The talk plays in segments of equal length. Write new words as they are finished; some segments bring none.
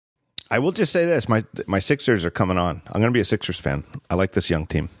I will just say this: my Sixers are coming on. I'm going to be a Sixers fan. I like this young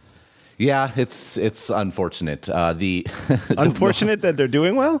team. Yeah, it's unfortunate. Unfortunate that they're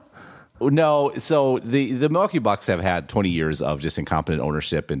doing well. No, so the Milwaukee Bucks have had 20 years of just incompetent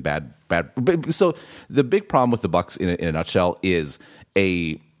ownership and bad. So the big problem with the Bucks in a nutshell is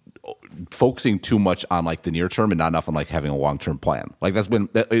focusing too much on like the near term and not enough on like having a long term plan. Like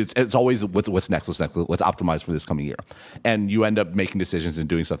it's always what's next, let's optimize for this coming year, and you end up making decisions and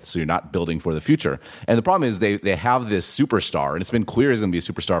doing stuff so you're not building for the future. And the problem is they have this superstar, and it's been clear he's going to be a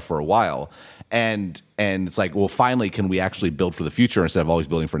superstar for a while. And it's like, well, finally, can we actually build for the future instead of always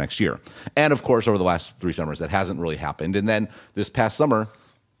building for next year? And of course, over the last 3 summers, that hasn't really happened. And then this past summer,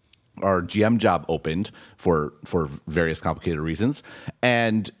 our GM job opened for various complicated reasons,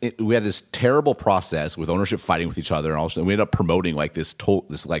 and we had this terrible process with ownership fighting with each other, and we ended up promoting like this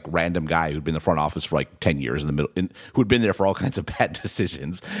like random guy who'd been in the front office for like 10 years in the middle, who'd been there for all kinds of bad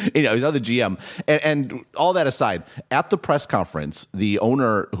decisions. He's now the GM, and all that aside, at the press conference, the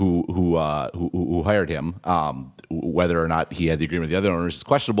owner who hired him, whether or not he had the agreement with the other owners is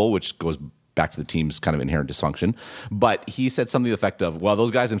questionable, which goes back to the team's kind of inherent dysfunction. But he said something to the effect of, well,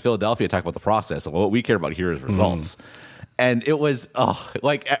 those guys in Philadelphia talk about the process. Well, what we care about here is results. And it was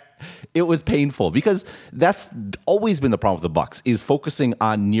it was painful because that's always been the problem with the Bucks, is focusing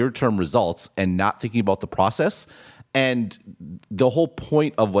on near-term results and not thinking about the process. And the whole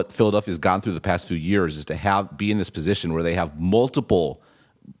point of what Philadelphia's gone through the past few years is to be in this position where they have multiple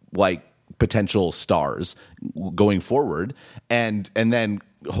like potential stars going forward, and then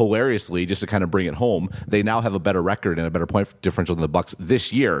hilariously, just to kind of bring it home, they now have a better record and a better point differential than the Bucks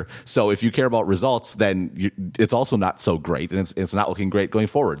this year. So if you care about results, then it's also not so great, and it's not looking great going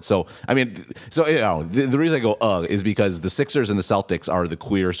forward. So I mean, the reason I go is because the Sixers and the Celtics are the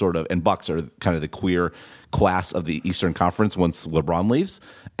clear sort of, and Bucks are kind of the clear class of the Eastern Conference once LeBron leaves,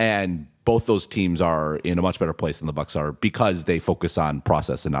 and both those teams are in a much better place than the Bucks are because they focus on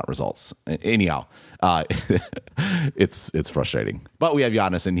process and not results. Anyhow, it's frustrating, but we have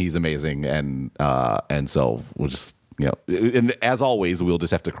Giannis and he's amazing, and so we'll just and as always, we'll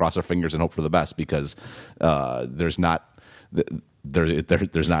just have to cross our fingers and hope for the best because there's not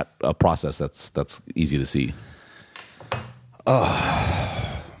a process that's easy to see.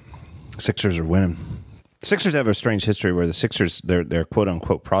 Sixers are winning. Sixers have a strange history where the Sixers, their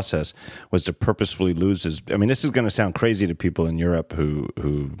quote-unquote process was to purposefully lose I mean, this is going to sound crazy to people in Europe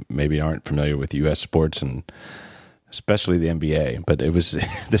who maybe aren't familiar with U.S. sports and especially the NBA, but it was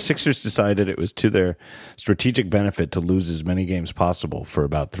the Sixers decided it was to their strategic benefit to lose as many games possible for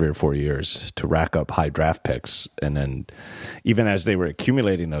about 3 or 4 years to rack up high draft picks, and then even as they were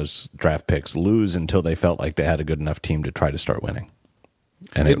accumulating those draft picks, lose until they felt like they had a good enough team to try to start winning.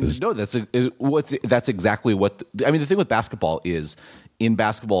 And that's exactly what I mean. The thing with basketball is, in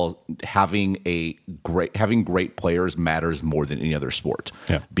basketball, having great players matters more than any other sport.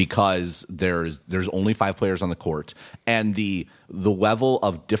 Yeah. Because there's only 5 players on the court, and the level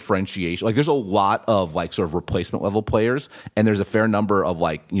of differentiation, like there's a lot of like sort of replacement level players, and there's a fair number of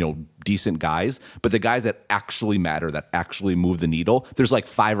like decent guys, but the guys that actually matter, that actually move the needle, there's like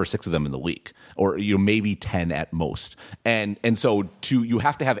 5 or 6 of them in the league, or maybe 10 at most. And so you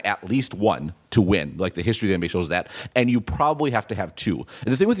have to have at least one to win. Like the history of the NBA shows that, and you probably have to have 2.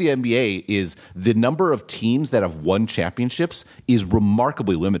 And the thing with the NBA is the number of teams that have won championships is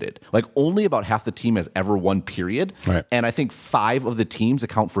remarkably limited. Like only about half the team has ever won, period. Right. And I think 5 of the teams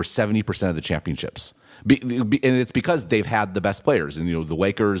account for 70% of the championships. And it's because they've had the best players, and the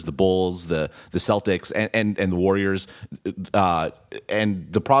Lakers, the Bulls, the Celtics, and the Warriors. And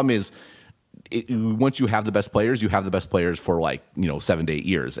the problem is, once you have the best players, you have the best players for like 7 to 8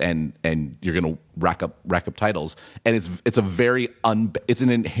 years, and you're going to rack up titles. And it's an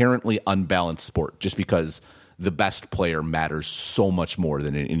inherently unbalanced sport, just because the best player matters so much more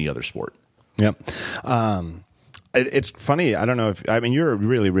than in any other sport. Yep. It's funny. I don't know you're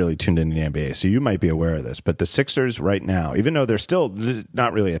really, really tuned into the NBA, so you might be aware of this, but the Sixers right now, even though they're still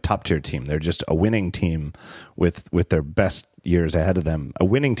not really a top tier team, they're just a winning team with their best years ahead of them, a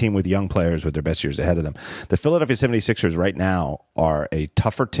winning team with young players with their best years ahead of them. The Philadelphia 76ers right now are a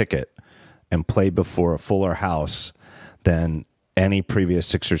tougher ticket and play before a fuller house than any previous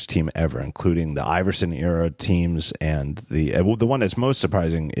Sixers team ever, including the Iverson era teams, and the one that's most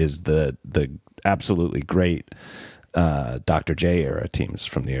surprising is the absolutely great Dr. J era teams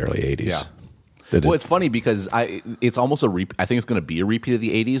from the early 80s. Yeah. Well, it's funny because it's almost I think it's going to be a repeat of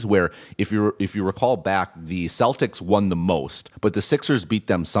the 80s, where if you recall back, the Celtics won the most, but the Sixers beat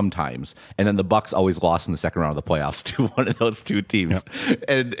them sometimes, and then the Bucks always lost in the second round of the playoffs to one of those two teams. Yep.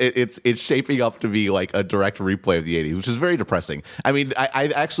 And it's shaping up to be like a direct replay of the 80s, which is very depressing. I mean,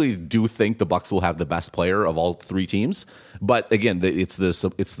 I actually do think the Bucks will have the best player of all three teams, but again, it's the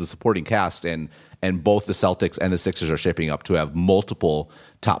supporting cast, and both the Celtics and the Sixers are shaping up to have multiple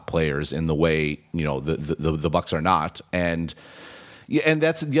top players in the way, you know, the Bucks are not. And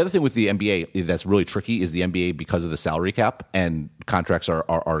that's the other thing with the NBA that's really tricky is the NBA, because of the salary cap and contracts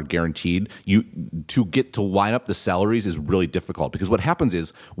are guaranteed. To get to line up the salaries is really difficult, because what happens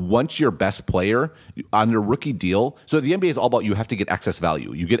is once your best player on their rookie deal, so the NBA is all about, you have to get excess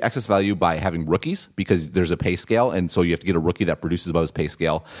value. You get excess value by having rookies, because there's a pay scale, and so you have to get a rookie that produces above his pay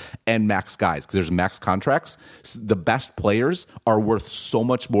scale, and max guys, because there's max contracts. The best players are worth so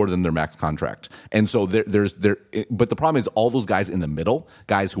much more than their max contract, and so but the problem is all those guys in the middle,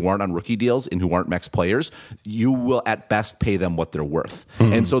 guys who aren't on rookie deals and who aren't max players, you will at best pay them what they're worth.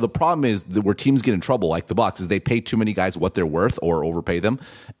 Mm-hmm. And so the problem is that where teams get in trouble, like the Bucks, is they pay too many guys what they're worth or overpay them,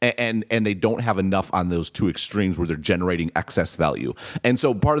 and they don't have enough on those two extremes where they're generating excess value. And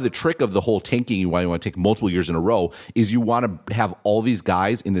so part of the trick of the whole tanking, why you want to take multiple years in a row, is you want to have all these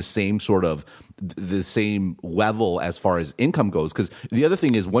guys in the same level as far as income goes. Because the other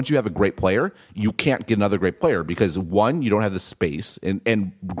thing is, once you have a great player, you can't get another great player, because one, you don't have the space,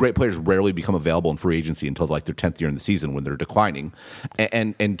 and great players rarely become available in free agency until like their 10th year in the season when they're declining,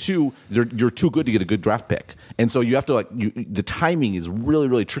 and two, you're too good to get a good draft pick, and so you have to the timing is really,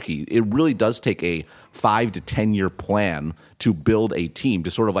 really tricky. It really does take a 5 to 10 year plan to build a team.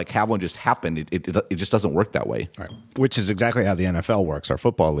 To sort of like have one just happen, it just doesn't work that way. Right. Which is exactly how the NFL works, our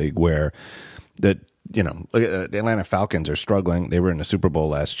football league, where the Atlanta Falcons are struggling. They were in the Super Bowl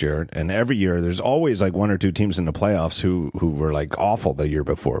last year, and every year there's always like one or two teams in the playoffs who were like awful the year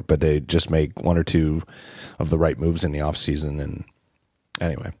before, but they just make one or two of the right moves in the offseason. And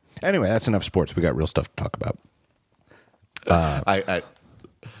anyway, that's enough sports. We got real stuff to talk about.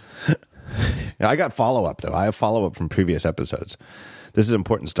 I got follow-up, though. I have follow-up from previous episodes. This is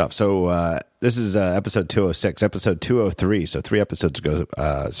important stuff. So this is episode 206. Episode 203, so 3 episodes ago,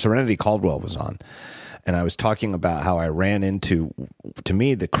 Serenity Caldwell was on. And I was talking about how I ran into, to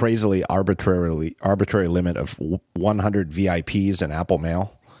me, the crazily arbitrary limit of 100 VIPs in Apple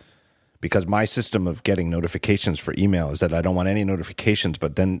Mail. Because my system of getting notifications for email is that I don't want any notifications,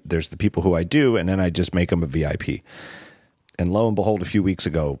 but then there's the people who I do, and then I just make them a VIP. And lo and behold, a few weeks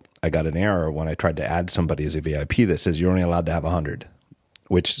ago, I got an error when I tried to add somebody as a VIP that says you're only allowed to have 100,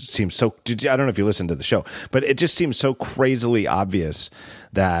 which seems so, I don't know if you listened to the show, but it just seems so crazily obvious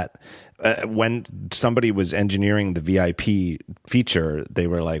that when somebody was engineering the VIP feature, they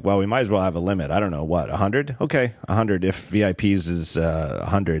were like, well, we might as well have a limit. I don't know, what, 100? Okay, 100. If VIPs is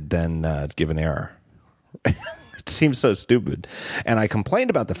 100, then give an error. It seems so stupid. And I complained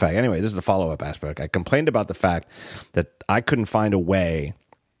about the fact, anyway, this is the follow-up aspect. I complained about the fact that I couldn't find a way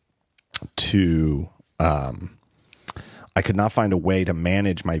to, I could not find a way to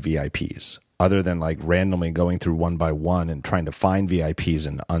manage my VIPs other than like randomly going through one by one and trying to find VIPs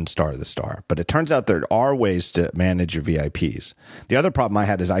and unstar the star. But it turns out there are ways to manage your VIPs. The other problem I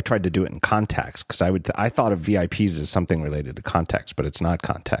had is I tried to do it in contacts, because I thought of VIPs as something related to contacts, but it's not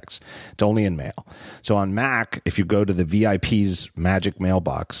contacts. It's only in mail. So on Mac, if you go to the VIPs magic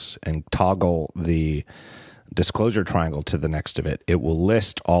mailbox and toggle the disclosure triangle to the next of it, it will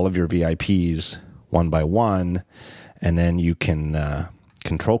list all of your VIPs one by one, and then you can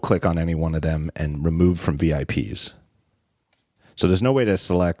control click on any one of them and remove from VIPs. So there's no way to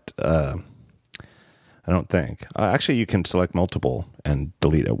select, I don't think. Actually, you can select multiple and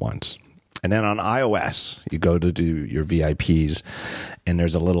delete at once. And then on iOS, you go to do your VIPs, and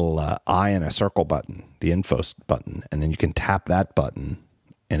there's a little eye and a circle button, the info button, and then you can tap that button,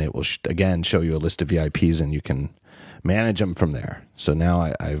 and it will, again, show you a list of VIPs, and you can manage them from there. So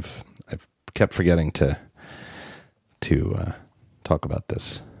now I've kept forgetting to talk about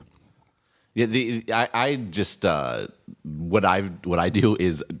this. Yeah, I just what I do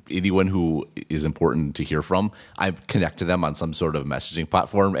is anyone who is important to hear from, I connect to them on some sort of messaging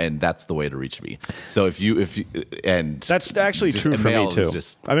platform, and that's the way to reach me. So if you and that's actually true for me too.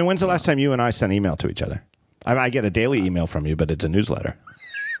 I mean, when's the last time you and I sent email to each other? I get a daily email from you, but it's a newsletter.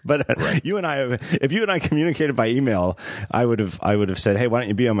 But right. If you and I communicated by email, I would have said, hey, why don't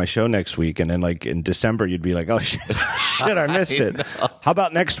you be on my show next week? And then like in December, you'd be like, oh shit, I missed it. How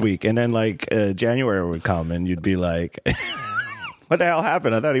about next week? And then like January would come, and you'd be like, what the hell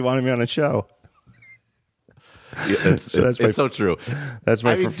happened? I thought he wanted me on a show. Yeah, it's so true. That's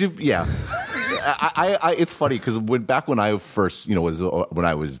my yeah. it's funny because back when I first,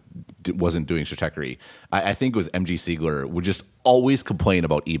 wasn't doing Stratechery, I think it was MG Siegler would just always complain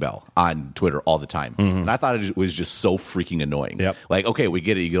about email on Twitter all the time, and I thought it was just so freaking annoying. Yep. Like, okay, we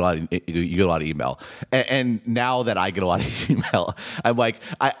get it, you get a lot of email, and now that I get a lot of email, I'm like,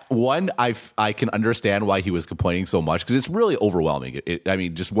 I can understand why he was complaining so much because it's really overwhelming.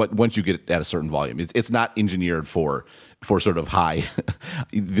 Just once you get it at a certain volume, it's not engineered for sort of high,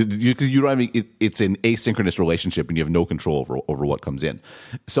 because you don't have it's an asynchronous relationship and you have no control over what comes in.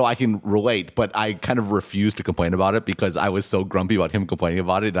 So I can relate, but I kind of refuse to complain about it because I was so grumpy about him complaining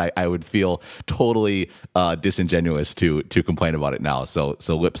about it. I would feel totally disingenuous to complain about it now. So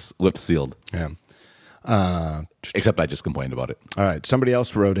lips sealed. Yeah. Except I just complained about it. All right. Somebody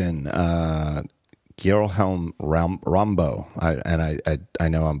else wrote in, Guilherme Rambo, I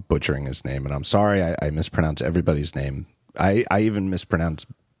know I'm butchering his name, and I'm sorry I mispronounce everybody's name. I even mispronounce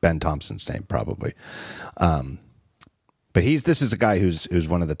Ben Thompson's name probably. But this is a guy who's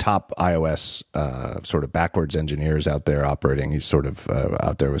one of the top iOS sort of backwards engineers out there operating. He's sort of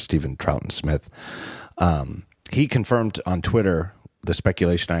out there with Stephen Troughton-Smith. He confirmed on Twitter the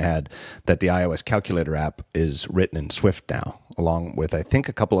speculation I had that the iOS calculator app is written in Swift now, along with I think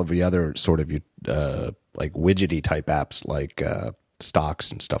a couple of the other sort of like widgety type apps like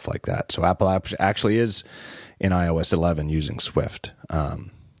stocks and stuff like that. So Apple actually is in iOS 11 using Swift.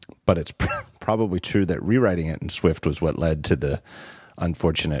 But it's probably true that rewriting it in Swift was what led to the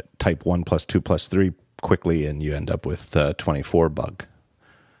unfortunate type 1 plus 2 plus 3 quickly, and you end up with 24 bug.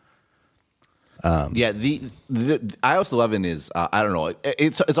 The iOS 11 is I don't know.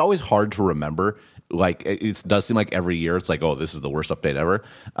 It's always hard to remember. Like it does seem like every year it's like, oh, this is the worst update ever.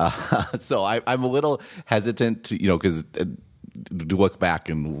 So I'm a little hesitant to because to look back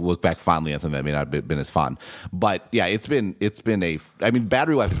fondly on something that may not have been as fun. But yeah, it's been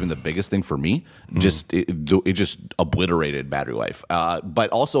battery life has been the biggest thing for me. Just it just obliterated battery life.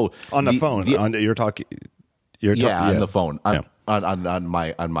 But also on the phone, you're talking. On the phone. On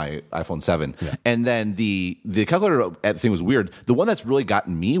my iPhone 7. Yeah. And then the calculator thing was weird. The one that's really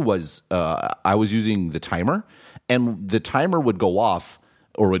gotten me was I was using the timer, and the timer would go off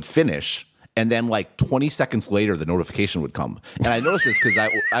or would finish, and then like 20 seconds later the notification would come. And I noticed this because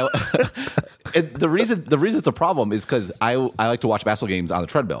and the reason it's a problem is because I like to watch basketball games on the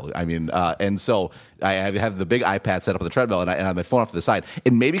treadmill. And so I have the big iPad set up on the treadmill, and I have my phone off to the side.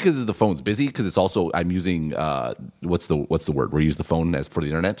 And maybe because the phone's busy, because it's also I'm using what's the word where you use the phone as for the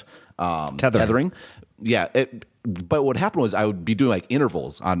internet, tethering. Yeah. But what happened was I would be doing like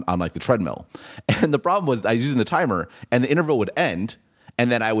intervals on like the treadmill, and the problem was I was using the timer, and the interval would end. And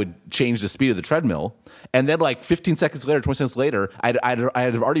then I would change the speed of the treadmill. And then like 15 seconds later, 20 seconds later, I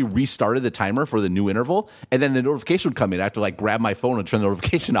had already restarted the timer for the new interval. And then the notification would come in. I have to like grab my phone and turn the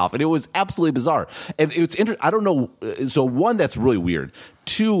notification off. And it was absolutely bizarre. And it's interesting. I don't know. So one, that's really weird.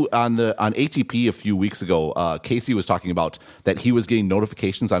 Two, on ATP a few weeks ago, Casey was talking about that he was getting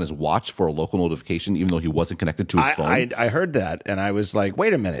notifications on his watch for a local notification, even though he wasn't connected to his phone. I heard that, and I was like,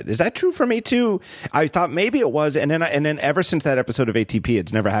 "Wait a minute, is that true for me too?" I thought maybe it was, and then ever since that episode of ATP,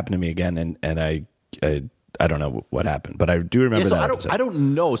 it's never happened to me again, and I don't know what happened, but I do remember that episode. I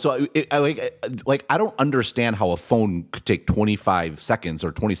don't know. So I don't understand how a phone could take 25 seconds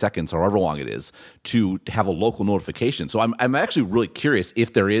or 20 seconds, however long it is, to have a local notification. So I'm actually really curious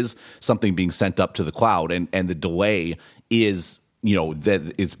if there is something being sent up to the cloud, and the delay is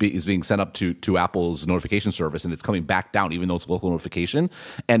that it's being sent up to Apple's notification service, and it's coming back down even though it's a local notification.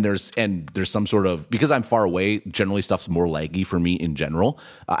 And there's some sort of, because I'm far away, generally stuff's more laggy for me in general.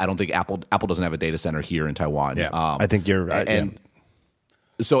 I don't think Apple doesn't have a data center here in Taiwan. Yeah, I think you're right. And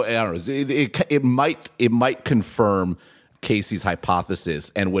so I don't know. It might confirm Casey's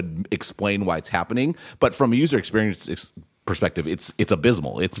hypothesis and would explain why it's happening. But from a user experience perspective, it's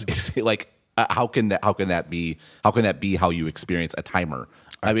abysmal. It's like. How can that be how you experience a timer?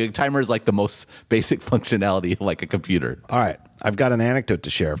 I mean, a timer is like the most basic functionality of like a computer. All right. I've got an anecdote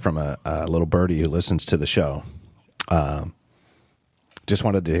to share from a little birdie who listens to the show.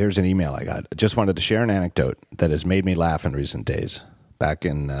 Here's an email I got. Just wanted to share an anecdote that has made me laugh in recent days. Back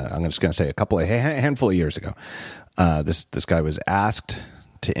in, I'm just going to say a handful of years ago, this guy was asked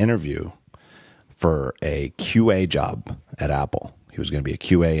to interview for a QA job at Apple. He was going to be a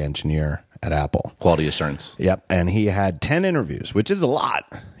QA engineer at Apple. Quality assurance. Yep. And he had 10 interviews, which is a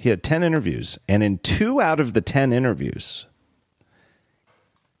lot. He had 10 interviews. And in 2 out of the 10 interviews,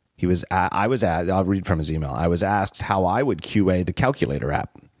 I'll read from his email. I was asked how I would QA the calculator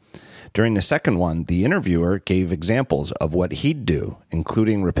app. During the second one, the interviewer gave examples of what he'd do,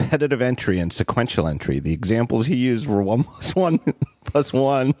 including repetitive entry and sequential entry. The examples he used were 1 + 1 +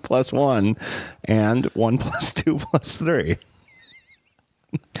 1 + 1 and 1 + 2 + 3.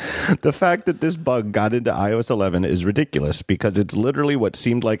 The fact that this bug got into iOS 11 is ridiculous because it's literally what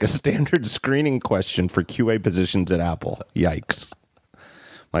seemed like a standard screening question for QA positions at Apple. Yikes.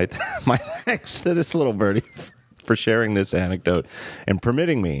 My thanks to this little birdie for sharing this anecdote and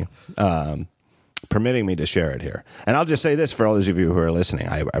permitting me to share it here. And I'll just say this for all those of you who are listening.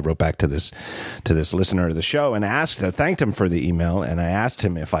 I wrote back to this listener of the show and thanked him for the email, and I asked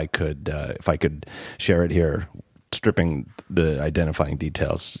him if I could share it here, stripping the identifying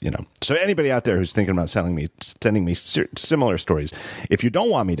details, So anybody out there who's thinking about sending me similar stories, if you don't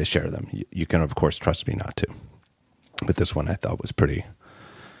want me to share them, you can of course trust me not to. But this one I thought was pretty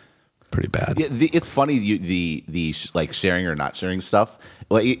bad. Yeah, it's funny the like sharing or not sharing stuff.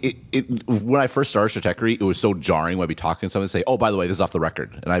 Like when I first started Stratechery, it was so jarring when I'd be talking to someone and say, "Oh, by the way, this is off the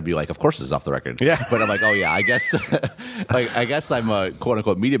record," and I'd be like, "Of course, this is off the record." Yeah, but I'm like, "Oh yeah, I guess, I guess I'm a quote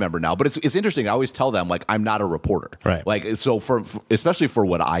unquote media member now." But it's interesting. I always tell them like I'm not a reporter, right? Like so for especially for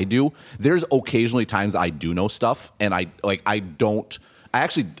what I do, there's occasionally times I do know stuff, and I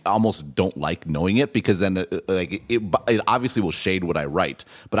actually almost don't like knowing it because then it obviously will shade what I write.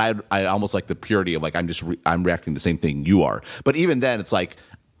 But I almost like the purity of like I'm reacting the same thing you are. But even then, it's like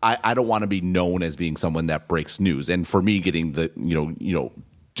I don't want to be known as being someone that breaks news. And for me, getting the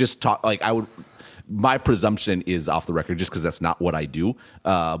just talk like I would. My presumption is off the record just because that's not what I do.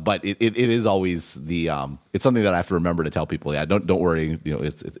 But it is always it's something that I have to remember to tell people. Yeah, don't worry.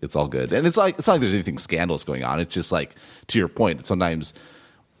 It's all good. And it's not like there's anything scandalous going on. It's just like, to your point, sometimes,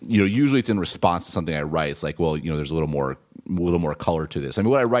 usually it's in response to something I write. It's like, well, there's a little more color to this. I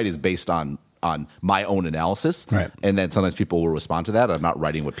mean, what I write is based on my own analysis, right? And then sometimes people will respond to that. I'm not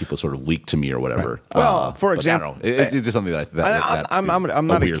writing what people sort of leak to me or whatever. Right. Well, for example, it's just something I'm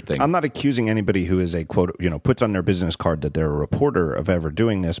not weird thing. I'm not accusing anybody who is a quote, puts on their business card that they're a reporter of ever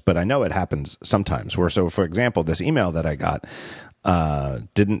doing this, but I know it happens sometimes. So, for example, this email that I got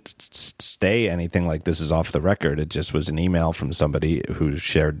didn't say anything like this is off the record. It just was an email from somebody who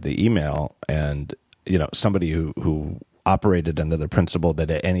shared the email, and somebody who operated under the principle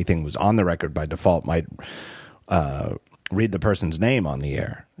that anything was on the record by default might read the person's name on the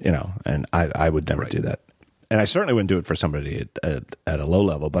air, and I would never do that. And I certainly wouldn't do it for somebody at a low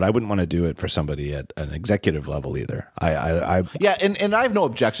level, but I wouldn't want to do it for somebody at an executive level either. Yeah, and I have no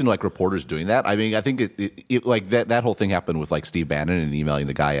objection to like reporters doing that. I mean, I think it like that whole thing happened with like Steve Bannon and emailing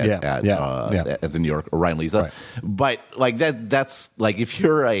the guy at the New York, or Ryan Lisa. Right. But like that's like if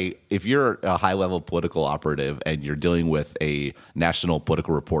you're a high level political operative and you're dealing with a national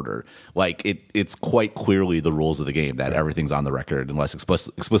political reporter, like it's quite clearly the rules of the game that everything's on the record unless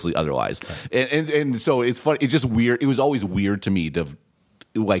explicitly otherwise. Right. And so it's funny. It's just weird. It was always weird to me to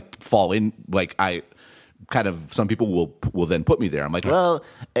like fall in. Like I kind of, some people will then put me there. I'm like, well,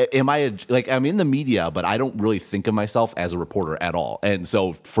 am I I'm in the media, but I don't really think of myself as a reporter at all. And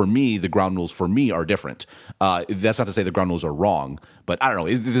so for me, the ground rules for me are different. That's not to say the ground rules are wrong, but I don't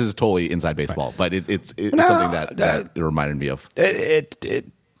know. This is totally inside baseball, but it's something that it reminded me of.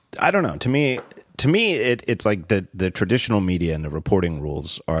 I don't know. To me, it's like the traditional media and the reporting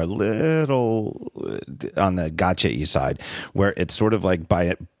rules are a little on the gotcha-y side, where it's sort of like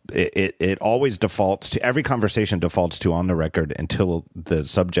it always defaults to, every conversation defaults to on the record until the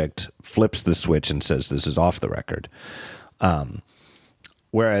subject flips the switch and says this is off the record.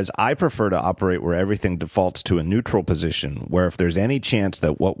 Whereas I prefer to operate where everything defaults to a neutral position, where if there's any chance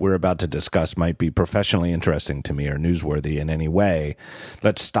that what we're about to discuss might be professionally interesting to me or newsworthy in any way,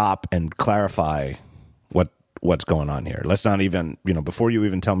 let's stop and clarify what's going on here. Let's not even, before you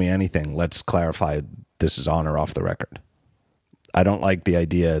even tell me anything, let's clarify this is on or off the record. I don't like the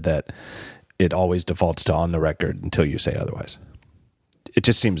idea that it always defaults to on the record until you say otherwise. It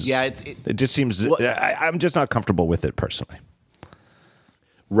just seems, I'm just not comfortable with it personally.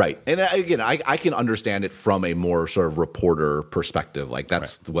 Right. And again, I can understand it from a more sort of reporter perspective. Like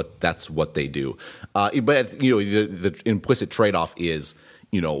that's what they do. But the implicit trade-off is,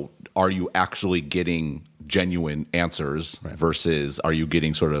 are you actually getting genuine answers versus are you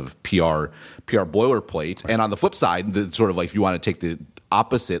getting sort of PR boilerplate? Right. And on the flip side, the sort of like if you want to take the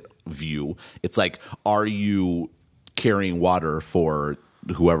opposite view, it's like, are you carrying water for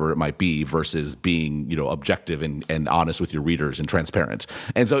whoever it might be versus being, objective and honest with your readers and transparent.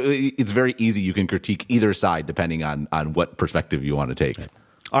 And so it's very easy. You can critique either side depending on what perspective you want to take.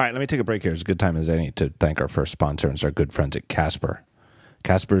 All right, let me take a break here. It's a good time as any to thank our first sponsor, and it's our good friends at Casper.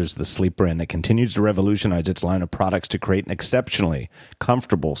 Casper is the sleep brand that continues to revolutionize its line of products to create an exceptionally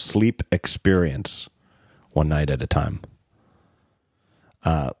comfortable sleep experience one night at a time.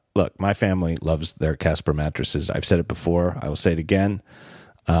 Look, my family loves their Casper mattresses. I've said it before. I will say it again.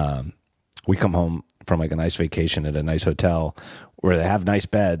 We come home from like a nice vacation at a nice hotel where they have nice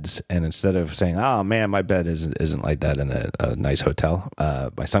beds, and instead of saying, "Oh man, my bed isn't like that in a nice hotel,"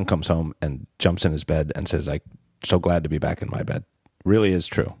 my son comes home and jumps in his bed and says, "I'm so glad to be back in my bed." Really is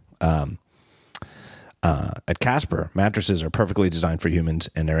true. At Casper, mattresses are perfectly designed for humans,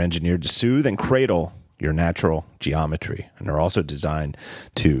 and they're engineered to soothe and cradle your natural geometry, and they're also designed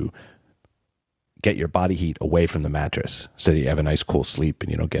to get your body heat away from the mattress so that you have a nice cool sleep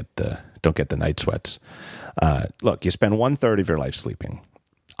and you don't get the night sweats. Look, you spend 1/3 of your life sleeping.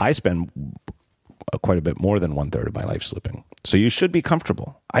 I spend quite a bit more than 1/3 of my life sleeping. So you should be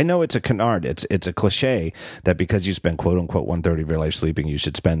comfortable. I know it's a canard. It's a cliche that because you spend quote unquote 1/3 of your life sleeping, you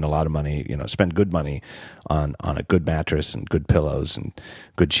should spend a lot of money, spend good money on a good mattress and good pillows and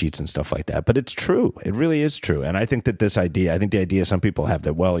good sheets and stuff like that. But it's true. It really is true. And I think that the idea some people have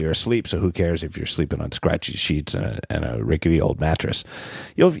that, well, you're asleep, so who cares if you're sleeping on scratchy sheets and a rickety old mattress?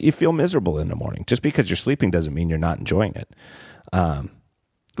 You feel miserable in the morning. Just because you're sleeping doesn't mean you're not enjoying it.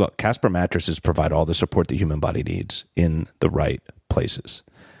 Look, Casper mattresses provide all the support the human body needs in the right places.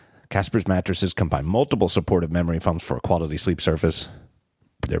 Casper's mattresses combine multiple supportive memory foams for a quality sleep surface.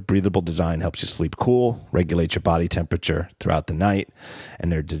 Their breathable design helps you sleep cool, regulate your body temperature throughout the night,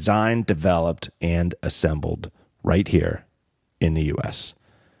 and they're designed, developed, and assembled right here in the U.S.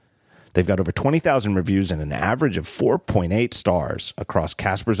 They've got over 20,000 reviews and an average of 4.8 stars across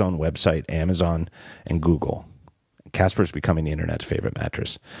Casper's own website, Amazon, and Google. Casper's becoming the internet's favorite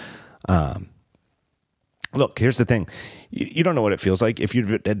mattress. Look, here's the thing. You don't know what it feels like. If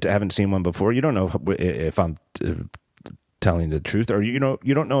you haven't seen one before, you don't know if I'm telling the truth, or you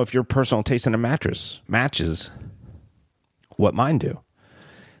don't know if your personal taste in a mattress matches what mine do.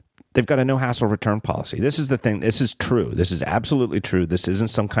 They've got a no-hassle return policy. This is the thing. This is true. This is absolutely true. This isn't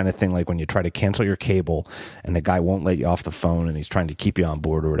some kind of thing like when you try to cancel your cable and the guy won't let you off the phone and he's trying to keep you on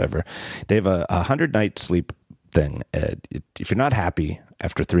board or whatever. They have a 100-night sleep thing. If you're not happy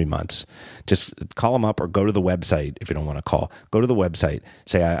after 3 months, just call them up or go to the website. If you don't want to call, go to the website,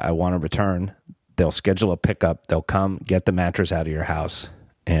 say, I want to return. They'll schedule a pickup. They'll come get the mattress out of your house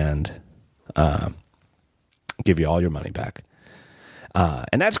and give you all your money back.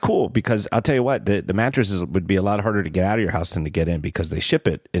 And that's cool because I'll tell you what, the mattresses would be a lot harder to get out of your house than to get in because they ship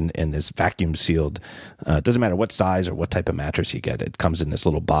it in this vacuum sealed. It doesn't matter what size or what type of mattress you get. It comes in this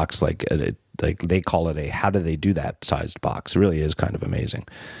little box, like they call it a how do they do that sized box. It really is kind of amazing.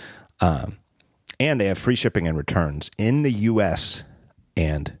 And they have free shipping and returns in the U.S.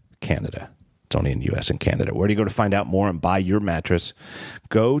 and Canada. It's only in the U.S. and Canada. Where do you go to find out more and buy your mattress?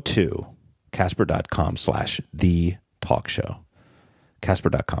 Go to Casper.com/TheTalkShow.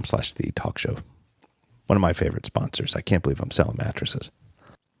 Casper.com/TheTalkShow. One of my favorite sponsors. I can't believe I'm selling mattresses.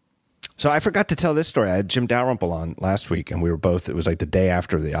 So I forgot to tell this story. I had Jim Dalrymple on last week, and it was like the day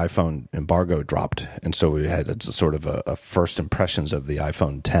after the iPhone embargo dropped. And so we had a sort of a first impressions of the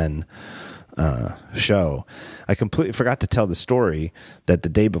iPhone 10 show. I completely forgot to tell the story that the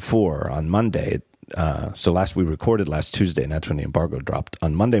day before, on Monday, we recorded last Tuesday, and that's when the embargo dropped.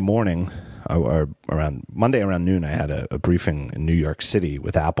 On Monday morning, or around noon, I had a briefing in New York City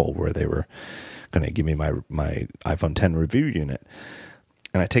with Apple where they were going to give me my iPhone 10 review unit.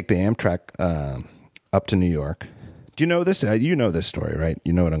 And I take the Amtrak up to New York. Do you know this? You know this story, right?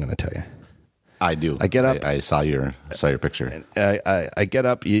 You know what I'm going to tell you. I do. I get up. I saw your picture. I get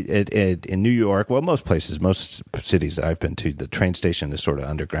up in New York. Well, most cities that I've been to, the train station is sort of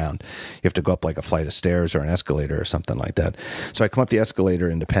underground. You have to go up like a flight of stairs or an escalator or something like that. So I come up the escalator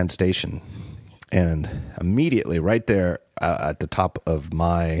into Penn Station, and immediately right there at the top of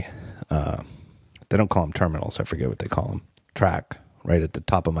my, they don't call them terminals. I forget what they call them. Track. Right at the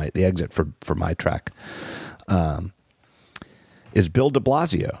top of the exit for my track, is Bill de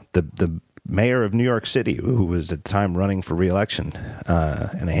Blasio, the mayor of New York City, who was at the time running for re-election,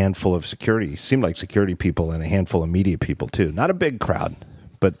 and a handful of security people and a handful of media people too. Not a big crowd,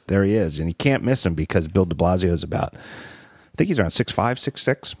 but there he is, and you can't miss him because Bill de Blasio is about, I think he's around 6'5",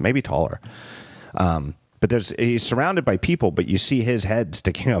 6'6", maybe taller. But he's surrounded by people, but you see his head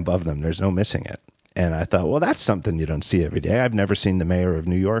sticking above them. There's no missing it. And I thought, well, that's something you don't see every day. I've never seen the mayor of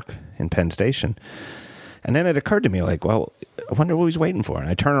New York in Penn Station. And then it occurred to me, like, well, I wonder what he's waiting for. And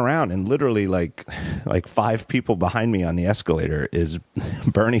I turn around, and literally like 5 people behind me on the escalator is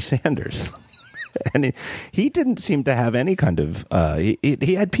Bernie Sanders. And he didn't seem to have any kind of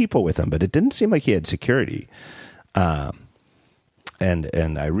he had people with him, but it didn't seem like he had security.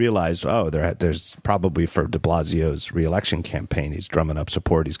 and I realized, there's probably for de Blasio's reelection campaign, he's drumming up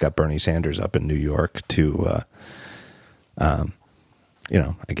support. He's got Bernie Sanders up in New York to,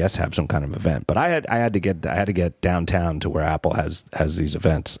 I guess have some kind of event. But I had to get downtown to where Apple has these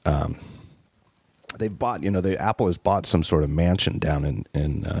events. They bought, Apple has bought some sort of mansion down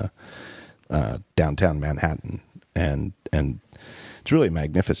in downtown Manhattan, and it's really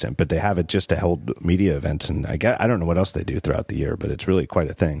magnificent. But they have it just to hold media events, and I don't know what else they do throughout the year, but it's really quite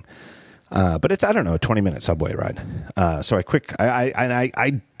a thing. But it's, I don't know, a 20-minute subway ride. So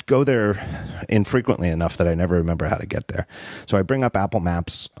I go there infrequently enough that I never remember how to get there. So I bring up Apple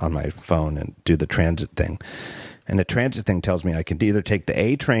Maps on my phone and do the transit thing. And the transit thing tells me I can either take the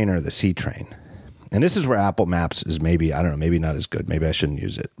A train or the C train. And this is where Apple Maps is maybe not as good. Maybe I shouldn't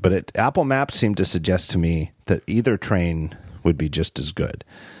use it. But Apple Maps seemed to suggest to me that either train would be just as good.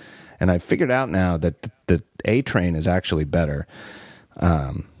 And I figured out now that the A train is actually better.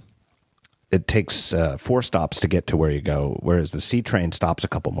 It takes 4 stops to get to where you go, whereas the C train stops a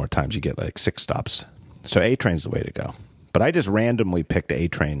couple more times. You get like 6 stops. So A train's the way to go. But I just randomly picked A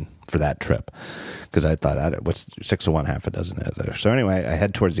train for that trip because I thought, what's 6 of one, half a dozen of the other. So anyway, I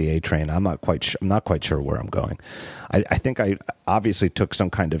head towards the A train. I'm not quite sure where I'm going. I think I obviously took some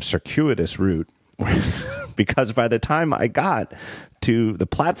kind of circuitous route because by the time I got to the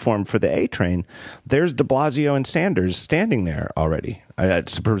platform for the A train, there's de Blasio and Sanders standing there already.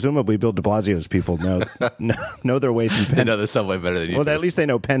 Presumably Bill de Blasio's people know their way through Penn. They know the subway better than you do. Well, at least they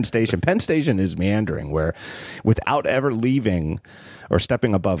know Penn Station. Penn Station is meandering, where without ever leaving or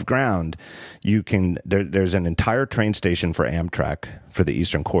stepping above ground, you can. There's an entire train station for Amtrak for the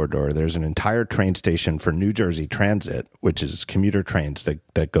Eastern Corridor. There's an entire train station for New Jersey Transit, which is commuter trains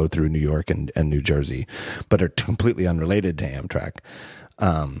that go through New York and New Jersey, but are completely unrelated to Amtrak.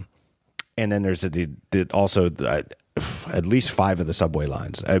 And then there's also at least 5 of the subway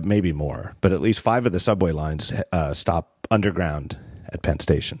lines, maybe more, but at least 5 of the subway lines stop underground at Penn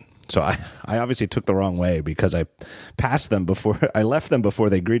Station. So I obviously took the wrong way because I passed them before I left them before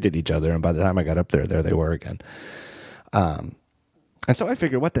they greeted each other, and by the time I got up there they were again. And so I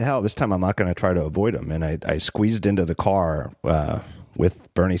figured, what the hell? This time I'm not going to try to avoid them, and I squeezed into the car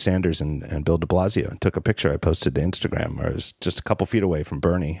with Bernie Sanders and Bill de Blasio and took a picture. I posted to Instagram where I was just a couple feet away from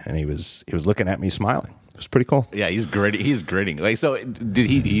Bernie, and he was looking at me smiling. It was pretty cool. Yeah, he's grinning. Like, so did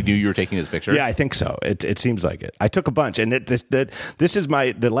he knew you were taking his picture? Yeah, I think so. It seems like it. I took a bunch, and this is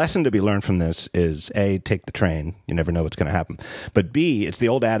the lesson to be learned from this is A, take the train. You never know what's going to happen. But B, it's the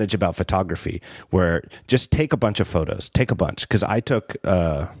old adage about photography where just take a bunch of photos. Take a bunch, because I took.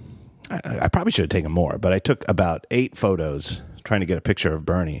 I probably should have taken more, but I took about 8 photos trying to get a picture of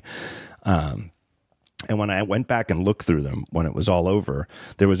Bernie. And when I went back and looked through them, when it was all over,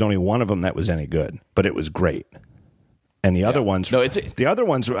 there was only one of them that was any good, but it was great. And the other ones, like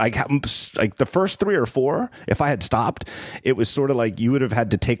the first 3 or 4, if I had stopped, it was sort of like you would have had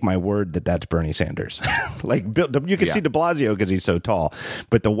to take my word that that's Bernie Sanders. Like you could see de Blasio because he's so tall,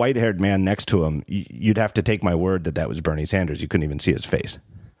 but the white-haired man next to him, you'd have to take my word that was Bernie Sanders. You couldn't even see his face.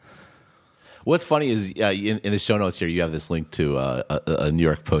 What's funny is in the show notes here, you have this link to a New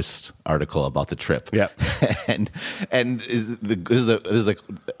York Post article about the trip. Yeah, and this is like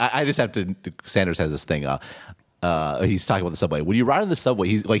I just have to. Sanders has this thing. He's talking about the subway. When you ride on the subway,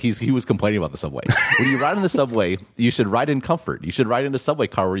 he was complaining about the subway. When you ride on the subway, you should ride in comfort. You should ride in a subway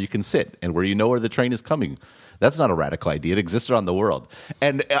car where you can sit and where you know where the train is coming. That's not a radical idea. It exists around the world.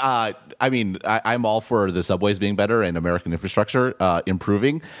 And I'm all for the subways being better and American infrastructure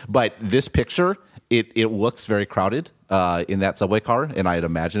improving. But this picture, it looks very crowded in that subway car, and I'd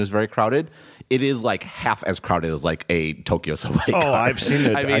imagine it's very crowded. It is like half as crowded as like a Tokyo subway car. Oh, I've seen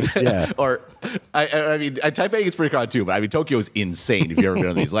it. I mean, Taipei is pretty crowded too, but I mean, Tokyo is insane if you've ever been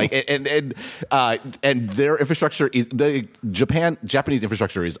on these. Like, and their infrastructure is Japanese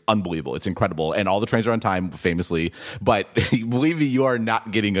infrastructure is unbelievable. It's incredible, and all the trains are on time, famously. But believe me, you are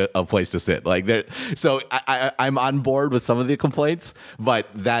not getting a place to sit. Like, so I'm on board with some of the complaints, but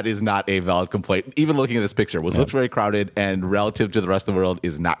that is not a valid complaint. Even looking at this picture, which looks very crowded, and relative to the rest of the world,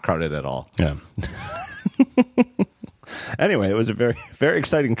 is not crowded at all. Yeah. Anyway, it was a very, very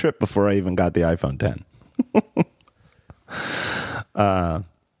exciting trip before I even got the iPhone 10.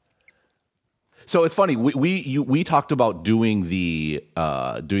 So it's funny. We talked about doing the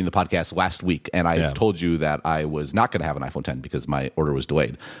podcast last week, and I told you that I was not going to have an iPhone 10 because my order was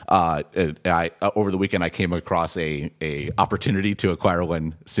delayed. Over the weekend, I came across a opportunity to acquire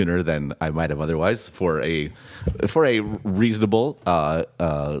one sooner than I might have otherwise for a reasonable.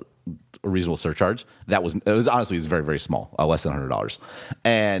 A reasonable surcharge. It was honestly very, very small, less than $100.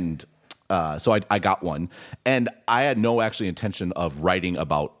 And So I got one, and I had no actually intention of writing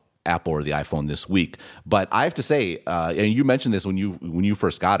about Apple or the iPhone this week. But I have to say, and you mentioned this when you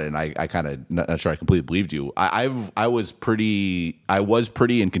first got it, and I kind of not sure I completely believed you. I was pretty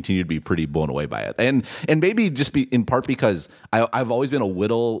and continue to be pretty blown away by it, and maybe just be in part because I've always been a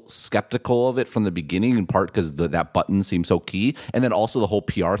little skeptical of it from the beginning, in part because that button seems so key, and then also the whole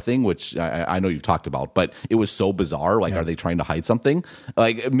PR thing, which I know you've talked about, but it was so bizarre. Like, are they trying to hide something?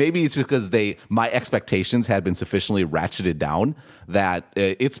 Like, maybe it's just because my expectations had been sufficiently ratcheted down that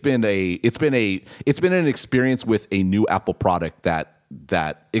it's been an experience with a new Apple product that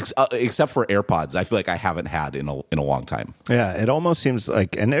except for AirPods, I feel like I haven't had in a long time. Yeah, it almost seems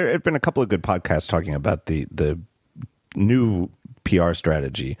like, and there have been a couple of good podcasts talking about the new PR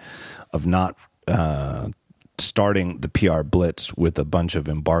strategy of not starting the PR blitz with a bunch of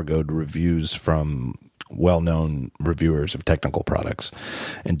embargoed reviews from well-known reviewers of technical products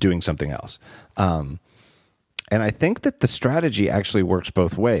and doing something else. And I think that the strategy actually works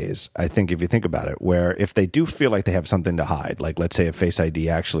both ways. I think if you think about it, where if they do feel like they have something to hide, like let's say a Face ID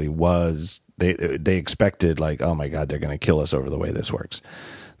actually was, they expected like, oh my God, they're going to kill us over the way this works,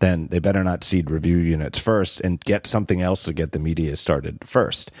 then they better not seed review units first and get something else to get the media started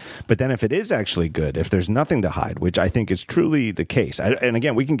first. But then if it is actually good, if there's nothing to hide, which I think is truly the case, and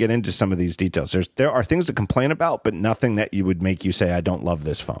again, we can get into some of these details. There are things to complain about, but nothing that you would make you say, I don't love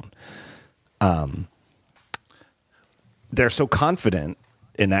this phone. They're so confident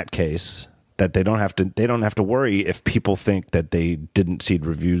in that case that they don't have to worry if people think that they didn't seed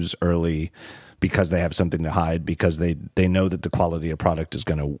reviews early because they have something to hide, because they know that the quality of product is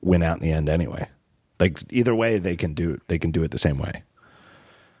going to win out in the end anyway. Like, either way, they can do it the same way.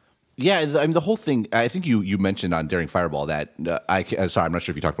 Yeah, I mean, the whole thing. I think you mentioned on Daring Fireball that sorry, I'm not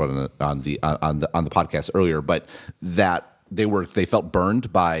sure if you talked about it on the podcast earlier, but that they felt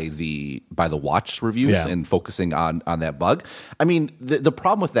burned by the watch reviews and focusing on that bug. I mean, the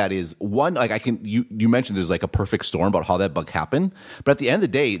problem with that is, one, like you mentioned there's like a perfect storm about how that bug happened, but at the end of the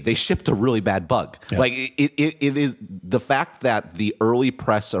day, they shipped a really bad bug. Yeah. Like it is the fact that the early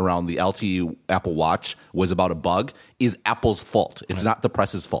press around the LTE Apple Watch was about a bug is Apple's fault. It's not the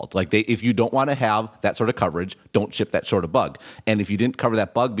press's fault. Like, if you don't want to have that sort of coverage, don't ship that sort of bug. And if you didn't cover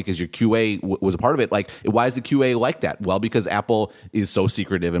that bug because your QA was a part of it, like, why is the QA like that? Well, because Apple is so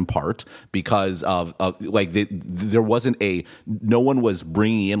secretive, in part because of like there wasn't no one was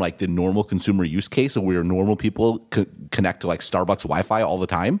bringing in like the normal consumer use case of where normal people connect to like Starbucks Wi-Fi all the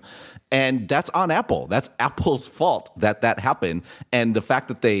time. And that's on Apple. That's Apple's fault that happened. And the fact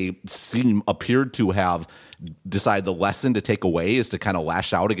that they appeared to have decided the lesson to take away is to kind of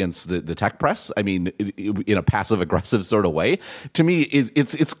lash out against the tech press. I mean, in a passive aggressive sort of way. To me,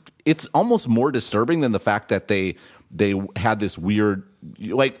 it's almost more disturbing than the fact that they had this weird,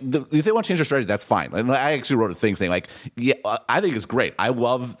 like, if they want to change their strategy, that's fine. And I actually wrote a thing saying, like, yeah, I think it's great. I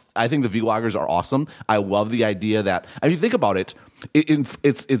think the vloggers are awesome. I love the idea that, I mean, think about it.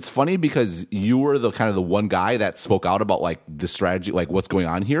 It's funny because you were the kind of the one guy that spoke out about like the strategy, like what's going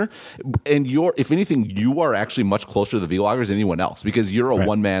on here, and if anything, you are actually much closer to the vloggers than anyone else because you're a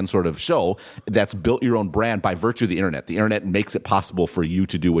one man sort of show that's built your own brand by virtue of the internet. The internet makes it possible for you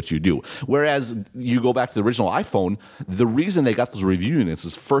to do what you do. Whereas you go back to the original iPhone, the reason they got those review units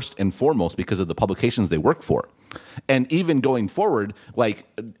is first and foremost because of the publications they worked for. And even going forward, like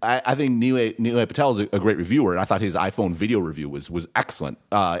I think Nilay Patel is a great reviewer, and I thought his iPhone video review was excellent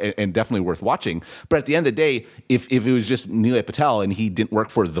and definitely worth watching. But at the end of the day, if it was just Nilay Patel and he didn't work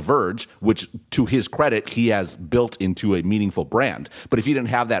for The Verge, which to his credit he has built into a meaningful brand, but if he didn't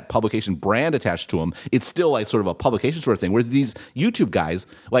have that publication brand attached to him, it's still like sort of a publication sort of thing. Whereas these YouTube guys,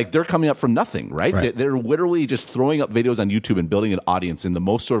 like they're coming up from nothing, right? They're literally just throwing up videos on YouTube and building an audience in the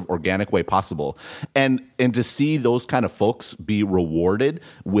most sort of organic way possible, and to see those kind of folks be rewarded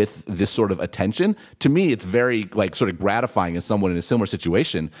with this sort of attention, to me, it's very like sort of gratifying as someone in a similar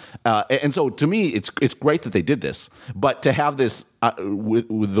situation. And so to me, it's great that they did this, but to have this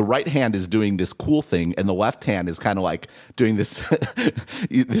with the right hand is doing this cool thing and the left hand is kind of like doing this,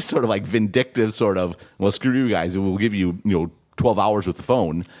 this sort of like vindictive sort of, well, screw you guys, we'll give you, 12 hours with the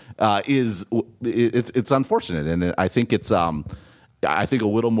phone, it's unfortunate. And I think it's, I think a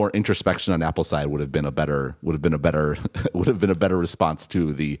little more introspection on Apple's side would have been a better response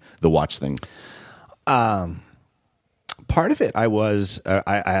to the watch thing. Part of it,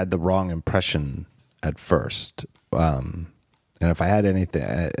 I had the wrong impression at first, and if I had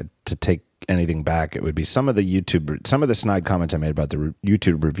anything to take anything back, it would be some of the snide comments I made about the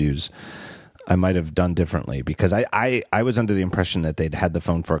YouTube reviews. I might have done differently because I was under the impression that they'd had the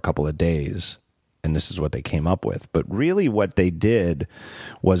phone for a couple of days and this is what they came up with. But really what they did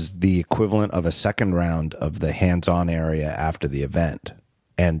was the equivalent of a second round of the hands-on area after the event.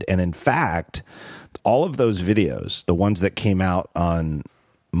 And in fact, all of those videos, the ones that came out on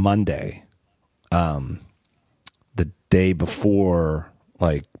Monday, the day before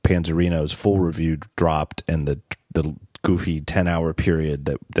like Panzerino's full review dropped and the goofy 10-hour period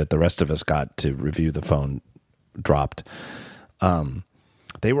that the rest of us got to review the phone dropped,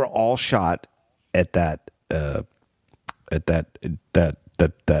 they were all shot at that I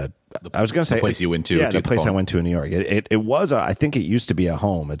was going to say the place you went to. Yeah, the place I went to in New York. It was I think it used to be a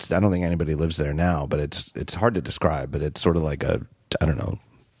home. I don't think anybody lives there now, but it's hard to describe. But it's sort of like I don't know,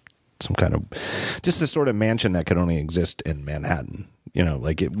 some kind of just a sort of mansion that could only exist in Manhattan. You know,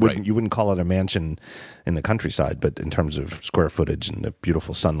 like it wouldn't you wouldn't call it a mansion in the countryside, but in terms of square footage and the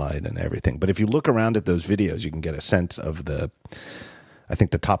beautiful sunlight and everything. But if you look around at those videos, you can get a sense of I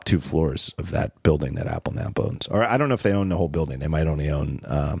think the top 2 floors of that building that Apple now owns. Or I don't know if they own the whole building. They might only own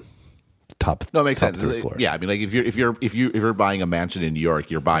top. No, it makes top sense. 3 floors. Yeah, I mean, like if you're buying a mansion in New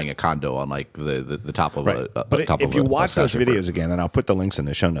York, you're buying a condo on like the top of right. But if you watch those videos again, and I'll put the links in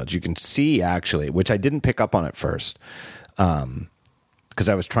the show notes, you can see actually, which I didn't pick up on at first, because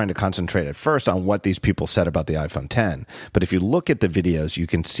I was trying to concentrate at first on what these people said about the iPhone 10. But if you look at the videos, you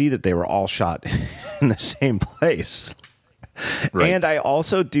can see that they were all shot in the same place. Right. And I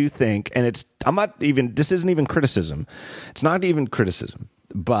also do think, and this isn't even criticism. It's not even criticism,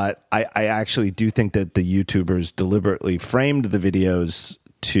 but I actually do think that the YouTubers deliberately framed the videos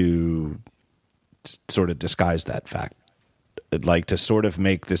to sort of disguise that fact. Like to sort of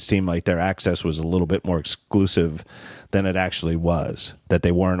make this seem like their access was a little bit more exclusive than it actually was. That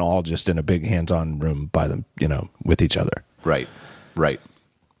they weren't all just in a big hands-on room by them, with each other. Right.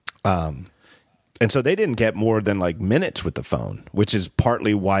 And so they didn't get more than like minutes with the phone, which is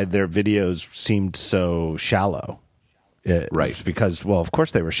partly why their videos seemed so shallow. Right. Because, well, of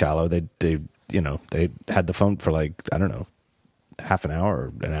course they were shallow. They had the phone for like, I don't know, half an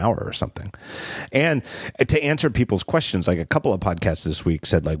hour or something. And to answer people's questions, like a couple of podcasts this week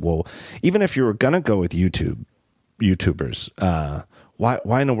said like, well, even if you were going to go with YouTubers,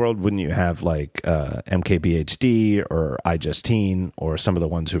 why in the world wouldn't you have like MKBHD or iJustine or some of the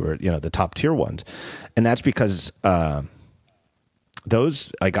ones who are, the top tier ones? And that's because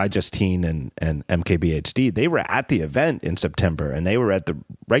those like iJustine and MKBHD, they were at the event in September and they were at the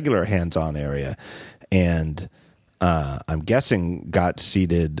regular hands-on area. And I'm guessing got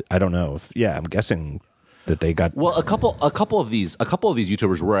seated. I don't know I'm guessing that they got. Well, a couple of these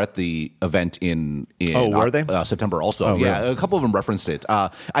YouTubers were at the event in were they? September also. Oh, yeah, really? A couple of them referenced it.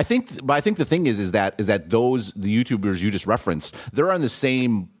 I think the thing is that the YouTubers you just referenced, they're in the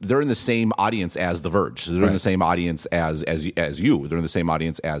same audience as The Verge. So they're in the same audience as you. They're in the same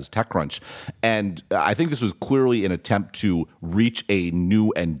audience as TechCrunch, and I think this was clearly an attempt to reach a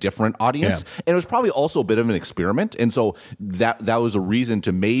new and different audience, and it was probably also a bit of an experiment, and so that was a reason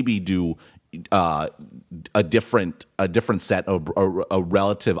to maybe do a different set, a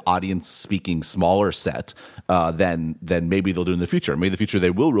relative audience speaking smaller set than maybe they'll do in the future. Maybe in the future they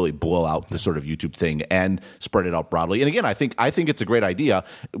will really blow out the sort of YouTube thing and spread it out broadly. And again, I think it's a great idea,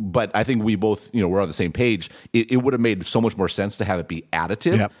 but I think we both we're on the same page. It would have made so much more sense to have it be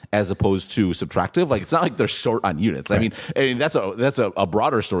additive as opposed to subtractive. Like it's not like they're short on units. Right. I mean that's a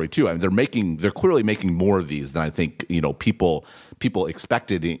broader story too. I mean they're clearly making more of these than I think people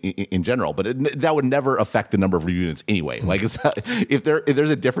expected in general, but that would never affect the number of review units anyway. Like if there's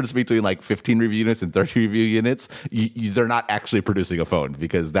a difference between like 15 review units and 30 review units, they're not actually producing a phone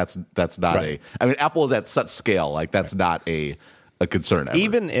because that's not right. I mean, Apple is at such scale, like that's not a concern ever.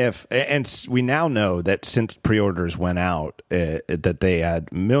 Even if, and we now know that since pre-orders went out, that they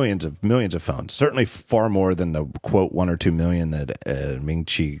had millions of phones, certainly far more than the quote 1 or 2 million that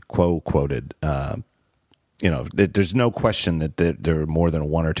Ming-Chi Kuo quoted. There's no question that there are more than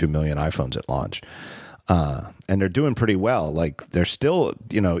 1 or 2 million iPhones at launch. And they're doing pretty well. Like they're still,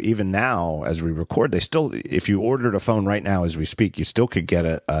 even now as we record, if you ordered a phone right now as we speak, you still could get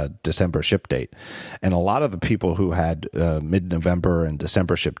a December ship date. And a lot of the people who had mid-November and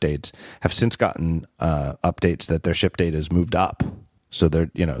December ship dates have since gotten updates that their ship date has moved up. So they're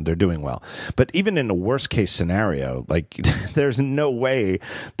doing well. But even in the worst case scenario, like there's no way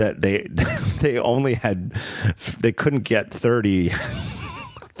that they couldn't get 30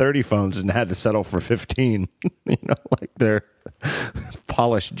 phones and had to settle for 15, like they're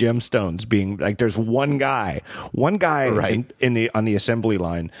polished gemstones being like, there's one guy right. on the assembly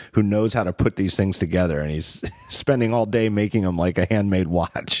line who knows how to put these things together. And he's spending all day making them like a handmade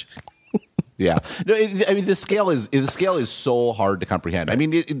watch. Yeah, no, I mean the scale is so hard to comprehend. I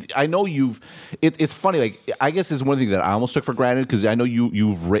mean, I know it's funny. Like, I guess it's one thing that I almost took for granted, because I know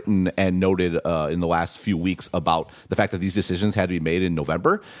you've written and noted in the last few weeks about the fact that these decisions had to be made in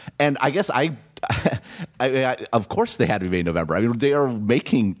November, and I guess I of course they had to be made in November. I mean, they are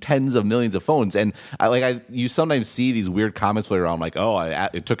making tens of millions of phones, and you sometimes see these weird comments floating around like, oh,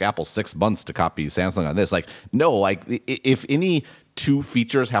 it took Apple 6 months to copy Samsung on this. Like, no, like if any two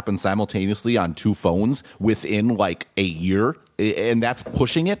features happen simultaneously on two phones within like a year, and that's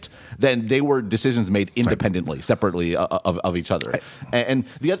pushing it, then they were decisions made independently, separately of each other. Right. And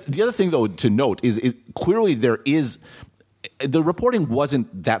the other thing, though, to note is clearly there is. The reporting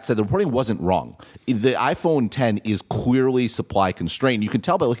wasn't that said. The reporting wasn't wrong. The iPhone 10 is clearly supply constrained. You can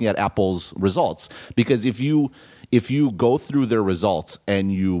tell by looking at Apple's results, because if you go through their results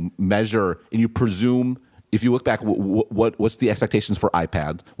and you measure and you presume. If you look back, what's the expectations for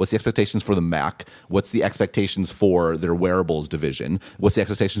iPad? What's the expectations for the Mac? What's the expectations for their wearables division? What's the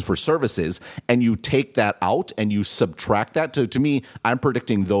expectations for services? And you take that out and you subtract that. To me, I'm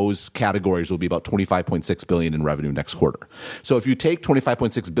predicting those categories will be about $25.6 billion in revenue next quarter. So if you take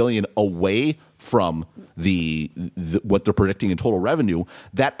 $25.6 billion away from the what they're predicting in total revenue,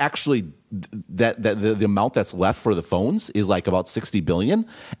 that actually the amount that's left for the phones is like about $60 billion,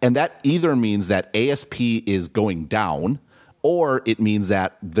 and that either means that ASP is going down, or it means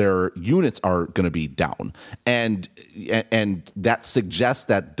that their units are going to be down, and that suggests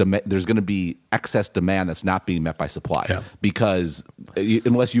that there's going to be excess demand that's not being met by supply. Yeah. Because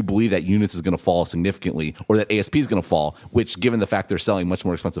unless you believe that units is going to fall significantly, or that ASP is going to fall, which, given the fact they're selling much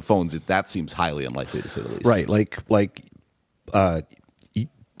more expensive phones, that seems highly unlikely, to say the least. Right, like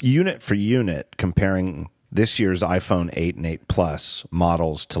unit for unit, comparing this year's iPhone 8 and 8 Plus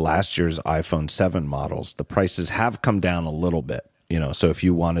models to last year's iPhone 7 models, the prices have come down a little bit. So if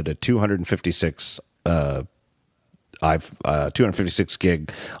you wanted a 256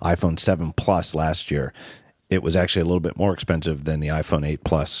 gig iPhone 7 Plus last year, it was actually a little bit more expensive than the iPhone 8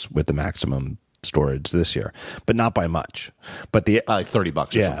 Plus with the maximum storage this year, but not by much. But the like $30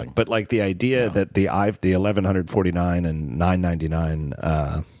 or something. But like the idea that the 1149 and 999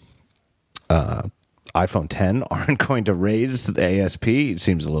 iPhone 10 aren't going to raise the ASP, it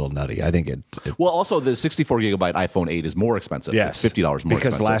seems a little nutty. I think it well, also the 64 gigabyte iPhone 8 is more expensive. Yes, it's $50 more because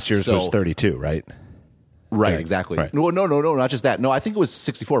expensive. Last year's was 32, right? Right, exactly. Right. No, not just that. No, I think it was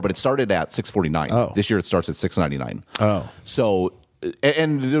 64, but it started at 649. Oh. This year it starts at 699. Oh. So,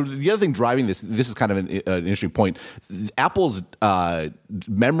 and the other thing driving this is kind of an interesting point. Apple's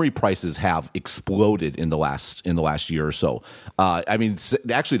memory prices have exploded in the last year or so. I mean,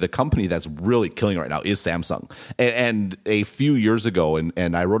 actually, the company that's really killing it right now is Samsung. And a few years ago,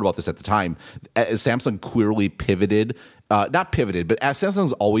 and I wrote about this at the time, Samsung clearly pivoted. Not pivoted, but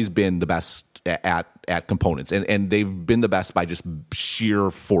Samsung's always been the best at components, and they've been the best by just sheer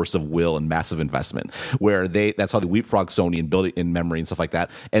force of will and massive investment. Where that's how they leapfrog Sony and build it in memory and stuff like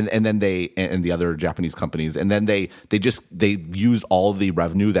that, and then and the other Japanese companies, and then they used all the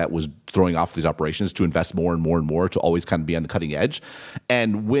revenue that was throwing off these operations to invest more and more and more to always kind of be on the cutting edge.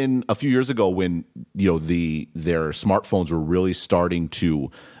 And when a few years ago, when their smartphones were really starting to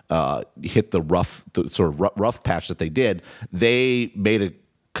hit the sort of rough patch that they did, they made a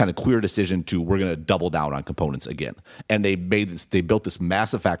kind of clear decision to, we're going to double down on components again. And they built this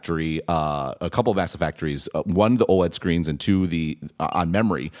massive factory, a couple of massive factories, one the OLED screens and two the on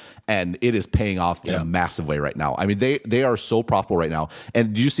memory, and it is paying off in a massive way right now. I mean, they are so profitable right now.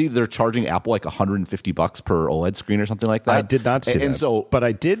 And do you see they're charging Apple like $150 per OLED screen or something like that? I did not see that. And so, but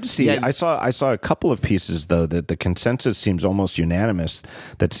I did see. Yeah, I saw a couple of pieces though that the consensus seems almost unanimous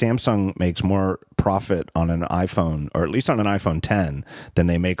that Samsung makes more profit on an iPhone, or at least on an iPhone 10, than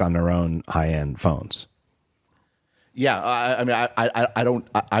they make on their own high-end phones. Yeah, I mean,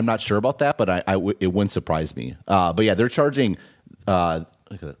 I'm not sure about that, but it wouldn't surprise me. But yeah, they're charging. I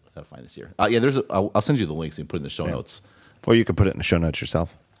gotta find this here. Yeah, I'll send you the links and put it in the show notes. Or you could put it in the show notes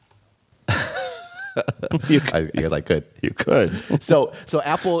yourself. I could. You could. So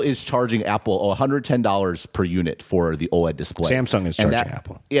Apple is charging Apple $110 per unit for the OLED display. Samsung is charging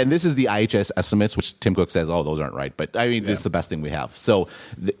Apple. Yeah, and this is the IHS estimates, which Tim Cook says, those aren't right. But I mean, it's the best thing we have. So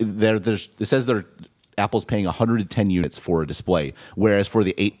it says Apple's paying 110 units for a display, whereas for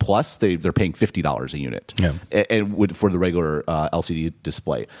the 8 Plus, they're paying $50 a unit, and for the regular LCD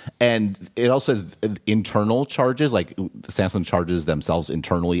display. And it also says internal charges, like Samsung charges themselves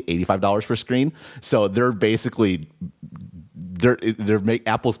internally $85 per screen. So they're basically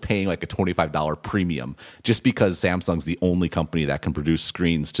Apple's paying like a $25 premium just because Samsung's the only company that can produce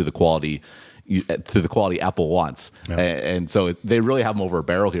screens to the quality to the quality Apple wants. Yeah. And so they really have them over a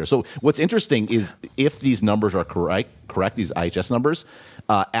barrel here. So what's interesting is if these numbers are correct, these IHS numbers,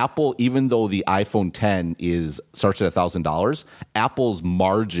 Apple, even though the iPhone 10 starts at $1,000, Apple's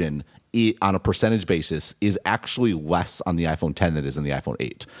margin on a percentage basis is actually less on the iPhone 10 than it is on the iPhone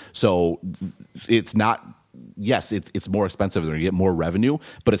 8. So it's not. Yes, it's more expensive. They're going to get more revenue,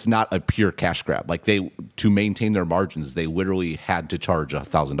 but it's not a pure cash grab. Like to maintain their margins, they literally had to charge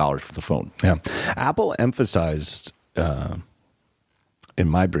 $1,000 for the phone. Yeah, Apple emphasized in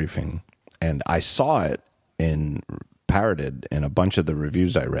my briefing, and I saw it parroted in a bunch of the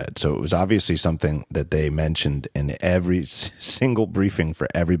reviews I read. So it was obviously something that they mentioned in every single briefing for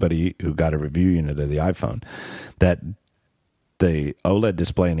everybody who got a review unit of the iPhone, that the OLED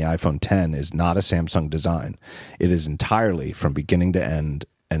display in the iPhone 10 is not a Samsung design. It is entirely, from beginning to end,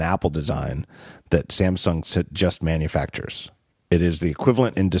 an Apple design that Samsung just manufactures. It is the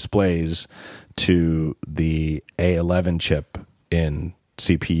equivalent in displays to the A11 chip in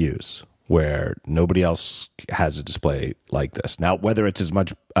CPUs, where nobody else has a display like this. Now, whether it's as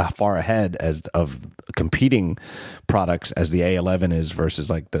much far ahead of competing products as the A11 is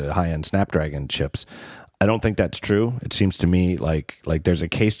versus like the high-end Snapdragon chips, I don't think that's true. It seems to me like there's a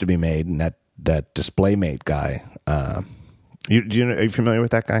case to be made, and that DisplayMate guy. Are you familiar with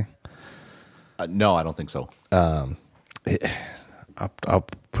that guy? No, I don't think so. I'll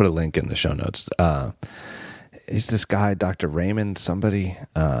put a link in the show notes. Is this guy Dr. Raymond somebody?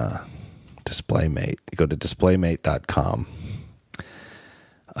 DisplayMate. You go to DisplayMate.com.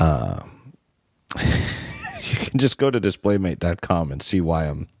 You can just go to DisplayMate.com and see why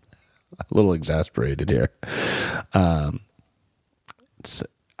I'm a little exasperated here.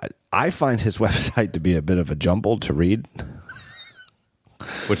 I find his website to be a bit of a jumble to read,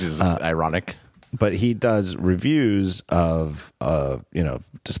 which is ironic. But he does reviews of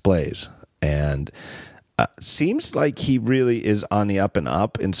displays, and seems like he really is on the up and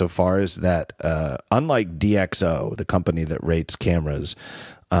up insofar as that, unlike DxO, the company that rates cameras,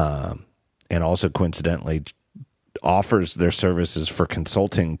 and also coincidentally offers their services for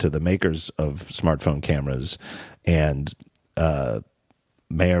consulting to the makers of smartphone cameras, and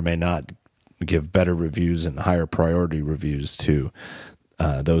may or may not give better reviews and higher priority reviews to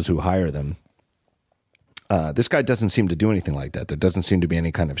those who hire them. This guy doesn't seem to do anything like that. There doesn't seem to be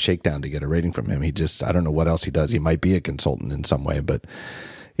any kind of shakedown to get a rating from him. I don't know what else he does. He might be a consultant in some way, but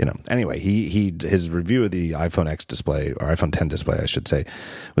anyway, his review of the iPhone X display, or iPhone 10 display, I should say,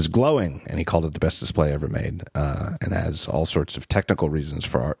 was glowing, and he called it the best display ever made, and has all sorts of technical reasons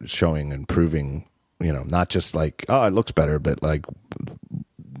for showing and proving, not just like, oh, it looks better, but like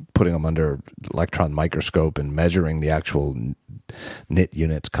putting them under electron microscope and measuring the actual nit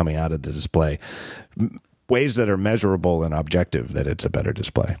units coming out of the display, ways that are measurable and objective that it's a better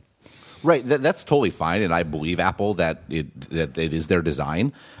display. Right, that's totally fine, and I believe Apple that it is their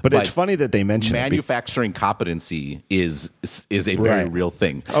design. But it's funny that they mention manufacturing competency is a very real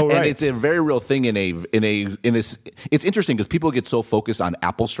thing. Oh, right. And it's a very real thing in a. It's interesting because people get so focused on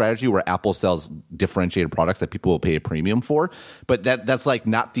Apple's strategy, where Apple sells differentiated products that people will pay a premium for. But that's like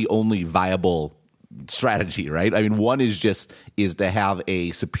not the only viable strategy, right? I mean, one is to have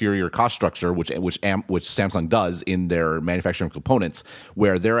a superior cost structure, which Samsung does in their manufacturing components,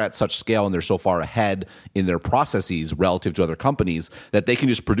 where they're at such scale and they're so far ahead in their processes relative to other companies that they can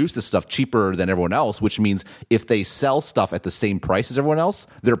just produce this stuff cheaper than everyone else. Which means if they sell stuff at the same price as everyone else,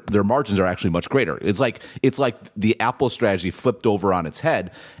 their margins are actually much greater. It's like the Apple strategy flipped over on its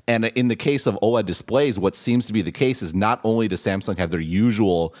head. And in the case of OLED displays, what seems to be the case is not only does Samsung have their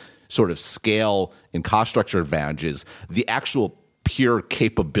usual sort of scale and cost structure advantages, the actual pure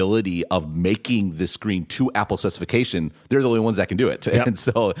capability of making the screen to Apple specification, they're the only ones that can do it. Yep. And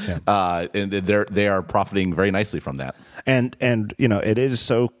so and they are profiting very nicely from that. And it is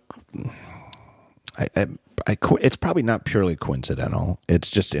so it's probably not purely coincidental. It's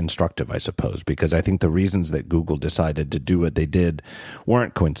just instructive, I suppose, because I think the reasons that Google decided to do what they did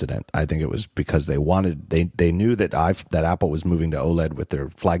weren't coincident. I think it was because they knew that Apple was moving to OLED with their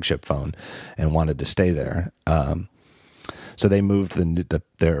flagship phone and wanted to stay there. So they moved the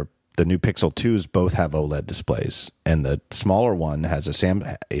new Pixel 2s both have OLED displays, and the smaller one has a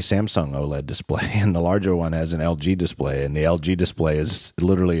Samsung OLED display, and the larger one has an LG display, and the LG display is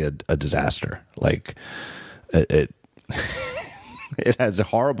literally a disaster. Like it has a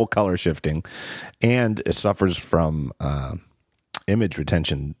horrible color shifting, and it suffers from image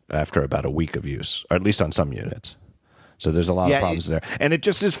retention after about a week of use, or at least on some units. So there's a lot of problems there. And it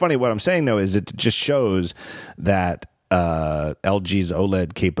just is funny. What I'm saying, though, is it just shows that LG's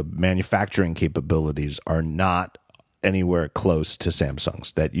OLED manufacturing capabilities are not anywhere close to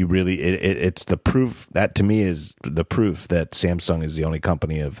Samsung's. That you really, it's the proof, that to me is the proof that Samsung is the only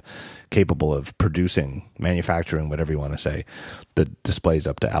company capable of producing, manufacturing, whatever you want to say, that displays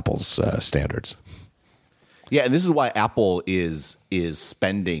up to Apple's standards. Yeah, and this is why Apple is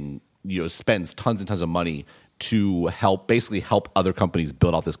spending, spends tons and tons of money to basically help other companies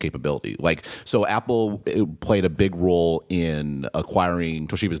build out this capability. Like, so Apple played a big role in acquiring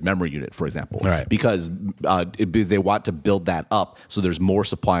Toshiba's memory unit, for example, right, because they want to build that up so there's more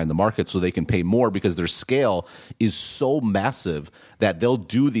supply in the market so they can pay more, because their scale is so massive that they'll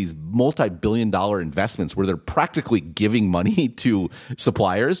do these multi-billion-dollar investments where they're practically giving money to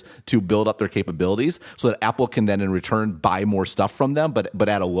suppliers to build up their capabilities so that Apple can then in return buy more stuff from them, but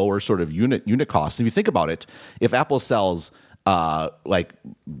at a lower sort of unit cost. If you think about it, if Apple sells like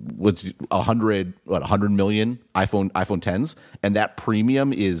what's 100 million iPhone 10s, and that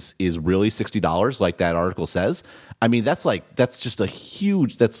premium is really $60, like that article says. I mean, that's just a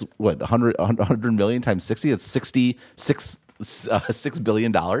huge. That's what 100 million times 60. That's $6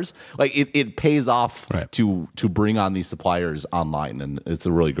 billion. Like it pays off, right, to bring on these suppliers online, and it's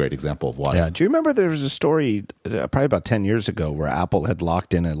a really great example of why. Yeah. Do you remember there was a story probably about 10 years ago where Apple had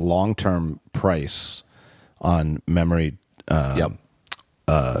locked in a long-term price on memory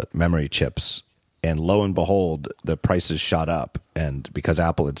chips, and lo and behold, the prices shot up, and because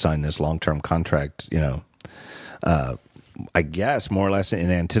Apple had signed this long-term contract, I guess more or less in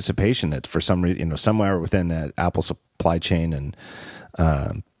anticipation that for some reason, somewhere within that Apple supply chain and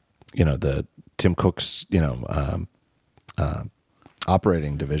the Tim Cook's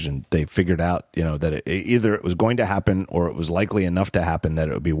operating division, they figured out that either it was going to happen or it was likely enough to happen that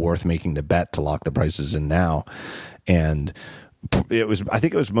it would be worth making the bet to lock the prices in now. And I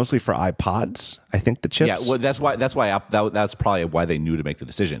think it was mostly for iPods. I think the chips. Yeah, well, that's probably why they knew to make the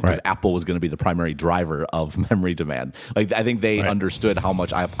decision, because Apple was going to be the primary driver of memory demand. Like, I think they understood how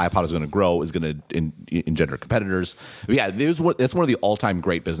much iPod is going to grow, is going to engender competitors. But yeah, that's one of the all-time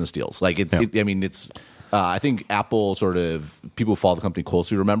great business deals. Like, I think Apple sort of, people who follow the company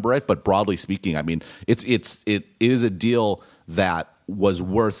closely remember it, but broadly speaking, I mean, it is a deal that was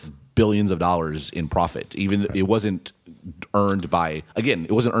worth billions of dollars in profit. Even it wasn't earned by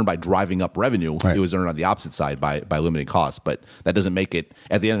driving up revenue. Right. It was earned on the opposite side by limiting costs. But that doesn't make it,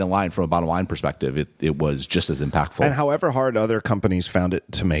 at the end of the line, from a bottom line perspective, it was just as impactful. And however hard other companies found it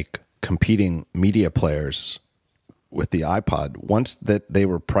to make competing media players with the iPod, once that they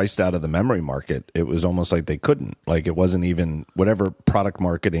were priced out of the memory market, it was almost like they couldn't. Like, it wasn't even whatever product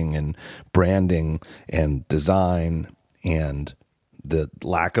marketing and branding and design and the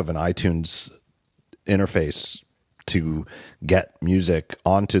lack of an iTunes interface to get music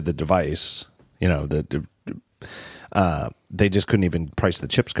onto the device, they just couldn't even price the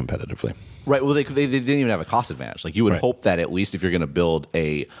chips competitively. Right. Well, they didn't even have a cost advantage. Like, you would hope that at least if you're going to build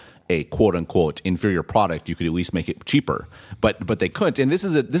a quote unquote inferior product, you could at least make it cheaper, but they couldn't. And this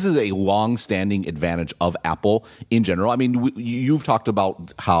is a long standing advantage of Apple in general. I mean, you've talked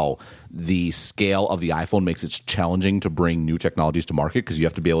about how the scale of the iPhone makes it challenging to bring new technologies to market, because you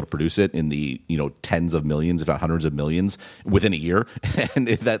have to be able to produce it in the tens of millions, if not hundreds of millions, within a year, and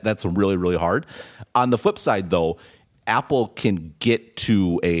that's really, really hard. On the flip side, though, Apple can get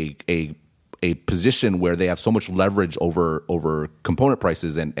to a position where they have so much leverage over component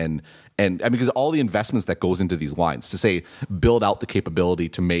prices and I mean, because all the investments that goes into these lines to say build out the capability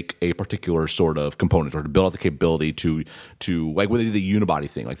to make a particular sort of component, or to build out the capability to like when they did the unibody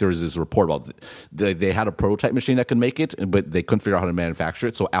thing. Like, there was this report about they had a prototype machine that could make it, but they couldn't figure out how to manufacture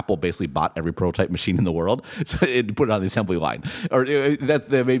it. So Apple basically bought every prototype machine in the world, so it put it on the assembly line. Or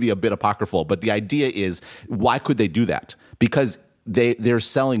that may be a bit apocryphal, but the idea is, why could they do that? Because they're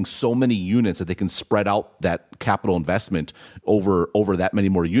selling so many units that they can spread out that capital investment over that many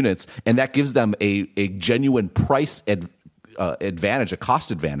more units, and that gives them a genuine price advantage, a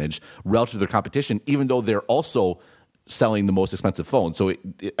cost advantage relative to their competition, even though they're also selling the most expensive phone. So,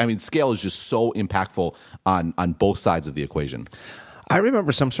 scale is just so impactful on both sides of the equation. I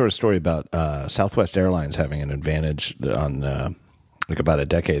remember some sort of story about Southwest Airlines having an advantage on like about a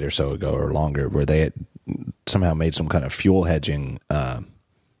decade or so ago or longer, where they had somehow made some kind of fuel hedging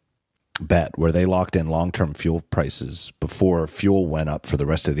bet where they locked in long-term fuel prices before fuel went up for the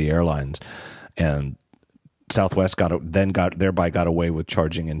rest of the airlines, and Southwest got away with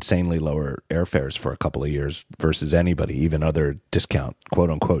charging insanely lower airfares for a couple of years versus anybody, even other quote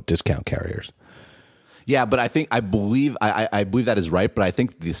unquote discount carriers. Yeah, but I believe that is right. But I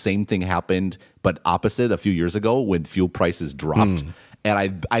think the same thing happened, but opposite, a few years ago when fuel prices dropped.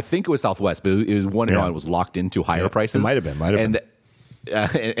 And I think it was Southwest, but it was one airline was locked into higher prices. It might have been.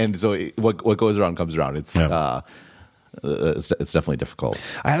 And so what goes around comes around. It's it's definitely difficult.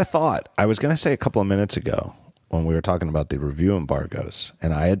 I had a thought. I was going to say a couple of minutes ago when we were talking about the review embargoes,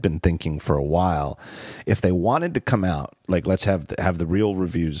 and I had been thinking for a while, if they wanted to come out, like let's have the real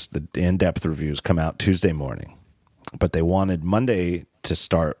reviews, the in-depth reviews come out Tuesday morning, but they wanted Monday to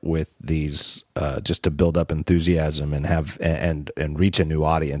start with these just to build up enthusiasm and have and reach a new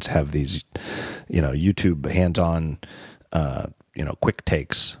audience, have these, YouTube hands-on, quick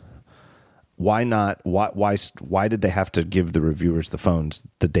takes. Why not? Why did they have to give the reviewers the phones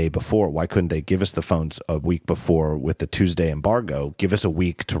the day before? Why couldn't they give us the phones a week before with the Tuesday embargo? Give us a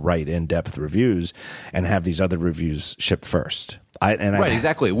week to write in-depth reviews and have these other reviews shipped first.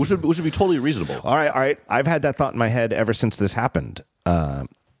 Exactly. Which would be totally reasonable. All right. I've had that thought in my head ever since this happened. I've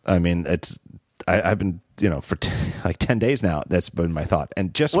been, for like 10 days now, that's been my thought.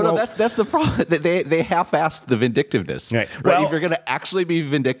 And just that's the problem. They half-assed the vindictiveness. Right. Well, if you're going to actually be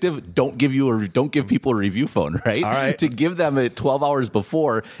vindictive, don't give people a review phone, right? All right. To give them it 12 hours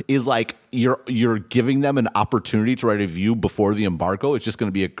before is like you're giving them an opportunity to write a review before the embargo. It's just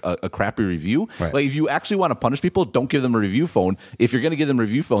going to be a crappy review. Right. Like if you actually want to punish people, don't give them a review phone. If you're going to give them a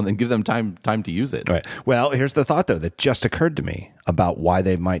review phone, then give them time to use it. Right. Well, here's the thought though that just occurred to me about why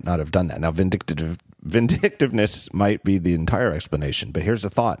they might not have done that. Now, vindictiveness might be the entire explanation, but here's the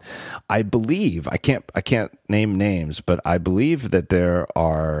thought. I believe I can't name names, but I believe that there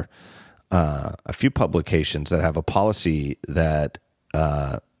are a few publications that have a policy that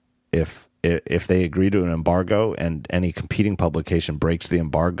if they agree to an embargo and any competing publication breaks the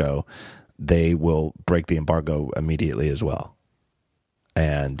embargo, they will break the embargo immediately as well.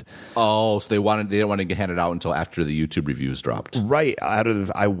 And so they didn't want to get handed out until after the YouTube reviews dropped. Right.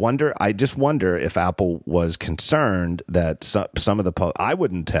 I just wonder if Apple was concerned that some of the I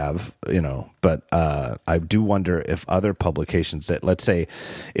wouldn't have, but I do wonder if other publications that, let's say,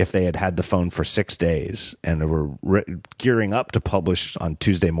 if they had the phone for 6 days and they were gearing up to publish on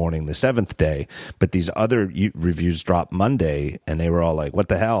Tuesday morning, the 7th day, but these other reviews dropped Monday and they were all like, what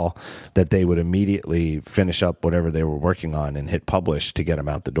the hell, that they would immediately finish up whatever they were working on and hit publish to get them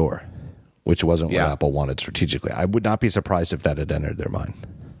out the door, which wasn't what Apple wanted strategically. I would not be surprised if that had entered their mind.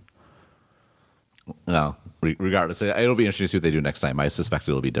 No, regardless, it'll be interesting to see what they do next time. I suspect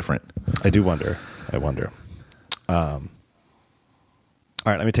it'll be different. I wonder. All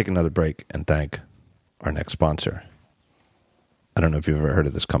right, let me take another break and thank our next sponsor. I don't know if you've ever heard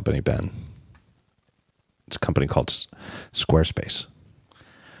of this company, Ben. It's a company called Squarespace.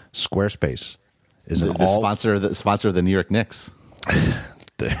 Squarespace is the sponsor of the New York Knicks.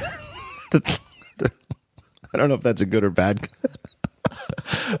 I don't know if that's a good or bad.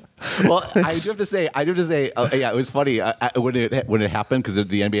 Well, I do have to say, it was funny when it happened because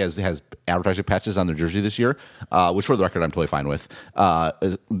the NBA has advertising patches on their jersey this year, which for the record I'm totally fine with.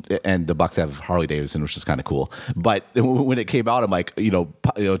 And the Bucks have Harley Davidson, which is kind of cool. But when it came out, I'm like,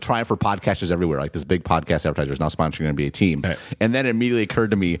 trying for podcasters everywhere. Like this big podcast advertiser is now sponsoring an NBA team, right. And then it immediately occurred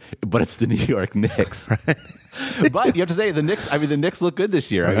to me, but it's the New York Knicks. Right. But you have to say the Knicks look good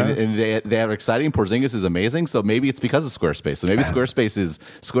this year. I mean, and they are exciting. Porzingis is amazing. So maybe it's because of Squarespace. So maybe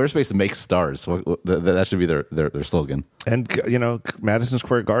Squarespace makes stars. That should be their slogan. And Madison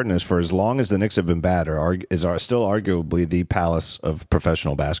Square Garden is, for as long as the Knicks have been bad, is still arguably the palace of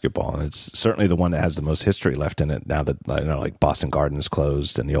professional basketball, and it's certainly the one that has the most history left in it. Now that like Boston Garden is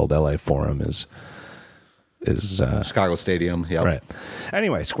closed and the old LA Forum is Chicago Stadium. Yeah, right.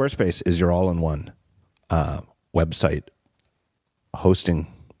 Anyway, Squarespace is your all-in-one website hosting,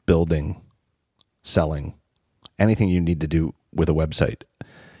 building, selling, anything you need to do with a website,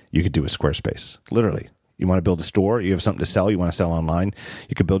 you could do with Squarespace. Literally. You want to build a store, you have something to sell, you want to sell online,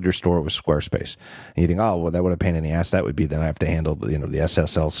 you could build your store with Squarespace. And you think, oh, well, that would have pain in the ass. That would be, then I have to handle the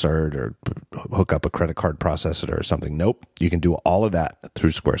SSL cert or hook up a credit card processor or something. Nope. You can do all of that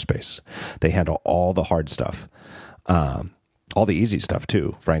through Squarespace. They handle all the hard stuff, all the easy stuff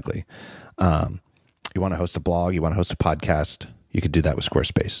too, frankly. You want to host a blog, you want to host a podcast, you could do that with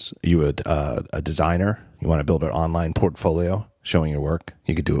Squarespace. You would a designer, you want to build an online portfolio showing your work,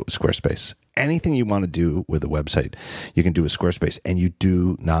 you could do it with Squarespace. Anything you want to do with a website, you can do with Squarespace, and you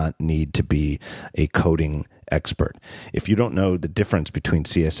do not need to be a coding expert. If you don't know the difference between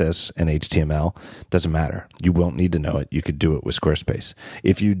CSS and HTML, doesn't matter. You won't need to know it. You could do it with Squarespace.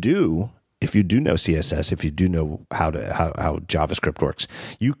 If you do know CSS, if you do know how JavaScript works,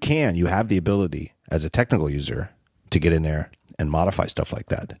 you have the ability as a technical user to get in there and modify stuff like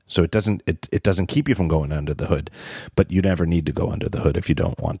that. So it doesn't keep you from going under the hood, but you never need to go under the hood if you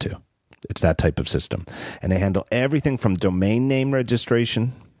don't want to. It's that type of system. And they handle everything from domain name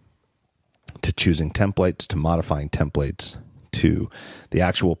registration to choosing templates, to modifying templates, to the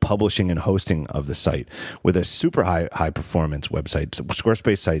actual publishing and hosting of the site. With a super high performance website,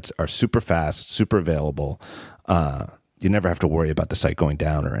 Squarespace sites are super fast, super available. You never have to worry about the site going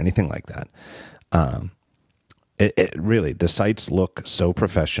down or anything like that. It really, the sites look so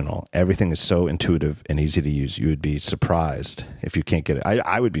professional. Everything is so intuitive and easy to use. You would be surprised if you can't get it.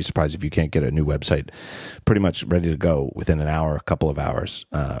 I would be surprised if you can't get a new website pretty much ready to go within an hour, a couple of hours,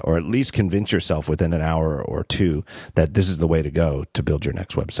 or at least convince yourself within an hour or two that this is the way to go to build your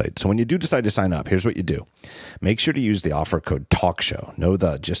next website. So when you do decide to sign up, here's what you do. Make sure to use the offer code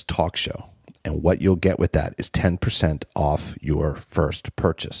TALKSHOW. Just TALKSHOW. And what you'll get with that is 10% off your first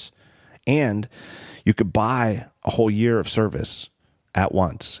purchase. And you could buy a whole year of service at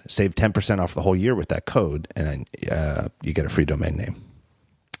once, save 10% off the whole year with that code, and you get a free domain name.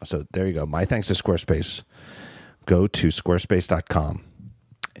 So there you go. My thanks to Squarespace. Go to squarespace.com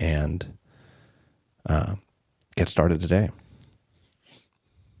and get started today.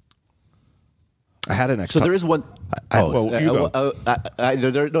 I had an next. So there is one. There's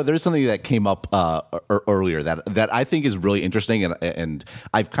something that came up earlier that I think is really interesting, and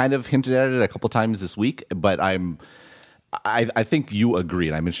I've kind of hinted at it a couple times this week, but I think you agree,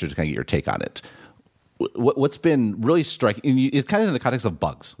 and I'm interested to kind of get your take on it. What's been really striking, it's kind of in the context of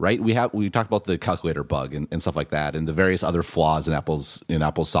bugs, right? We talked about the calculator bug and stuff like that, and the various other flaws in Apple's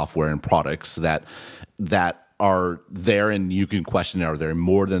software and products that are there, and you can question, are they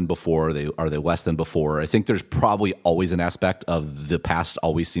more than before? Are they less than before? I think there's probably always an aspect of the past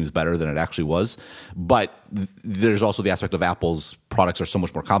always seems better than it actually was. But there's also the aspect of Apple's products are so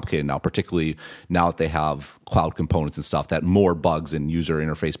much more complicated now, particularly now that they have cloud components and stuff, that more bugs and user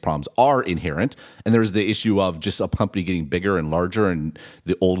interface problems are inherent. And there's the issue of just a company getting bigger and larger and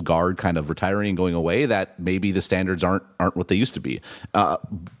the old guard kind of retiring and going away, that maybe the standards aren't what they used to be.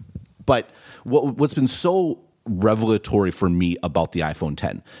 But what's been so revelatory for me about the iPhone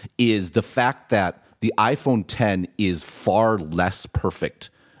X is the fact that the iPhone X is far less perfect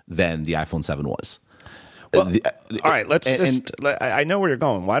than the iPhone 7 was. Well, all right, I know where you're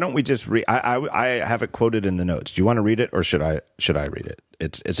going. Why don't we just read? I have it quoted in the notes. Do you want to read it, or should I read it?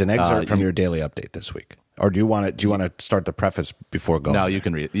 It's an excerpt from your daily update this week. Or do you want to start the preface before going? No, you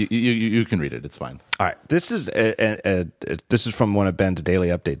can read it. You can read it. It's fine. All right. This is from one of Ben's daily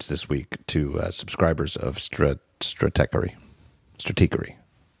updates this week to subscribers of Stratechery.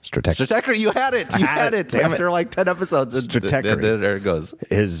 You had it. You had it after like 10 episodes. Stratechery. There it goes.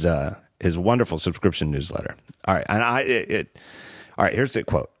 His wonderful subscription newsletter. All right. And all right, here's the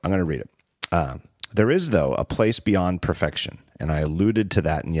quote. I'm going to read it. There is, though, a place beyond perfection, and I alluded to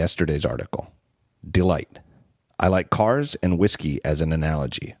that in yesterday's article. Delight. I like cars and whiskey as an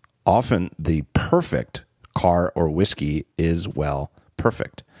analogy. Often the perfect car or whiskey is, well,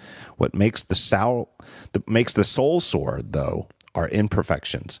 perfect. What makes the soul soar, though, are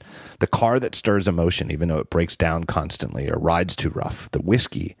imperfections. The car that stirs emotion, even though it breaks down constantly or rides too rough. The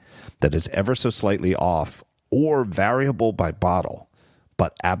whiskey that is ever so slightly off or variable by bottle,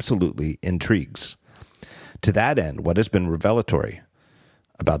 but absolutely intrigues. To that end, what has been revelatory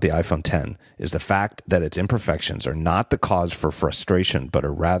about the iPhone X is the fact that its imperfections are not the cause for frustration, but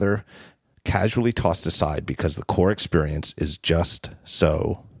are rather casually tossed aside because the core experience is just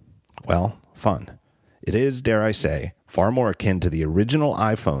so, well, fun. It is, dare I say, far more akin to the original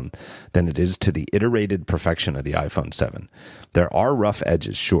iPhone than it is to the iterated perfection of the iPhone 7. There are rough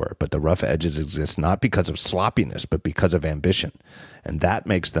edges, sure, but the rough edges exist not because of sloppiness, but because of ambition. And that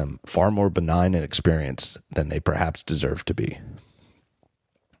makes them far more benign in experience than they perhaps deserve to be.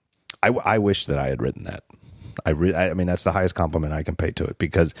 I wish that I had written that. I mean, that's the highest compliment I can pay to it,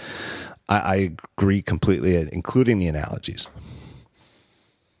 because I agree completely, including the analogies.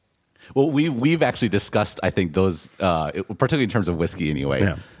 Well, we've actually discussed, I think, those, particularly in terms of whiskey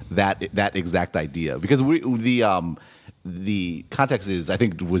anyway, that exact idea. Because the context is, I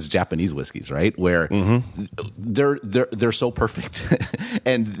think, was Japanese whiskeys, right? Where they're so perfect,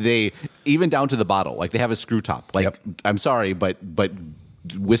 and they, even down to the bottle, like they have a screw top. Like, I'm sorry, but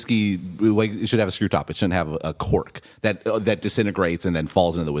whiskey, like, it should have a screw top. It shouldn't have a cork that disintegrates and then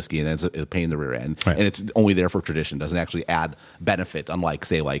falls into the whiskey, and then it's a pain in the rear end. Right. And it's only there for tradition. Doesn't actually add benefit, unlike,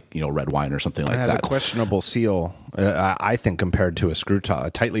 say, like, red wine or something like that. It has a questionable seal, I think, compared to a screw top,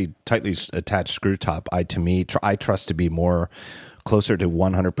 a tightly attached screw top. I trust to be more closer to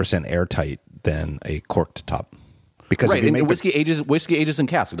 100% airtight than a corked top. Because right, and whiskey ages in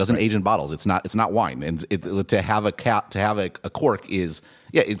casks. It doesn't age in bottles. It's not wine, and to have a cork is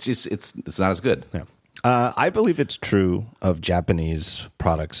it's not as good. Yeah. I believe it's true of Japanese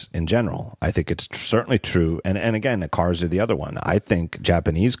products in general. I think it's certainly true, and again, the cars are the other one. I think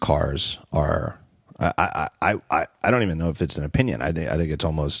Japanese cars are I don't even know if it's an opinion. I think it's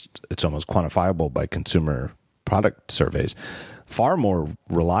almost quantifiable by consumer product surveys. Far more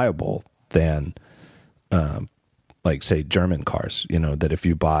reliable than, like say German cars. You know, that if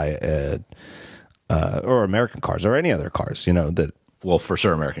you buy or American cars or any other cars, you know that. Well, for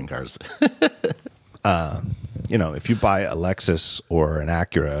sure, American cars. You know, if you buy a Lexus or an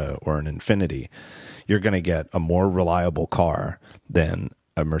Acura or an Infiniti, you're going to get a more reliable car than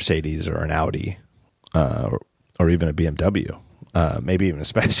a Mercedes or an Audi, or even a BMW. Maybe even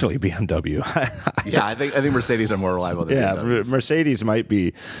especially BMW. Yeah, I think Mercedes are more reliable than BMWs. Mercedes might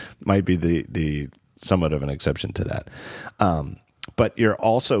be the somewhat of an exception to that. But you're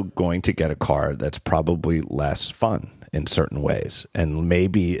also going to get a car that's probably less fun in certain ways, and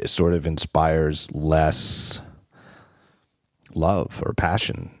maybe sort of inspires less love or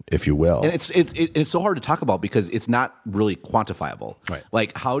passion, if you will. And it's so hard to talk about because it's not really quantifiable. Right.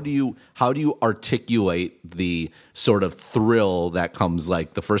 Like how do you articulate the sort of thrill that comes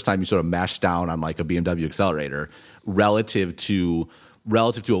like the first time you sort of mash down on like a BMW accelerator relative to a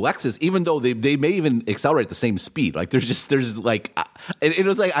Lexus, even though they may even accelerate at the same speed. Like there's like, it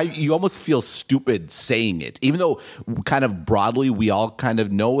was like you almost feel stupid saying it, even though kind of broadly we all kind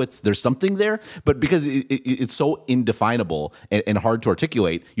of know there's something there, but because it's so indefinable and hard to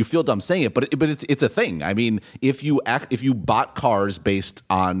articulate, you feel dumb saying it. But it's a thing. I mean, if you bought cars based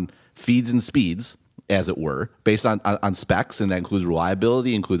on feeds and speeds, as it were, based on specs, and that includes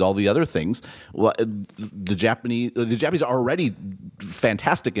reliability, includes all the other things. Well, the Japanese are already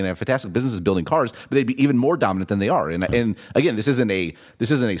fantastic and have fantastic businesses building cars, but they'd be even more dominant than they are. And again, this isn't a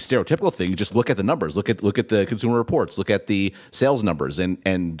stereotypical thing. Just look at the numbers, look at the consumer reports, look at the sales numbers,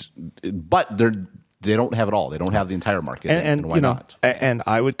 but they don't have it all. They don't have the entire market, and why not? And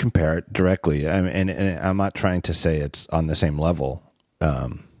I would compare it directly. And I'm not trying to say it's on the same level.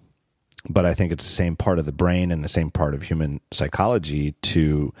 But I think it's the same part of the brain and the same part of human psychology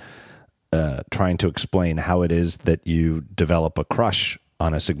to trying to explain how it is that you develop a crush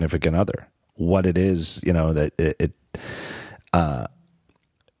on a significant other. What it is, you know, that how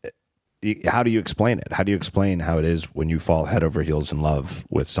do you explain it? How do you explain how it is when you fall head over heels in love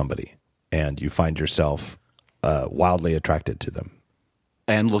with somebody and you find yourself wildly attracted to them?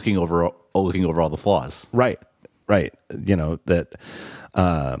 And looking over all the flaws. Right. You know, that...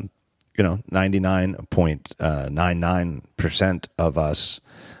 99.99% of us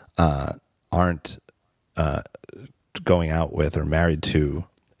aren't going out with or married to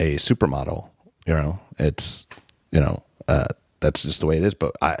a supermodel. You know, it's that's just the way it is.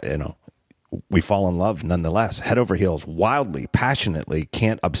 But we fall in love nonetheless, head over heels, wildly, passionately,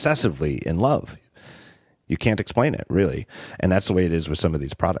 obsessively in love. You can't explain it really, and that's the way it is with some of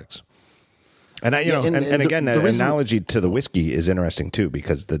these products. And again, the analogy to the whiskey is interesting too,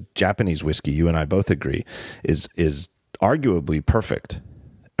 because the Japanese whiskey, you and I both agree, is arguably perfect.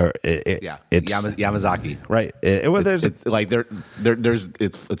 It's Yamazaki, right? It's like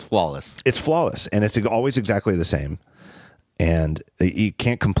it's flawless. It's flawless, and it's always exactly the same. And you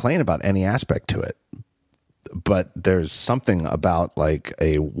can't complain about any aspect to it. But there's something about like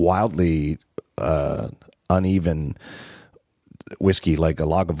a wildly uneven whiskey, like a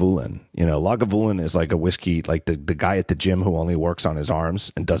Lagavulin. You know, Lagavulin is like a whiskey, like the guy at the gym who only works on his arms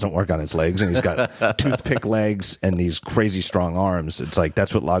and doesn't work on his legs, and he's got toothpick legs and these crazy strong arms. It's like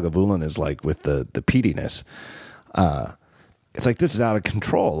that's what Lagavulin is like with the peatiness. It's like this is out of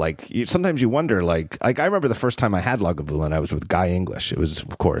control. Like sometimes you wonder, like I remember the first time I had Lagavulin, I was with Guy English. It was,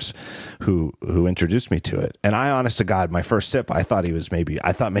 of course, who introduced me to it. And I, honest to God, my first sip, I thought maybe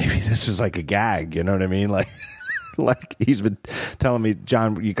this was like a gag. You know what I mean? Like. Like he's been telling me,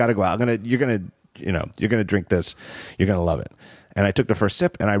 John, you got to go out. You're gonna drink this. You're gonna love it. And I took the first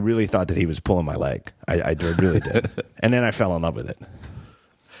sip, and I really thought that he was pulling my leg. I really did. And then I fell in love with it.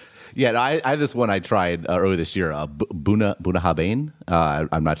 Yeah, I have this one I tried earlier this year, Buna Habane.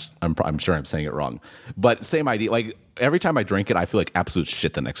 I'm sure I'm saying it wrong, but same idea. Like every time I drink it, I feel like absolute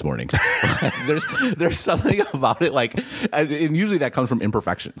shit the next morning. There's something about it, like, and usually that comes from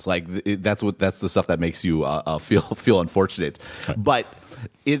imperfections. Like that's the stuff that makes you feel unfortunate. But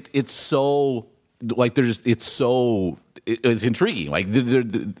it's so like it's intriguing. Like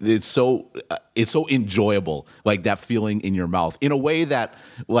it's so enjoyable. Like that feeling in your mouth in a way that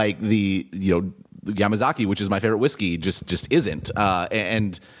like the Yamazaki, which is my favorite whiskey, just isn't.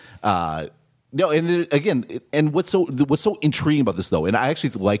 No, and what's so intriguing about this though, and I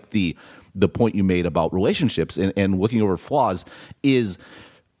actually like the point you made about relationships and looking over flaws is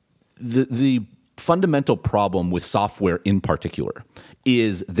the fundamental problem with software in particular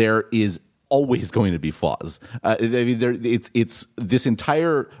is there is always going to be flaws. I mean, it's this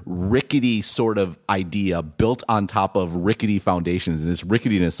entire rickety sort of idea built on top of rickety foundations, and this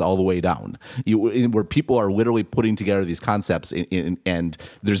ricketiness all the way down, where people are literally putting together these concepts, and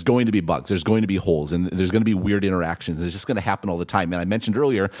there's going to be bugs, there's going to be holes, and there's going to be weird interactions. It's just going to happen all the time. And I mentioned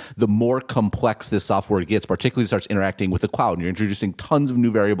earlier, the more complex this software gets, particularly starts interacting with the cloud, and you're introducing tons of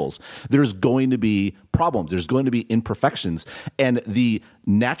new variables, there's going to be problems. There's going to be imperfections. And the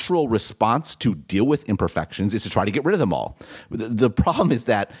natural response to deal with imperfections is to try to get rid of them all. The problem is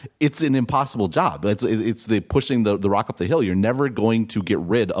that it's an impossible job. It's the pushing the rock up the hill. You're never going to get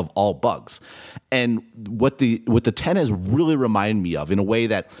rid of all bugs. And what the 10 has really reminded me of, in a way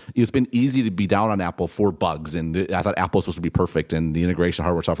that it's been easy to be down on Apple for bugs, and I thought Apple was supposed to be perfect, and the integration,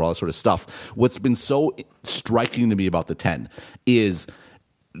 hardware, software, all that sort of stuff. What's been so striking to me about the 10 is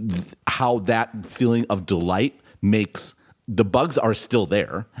how that feeling of delight makes the bugs are still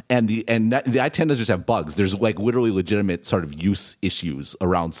there, and the i10 doesn't just have bugs. There's like literally legitimate sort of use issues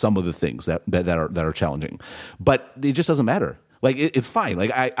around some of the things that are challenging, but it just doesn't matter. Like it's fine.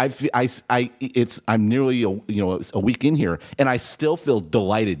 Like I'm nearly a week in here, and I still feel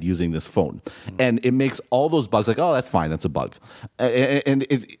delighted using this phone, and it makes all those bugs like, oh, that's fine, that's a bug, and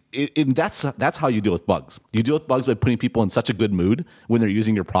that's how you deal with bugs. You deal with bugs by putting people in such a good mood when they're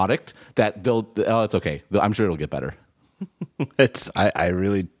using your product that it's okay. I'm sure it'll get better. I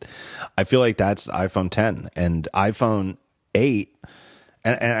feel like that's iPhone 10 and iPhone 8.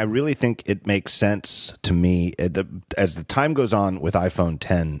 And I really think it makes sense to me as the time goes on with iPhone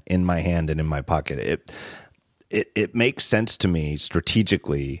 10 in my hand and in my pocket. It makes sense to me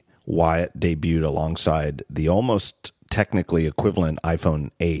strategically why it debuted alongside the almost technically equivalent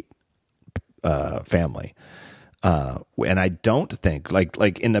iPhone 8 family. And I don't think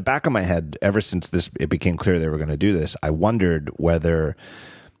like in the back of my head, ever since it became clear they were going to do this, I wondered whether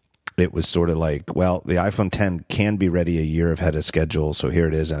it was sort of like, well, the iPhone 10 can be ready a year ahead of schedule, so here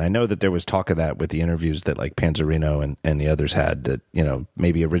it is. And I know that there was talk of that with the interviews that like Panzerino and the others had, that,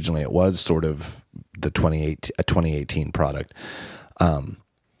 maybe originally it was sort of the 2018 product.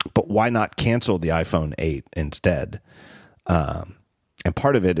 But why not cancel the iPhone 8 instead? And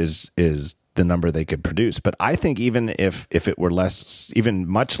part of it is the number they could produce. But I think even if it were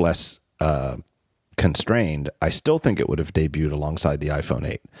much less constrained, I still think it would have debuted alongside the iPhone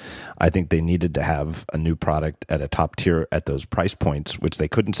 8. I think they needed to have a new product at a top tier at those price points, which they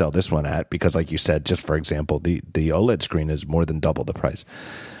couldn't sell this one at because, like you said, just for example, the OLED screen is more than double the price.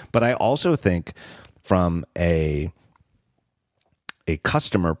 But I also think from a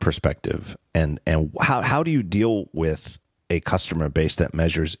customer perspective, and how do you deal with a customer base that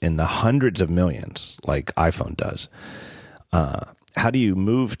measures in the hundreds of millions like iPhone does? How do you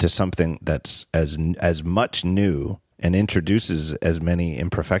move to something that's as much new and introduces as many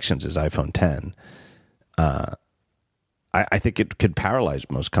imperfections as iPhone 10? I think it could paralyze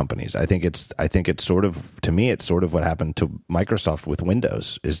most companies. I think it's sort of, to me, it's sort of what happened to Microsoft with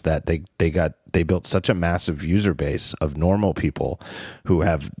Windows, is that they built such a massive user base of normal people who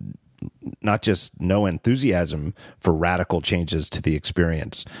have not just no enthusiasm for radical changes to the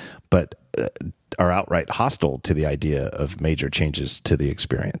experience, but are outright hostile to the idea of major changes to the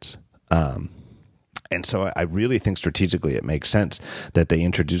experience. And so I really think strategically it makes sense that they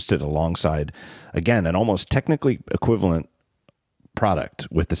introduced it alongside, again, an almost technically equivalent product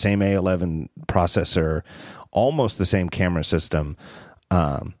with the same A11 processor, almost the same camera system,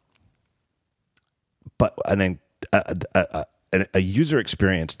 but a user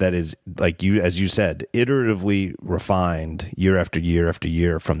experience that is, like as you said, iteratively refined year after year after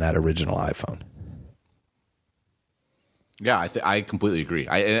year from that original iPhone. Yeah, I completely agree.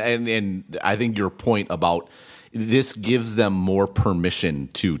 And I think your point about this gives them more permission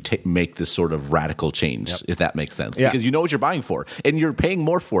to make this sort of radical change, if that makes sense. Yeah. Because you know what you're buying for, and you're paying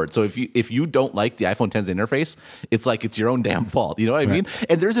more for it. So if you don't like the iPhone 10's interface, it's like it's your own damn fault. You know what I mean?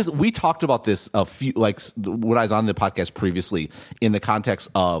 And there's this. We talked about this a few, like when I was on the podcast previously, in the context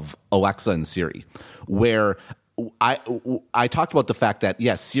of Alexa and Siri, where I talked about the fact that,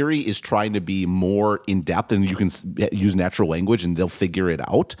 yes, Siri is trying to be more in-depth, and you can use natural language and they'll figure it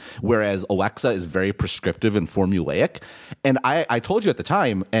out, whereas Alexa is very prescriptive and formulaic. And I told you at the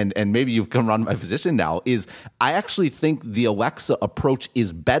time, and maybe you've come around to my position now, is I actually think the Alexa approach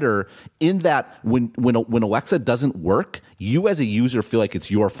is better in that when Alexa doesn't work, you as a user feel like it's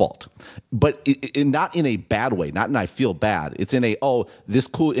your fault. But not in a bad way, not in I feel bad. It's in this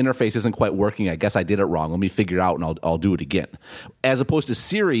cool interface isn't quite working. I guess I did it wrong. Let me figure out out and I'll do it again. As opposed to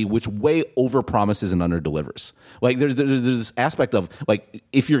Siri, which way over promises and under delivers. Like there's this aspect of like,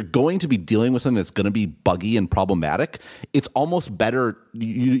 if you're going to be dealing with something that's going to be buggy and problematic, it's almost better.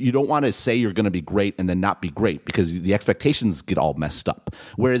 You don't want to say you're going to be great and then not be great, because the expectations get all messed up.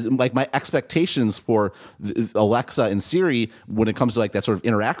 Whereas like my expectations for Alexa and Siri when it comes to like that sort of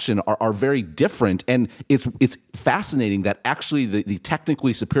interaction are very different. And it's fascinating that actually the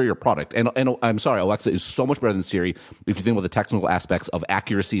technically superior product, and I'm sorry, Alexa is so much better than Siri if you think about the technical aspects of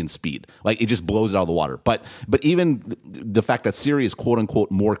accuracy and speed. Like it just blows it out of the water. But even the fact that Siri is quote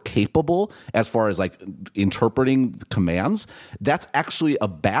unquote more capable as far as like interpreting commands, that's actually a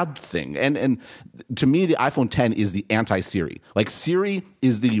bad thing. And to me, the iPhone 10 is the anti-Siri. Like Siri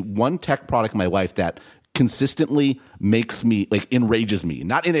is the one tech product in my life that consistently makes me like enrages me,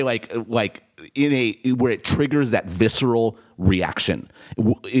 not in a like in a where it triggers that visceral reaction.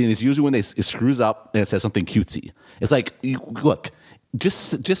 And it's usually when it screws up and it says something cutesy. It's like, look,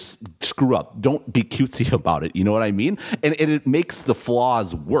 just screw up. Don't be cutesy about it. You know what I mean? And it makes the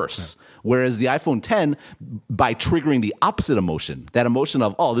flaws worse. Yeah. Whereas the iPhone 10, by triggering the opposite emotion, that emotion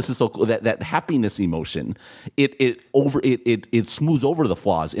of, oh, this is so cool, that happiness emotion, it smooths over the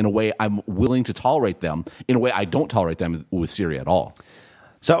flaws in a way I'm willing to tolerate them, in a way I don't tolerate them with Siri at all.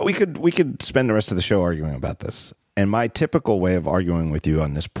 So we could spend the rest of the show arguing about this. And my typical way of arguing with you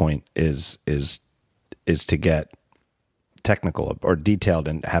on this point is to get technical or detailed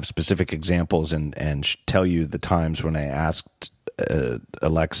and have specific examples and tell you the times when I asked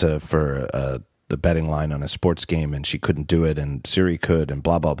Alexa for the betting line on a sports game and she couldn't do it and Siri could and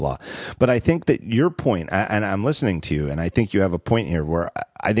blah, blah, blah. But I think that your point, and I'm listening to you, and I think you have a point here where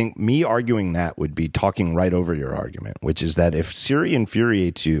I think me arguing that would be talking right over your argument, which is that if Siri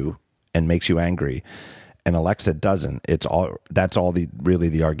infuriates you and makes you angry and Alexa doesn't, that's all really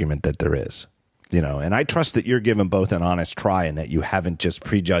the argument that there is. You know, and I trust that you're giving both an honest try and that you haven't just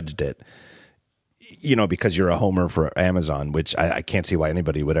prejudged it, you know, because you're a homer for Amazon, which I can't see why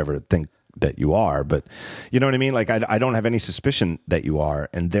anybody would ever think that you are. But you know what I mean? Like, I don't have any suspicion that you are.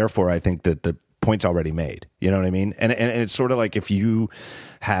 And therefore, I think that the point's already made. You know what I mean? And it's sort of like if you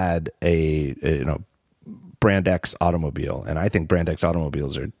had a Brand X automobile, and I think Brand X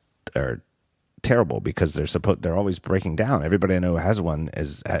automobiles are terrible because they're always breaking down. Everybody I know who has one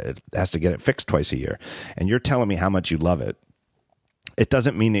has to get it fixed twice a year. And you're telling me how much you love it. It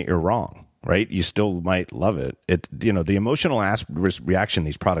doesn't mean that you're wrong, right? You still might love it. The emotional reaction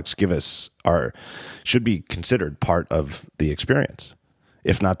these products give us should be considered part of the experience,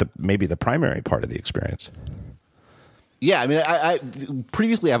 if not maybe the primary part of the experience. Yeah, I mean, I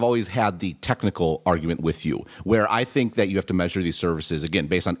previously I've always had the technical argument with you, where I think that you have to measure these services again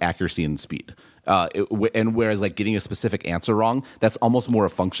based on accuracy and speed. And whereas like getting a specific answer wrong, that's almost more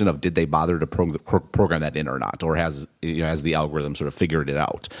a function of did they bother to program that in or not, or has the algorithm sort of figured it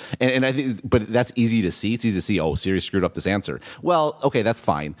out. And I think, but that's easy to see. It's easy to see. Oh, Siri screwed up this answer. Well, okay, that's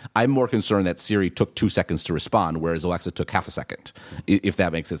fine. I'm more concerned that Siri took 2 seconds to respond, whereas Alexa took half a second, if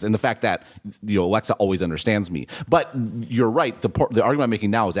that makes sense. And the fact that Alexa always understands me. But you're right. The argument I'm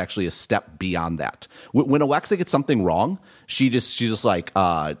making now is actually a step beyond that. When Alexa gets something wrong, she's just like,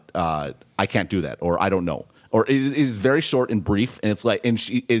 I can't do that, or I don't know, or it is very short and brief, and it's like,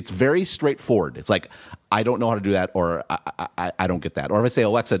 it's very straightforward. It's like, I don't know how to do that, or I don't get that. Or if I say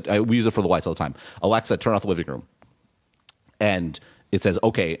Alexa, we use it for the lights all the time. Alexa, turn off the living room, and it says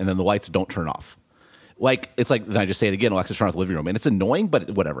okay, and then the lights don't turn off. Like, it's like, then I just say it again, Alexa, turn off the living room. And it's annoying, but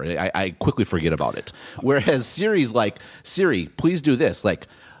whatever. I quickly forget about it. Whereas Siri's like, Siri, please do this. Like,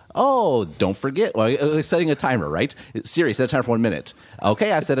 oh, don't forget. Well, setting a timer, right? Siri, set a timer for 1 minute.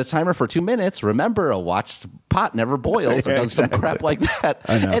 Okay, I set a timer for 2 minutes. Remember, a watched pot never boils, or does some crap like that.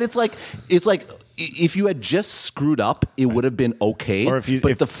 And it's like if you had just screwed up, it would have been okay. Or if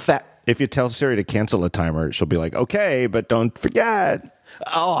you tell Siri to cancel a timer, she'll be like, okay, but don't forget.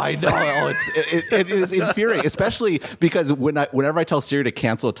 Oh, I know. It is infuriating, especially because whenever I tell Siri to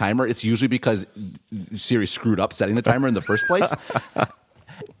cancel a timer, it's usually because Siri screwed up setting the timer in the first place.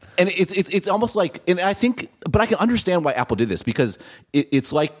 And it's almost like, and I think, but I can understand why Apple did this, because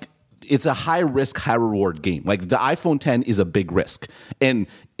it's like, it's a high risk, high reward game. Like the iPhone 10 is a big risk, and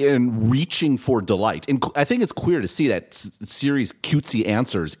in reaching for delight. And I think it's clear to see that Siri's cutesy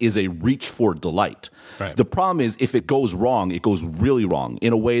answers is a reach for delight. Right. The problem is if it goes wrong, it goes really wrong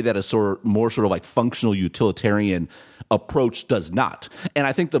in a way that a more sort of like functional utilitarian approach does not. And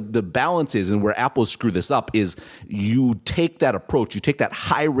I think the balance is, and where Apple screwed this up, is you take that approach, you take that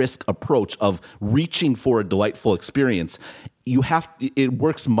high risk approach of reaching for a delightful experience, it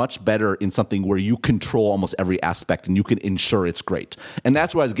works much better in something where you control almost every aspect and you can ensure it's great. And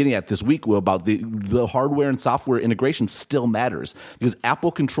that's what I was getting at this week about the hardware and software integration still matters, because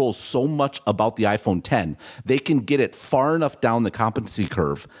Apple controls so much about the iPhone 10. They can get it far enough down the competency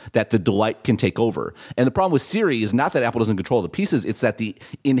curve that the delight can take over. And the problem with Siri is not that Apple doesn't control the pieces, it's that the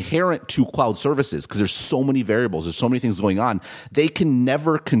inherent to cloud services, because there's so many variables, there's so many things going on, they can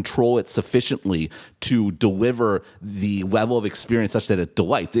never control it sufficiently to deliver the level of experience such that it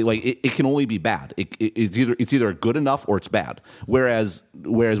delights. It can only be bad. It's either good enough or it's bad. Whereas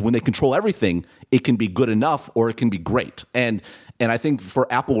when they control everything, it can be good enough or it can be great. And I think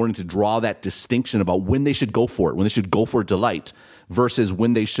for Apple learning to draw that distinction about when they should go for it, when they should go for delight versus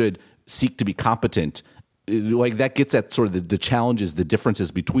when they should seek to be competent, like that gets at sort of the challenges, the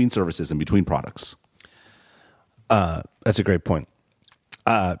differences between services and between products. That's a great point.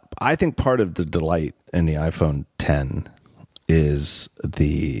 I think part of the delight in the iPhone 10 is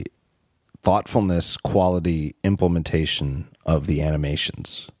the thoughtfulness, quality, implementation of the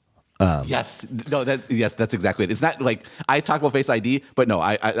animations. Yes, that's exactly it. It's not like I talk about Face ID, but no,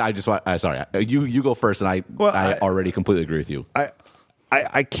 I just want. Sorry, you go first, and I already completely agree with you.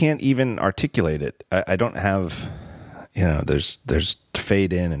 I can't even articulate it. I don't have, there's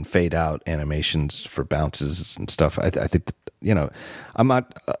fade in and fade out animations for bounces and stuff. I think that, I'm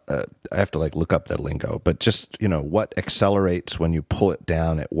not. I have to look up that lingo, but just what accelerates when you pull it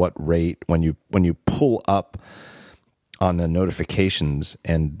down at what rate when you pull up on the notifications,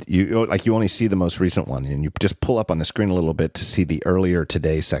 and you only see the most recent one, and you just pull up on the screen a little bit to see the earlier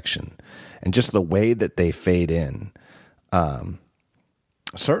today section, and just the way that they fade in.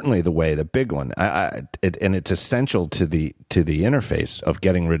 Certainly the big one, and it's essential to the interface of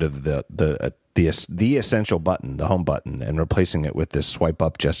getting rid of the essential button, the home button, and replacing it with this swipe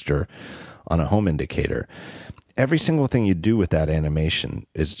up gesture on a home indicator. Every single thing you do with that animation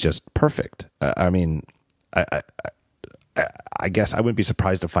is just perfect. I guess I wouldn't be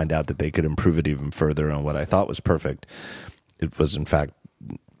surprised to find out that they could improve it even further on what I thought was perfect. It was, in fact,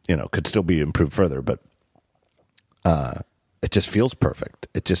 could still be improved further, but it just feels perfect.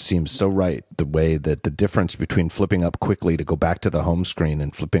 It just seems so right, the way that the difference between flipping up quickly to go back to the home screen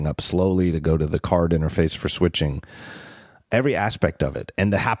and flipping up slowly to go to the card interface for switching, every aspect of it,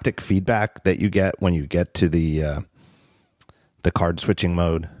 and the haptic feedback that you get when you get to the card switching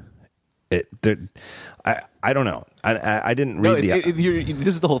mode. I don't know. I didn't read this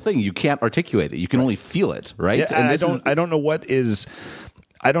is the whole thing. You can't articulate it. You can only feel it, right? Yeah, and I don't know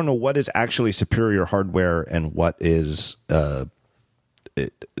what is actually superior hardware and what is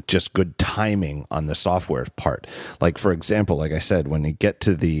just good timing on the software part. Like, for example, like I said, when you get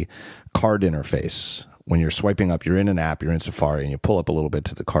to the card interface, when you're swiping up, you're in an app, you're in Safari, and you pull up a little bit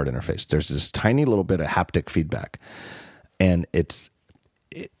to the card interface, there's this tiny little bit of haptic feedback, and it's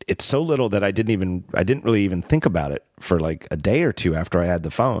so little that I didn't really even think about it for like a day or two after I had the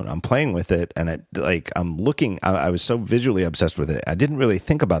phone. I'm playing with it, and I was so visually obsessed with it, I didn't really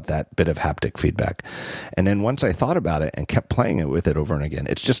think about that bit of haptic feedback. And then once I thought about it and kept playing it with it over and again,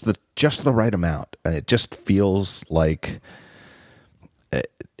 it's just the right amount. And it just feels like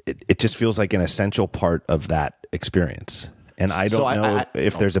it just feels like an essential part of that experience. And I don't know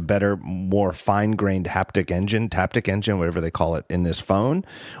if there's a better, more fine-grained haptic engine, whatever they call it, in this phone,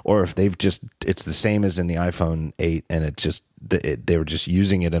 or if it's the same as in the iPhone 8, and they were just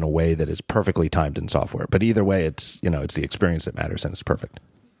using it in a way that is perfectly timed in software. But either way, it's the experience that matters, and it's perfect.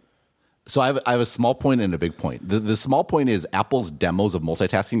 So I have a small point and a big point. The small point is Apple's demos of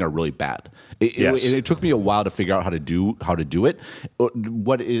multitasking are really bad. It took me a while to figure out how to do it.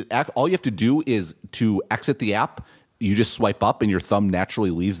 All you have to do is to exit the app. You just swipe up and your thumb naturally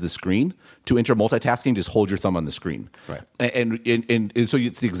leaves the screen. To enter multitasking, just hold your thumb on the screen. Right. And so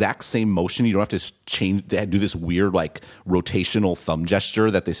it's the exact same motion. You don't have to do this weird rotational thumb gesture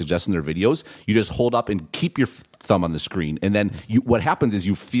that they suggest in their videos. You just hold up and keep your thumb on the screen. And then what happens is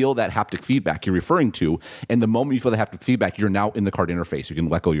you feel that haptic feedback you're referring to. And the moment you feel the haptic feedback, you're now in the card interface. You can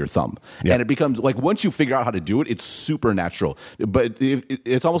let go of your thumb. Yeah. And it becomes once you figure out how to do it, it's super natural. But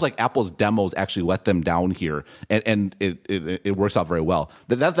it's almost like Apple's demos actually let them down here. And it works out very well.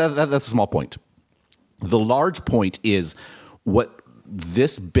 That's a small point. The large point is what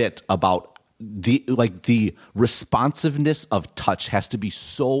this bit about the responsiveness of touch has to be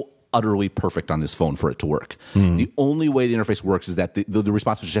so utterly perfect on this phone for it to work. The only way the interface works is that the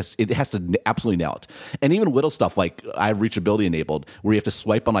response is just, it has to absolutely nail it. And even little stuff like I have reachability enabled, where you have to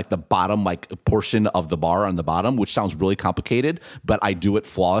swipe on like the bottom like portion of the bar on the bottom, which sounds really complicated, but I do it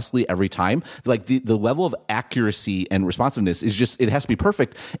flawlessly every time. Like the level of accuracy and responsiveness is just, it has to be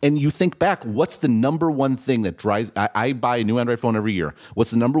perfect. And you think back, what's the number one thing that drives, I buy a new Android phone every year.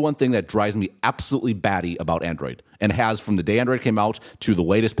 What's the number one thing that drives me absolutely batty about Android, and has from the day Android came out to the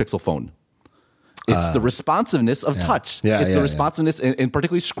latest Pixel phone? It's the responsiveness of touch. It's the responsiveness and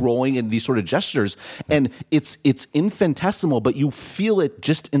particularly scrolling and these sort of gestures. And it's infinitesimal, but you feel it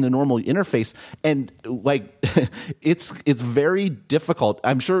just in the normal interface. And like it's very difficult.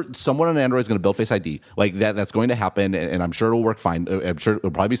 I'm sure someone on Android is going to build Face ID. Like that's going to happen, and I'm sure it'll work fine. I'm sure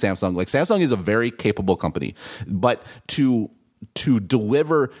it'll probably be Samsung. Like Samsung is a very capable company. But to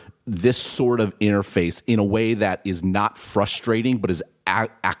deliver this sort of interface in a way that is not frustrating but is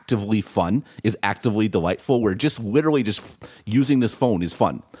actively fun, is actively delightful, where just literally just using this phone is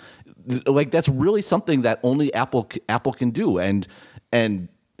fun. Like that's really something that only Apple can do. And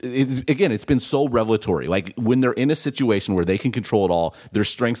it's been so revelatory. Like when they're in a situation where they can control it all, their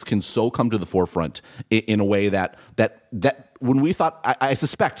strengths can so come to the forefront in a way that when we thought, I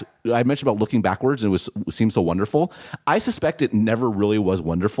suspect, I mentioned about looking backwards and it seemed so wonderful. I suspect it never really was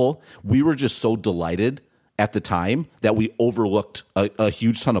wonderful. We were just so delighted at the time that we overlooked a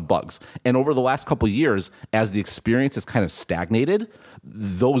huge ton of bugs. And over the last couple of years, as the experience has kind of stagnated,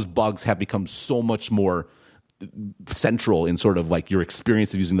 those bugs have become so much more central in sort of like your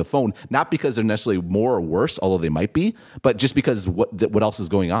experience of using the phone, not because they're necessarily more or worse, although they might be, but just because what else is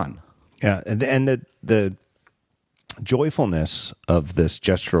going on. Yeah, and the joyfulness of this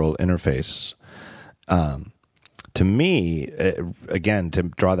gestural interface, to me, again, to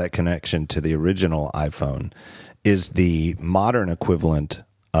draw that connection to the original iPhone, is the modern equivalent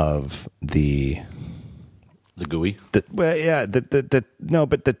of the GUI. But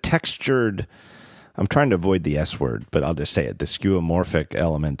the textured. I'm trying to avoid the S word, but I'll just say it: the skeuomorphic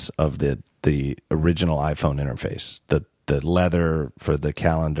element of the original iPhone interface, the leather for the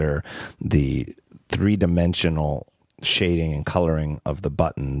calendar, the 3-dimensional shading and coloring of the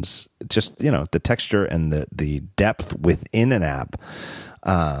buttons, just the texture and the depth within an app,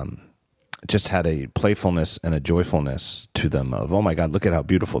 just had a playfulness and a joyfulness to them of, oh my God, look at how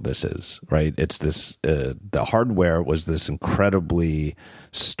beautiful this is, right? It's this the hardware was this incredibly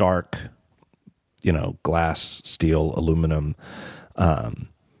stark, glass, steel, aluminum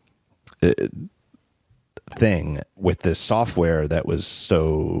thing, with this software that was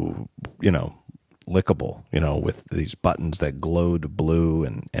so lickable, with these buttons that glowed blue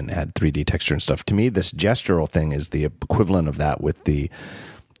and had 3D texture and stuff. To me, this gestural thing is the equivalent of that with the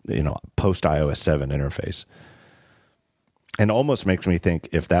post iOS 7 interface, and almost makes me think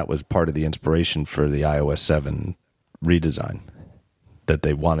if that was part of the inspiration for the iOS 7 redesign, that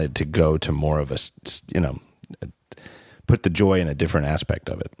they wanted to go to more of a put the joy in a different aspect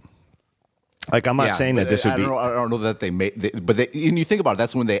of it. Like, I'm not saying that this would be. I don't know that they made, but and you think about it,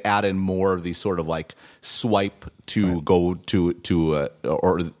 that's when they add in more of these sort of like swipe to go to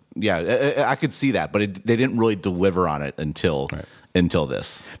I could see that, but they didn't really deliver on it until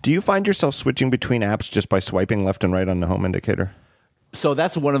this. Do you find yourself switching between apps just by swiping left and right on the home indicator? So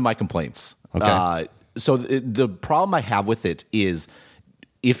that's one of my complaints. Okay. So the problem I have with it is,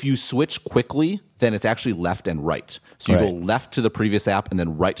 if you switch quickly, then it's actually left and right. So you go left to the previous app and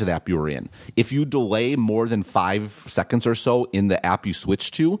then right to the app you were in. If you delay more than 5 seconds or so in the app you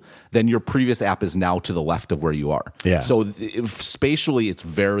switch to, then your previous app is now to the left of where you are. Yeah. So spatially, it's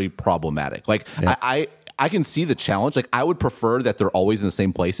very problematic. Like, yeah. I can see the challenge. Like, I would prefer that they're always in the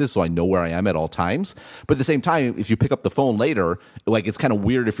same places so I know where I am at all times. But at the same time, if you pick up the phone later, like, it's kind of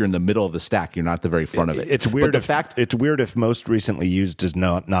weird if you're in the middle of the stack. You're not at the very front of it. It's weird. It's weird if most recently used is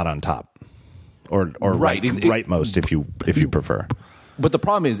not on top, or rightmost if you prefer. But the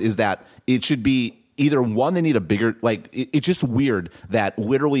problem is that it should be either one, they need a bigger, like, it's just weird that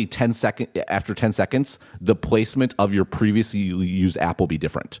literally after 10 seconds, the placement of your previously used app will be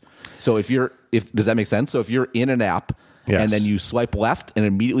different. So does that make sense? So if you're in an app, yes, and then you swipe left and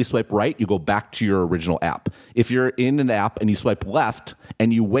immediately swipe right, you go back to your original app. If you're in an app and you swipe left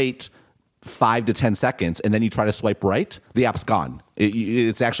and you wait 5 to 10 seconds and then you try to swipe right, the app's gone.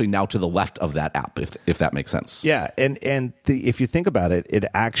 It's actually now to the left of that app, if that makes sense. Yeah, and if you think about it, it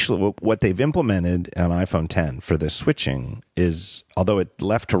actually, what they've implemented on iPhone 10 for this switching is, although it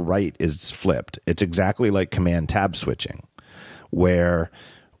left to right is flipped, it's exactly like Command Tab switching, where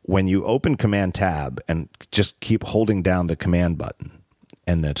when you open Command Tab and just keep holding down the Command button,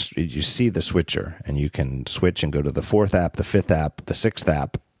 and you see the switcher, and you can switch and go to the 4th app, the 5th app, the 6th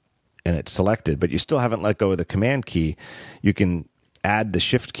app, and it's selected, but you still haven't let go of the command key, you can add the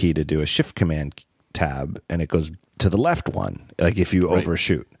shift key to do a shift command tab, and it goes to the left one, like if you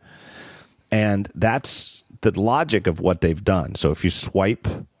overshoot. And that's the logic of what they've done. So if you swipe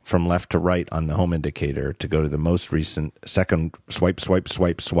from left to right on the home indicator to go to the most recent, second swipe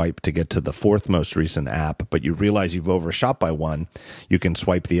to get to the fourth most recent app, but you realize you've overshot by one, you can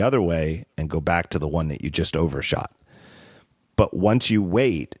swipe the other way and go back to the one that you just overshot. But once you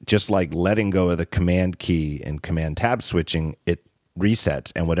wait, just like letting go of the command key and command tab switching, it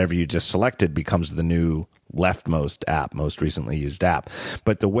resets, and whatever you just selected becomes the new leftmost app, most recently used app.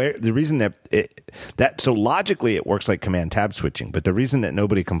 But the reason that so logically it works like command tab switching, but the reason that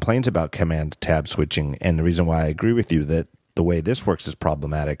nobody complains about command tab switching, and the reason why I agree with you that the way this works is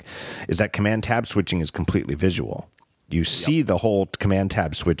problematic, is that command tab switching is completely visual. You see the whole command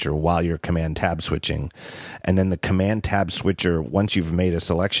tab switcher while you're command tab switching, and then the command tab switcher, once you've made a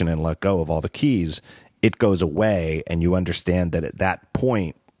selection and let go of all the keys, it goes away, and you understand that at that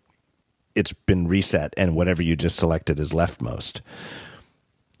point it's been reset and whatever you just selected is leftmost.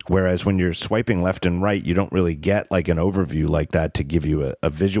 Whereas when you're swiping left and right, you don't really get like an overview like that to give you a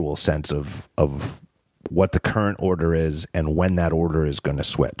visual sense of what the current order is and when that order is going to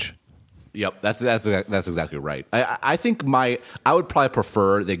switch. Yep, that's exactly right. I think I would probably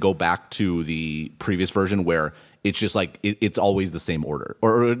prefer they go back to the previous version where it's just like it's always the same order,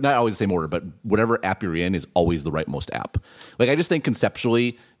 or not always the same order, but whatever app you're in is always the rightmost app. Like I just think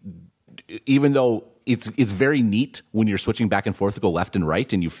conceptually, even though it's very neat when you're switching back and forth to go left and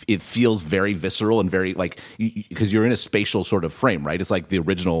right, and it feels very visceral and very like because you're in a spatial sort of frame, right? It's like the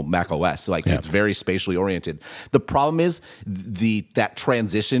original Mac OS, like it's very spatially oriented. The problem is that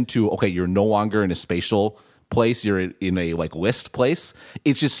transition to you're no longer in a spatial place, you're in a like list place.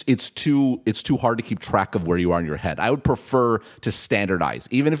 It's too hard to keep track of where you are in your head. I would prefer to standardize,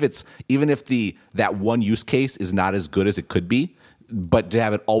 even if that one use case is not as good as it could be, but to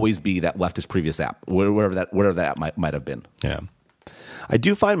have it always be that leftist previous app, whatever that app might have been. Yeah. I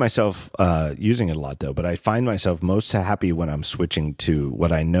do find myself using it a lot, though, but I find myself most happy when I'm switching to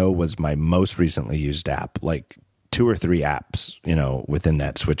what I know was my most recently used app, like 2 or 3 apps, within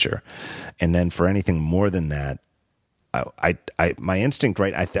that switcher. And then for anything more than that, my instinct,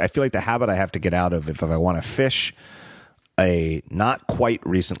 right, I feel like the habit I have to get out of, if I want to fish a not quite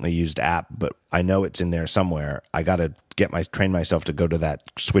recently used app, but I know it's in there somewhere, I got to train myself to go to that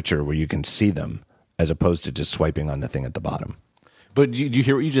switcher where you can see them, as opposed to just swiping on the thing at the bottom. But do you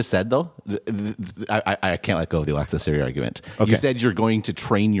hear what you just said, though? I can't let go of the Alexa Siri argument. Okay. You said you're going to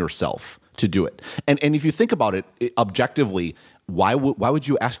train yourself to do it. And if you think about it objectively, why would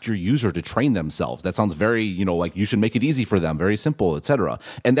you ask your user to train themselves? That sounds very, like you should make it easy for them, very simple, et cetera.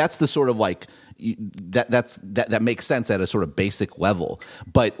 And that's the sort of like that makes sense at a sort of basic level.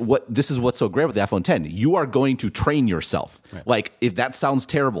 But this is what's so great with the iPhone 10. You are going to train yourself. Right. Like if that sounds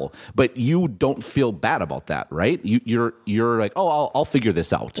terrible, but you don't feel bad about that, right? You're like, I'll figure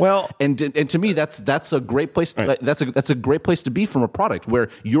this out. Well, and to me, that's a great place. Right. That's a great place to be from a product where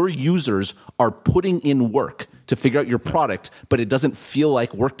your users are putting in work to figure out your product, but it doesn't feel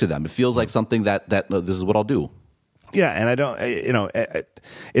like work to them. It feels like something that this is what I'll do. Yeah, and I don't,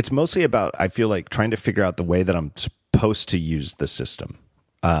 it's mostly about, I feel like, trying to figure out the way that I'm supposed to use the system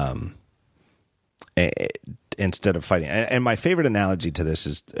instead of fighting. And my favorite analogy to this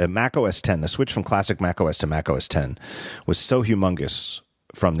is Mac OS 10. The switch from classic Mac OS to Mac OS 10 was so humongous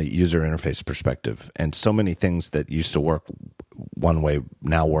from the user interface perspective, and so many things that used to work one way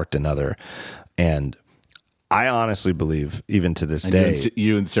now worked another. And I honestly believe, even to this day...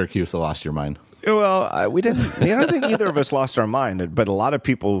 You and Syracuse lost your mind. Well, we didn't. I don't think either of us lost our mind, but a lot of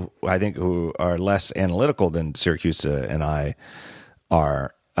people, I think, who are less analytical than Syracuse and I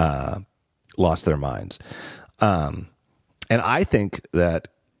are, lost their minds. And I think that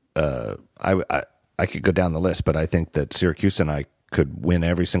I could go down the list, but I think that Syracuse and I could win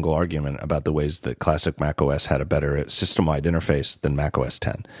every single argument about the ways that classic Mac OS had a better system-wide interface than Mac OS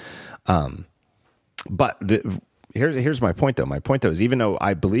 10. But here's my point, though. My point, though, is even though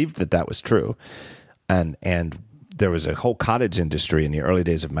I believed that was true, and there was a whole cottage industry in the early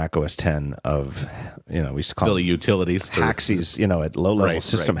days of Mac OS 10 of, we used to call them utilities, hacksies, at low-level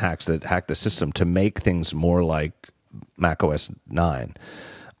system hacks that hack the system to make things more like Mac OS 9.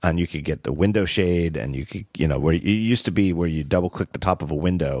 And you could get the window shade, and you could, where it used to be where you double-click the top of a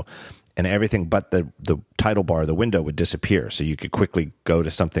window, and everything but the title bar of the window would disappear. So you could quickly go to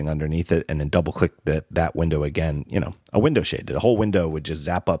something underneath it and then double click that window again, a window shade. The whole window would just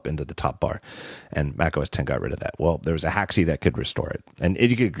zap up into the top bar. And Mac OS 10 got rid of that. Well, there was a haxie that could restore it. And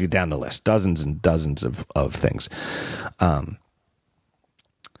you could go down the list, dozens and dozens of things.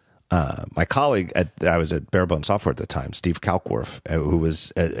 my colleague I was at Barebone Software at the time, Steve Kalkworth, who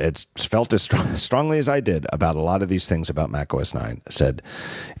was felt as strongly as I did about a lot of these things about Mac OS 9, said,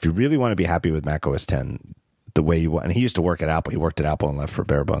 if you really want to be happy with Mac OS 10, the way you want, and he used to work at Apple. He worked at Apple and left for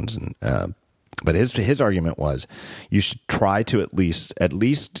Barebones, and but his argument was you should try to at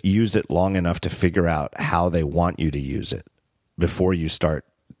least use it long enough to figure out how they want you to use it before you start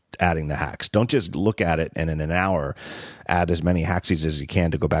adding the hacks. Don't just look at it and in an hour add as many hacksies as you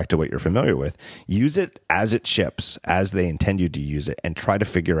can to go back to what you're familiar with. Use it as it ships, as they intend you to use it, and try to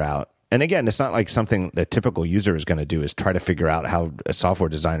figure out. And again, it's not like something the typical user is going to do is try to figure out how software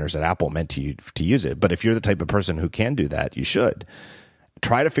designers at Apple meant to use it. But if you're the type of person who can do that, you should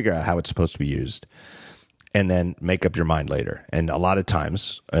try to figure out how it's supposed to be used and then make up your mind later. And a lot of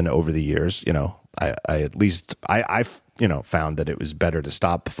times, and over the years, I've found that it was better to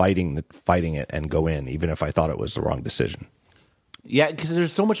stop fighting it and go in, even if I thought it was the wrong decision. Yeah, because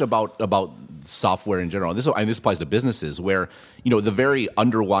there's so much about software in general. This applies to businesses where the very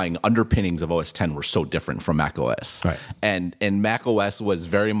underpinnings of OS 10 were so different from Mac OS, right. And Mac OS was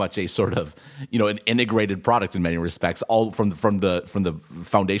very much a sort of an integrated product in many respects, all from the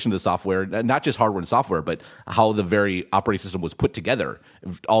foundation of the software, not just hardware and software, but how the very operating system was put together,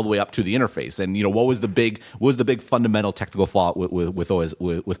 all the way up to the interface. And what was the big fundamental technical flaw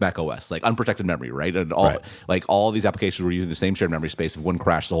with Mac OS, like unprotected memory, right? And all these applications were using the same shared memory space. If one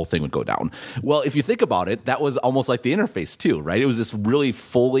crashed, the whole thing would go down. Well, if you think about it, that was almost like the interface too, right? It was this really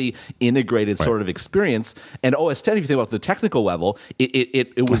fully integrated sort of experience. And OS 10, if you think about the technical level,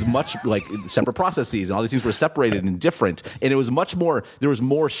 it was much like separate processes and all these things were separated and different. And it was much more, there was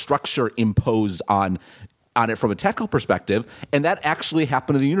more structure imposed on it from a technical perspective, and that actually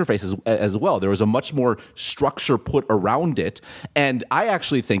happened in the interface as well. There was a much more structure put around it, and I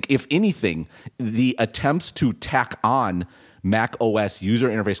actually think, if anything, the attempts to tack on Mac OS user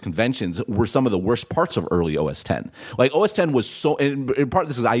interface conventions were some of the worst parts of early OS 10. Like OS 10 was so, and part of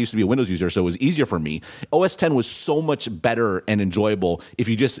this is I used to be a Windows user, so it was easier for me. OS 10 was so much better and enjoyable if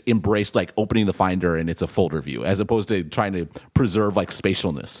you just embraced like opening the Finder and it's a folder view, as opposed to trying to preserve like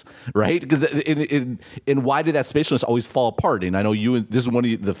spatialness, right? Because and why did that spatialness always fall apart? And I know this is one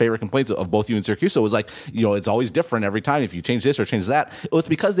of the favorite complaints of both you and Syracuse. So it was like, it's always different every time if you change this or change that. Well, it's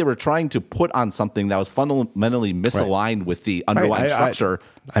because they were trying to put on something that was fundamentally misaligned with the underlying structure.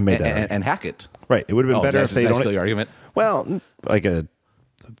 I made that and hack it. Right. It would have been better if they don't. Still your argument? Well, like a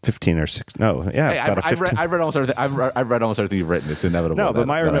 15 or 6. No, yeah. Hey, I've read almost everything. I've read almost everything you've written. It's inevitable. No, but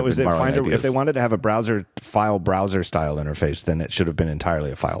my argument was that Finder, if they wanted to have a file browser style interface, then it should have been entirely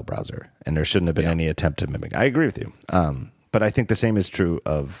a file browser, and there shouldn't have been any attempt to mimic. I agree with you. But I think the same is true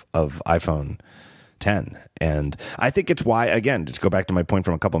of iPhone 10. And I think it's why, again, to go back to my point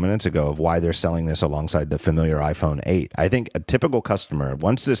from a couple minutes ago of why they're selling this alongside the familiar iPhone 8. I think a typical customer,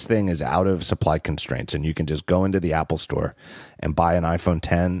 once this thing is out of supply constraints and you can just go into the Apple store and buy an iPhone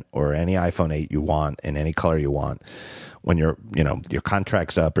 10 or any iPhone 8 you want in any color you want, when your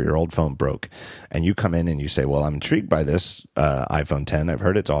contract's up or your old phone broke, and you come in and you say, well, I'm intrigued by this iPhone 10. I've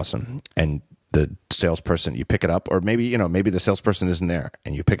heard it's awesome. And the salesperson, you pick it up, or maybe the salesperson isn't there,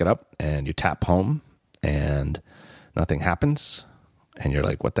 and you pick it up and you tap home and nothing happens, and you're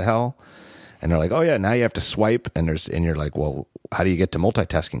like, what the hell? And they're like, oh yeah, now you have to swipe, and you're like, well, how do you get to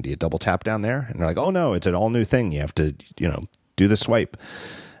multitasking? Do you double tap down there? And they're like, oh no, it's an all new thing. You have to do the swipe.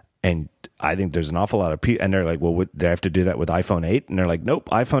 And I think there's an awful lot of people, and they're like, well, they have to do that with iPhone 8? And they're like, nope,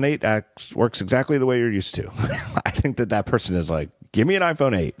 iPhone 8 works exactly the way you're used to. I think that person is like, give me an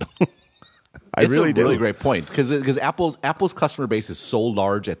iPhone 8. It's a really great point, because Apple's customer base is so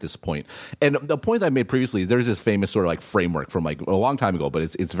large at this point. And the point I made previously is there's this famous sort of like framework from like a long time ago, but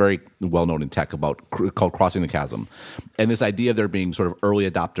it's very well known in tech called crossing the chasm. And this idea of there being sort of early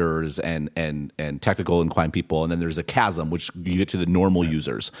adopters and technical inclined people, and then there's a chasm which you get to the normal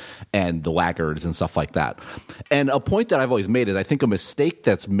users and the laggards and stuff like that. And a point that I've always made is I think a mistake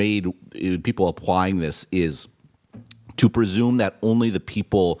that's made in people applying this is to presume that only the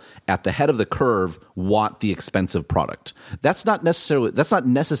people at the head of the curve want the expensive product. That's not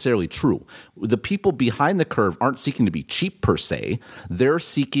necessarily true. The people behind the curve aren't seeking to be cheap per se. They're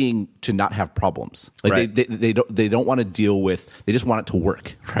seeking to not have problems. Like right. they don't want to deal with. They just want it to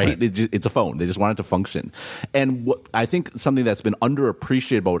work. Right? It's a phone. They just want it to function. And what I think something that's been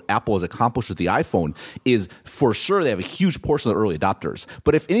underappreciated about what Apple has accomplished with the iPhone is, for sure, they have a huge portion of the early adopters.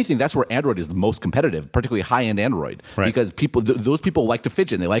 But if anything, that's where Android is the most competitive, particularly high-end Android. Right. Because those people like to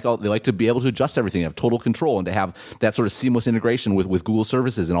fidget. And they like to be able to adjust everything, have total control, and to have that sort of seamless integration with Google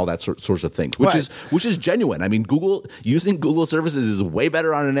services and all that sorts of things, which is genuine. I mean, using Google services is way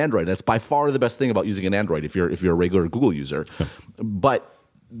better on an Android. That's by far the best thing about using an Android if you're a regular Google user. Yeah. But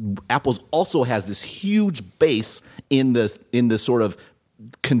Apple's also has this huge base in the sort of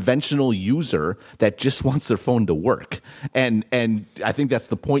conventional user that just wants their phone to work. And I think that's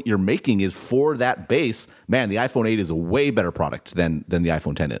the point you're making is for that base, man, the iPhone 8 is a way better product than the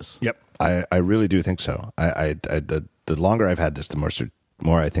iPhone 10 is. Yep. I really do think so. The longer I've had this, the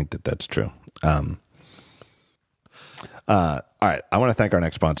more I think that that's true. All right. I want to thank our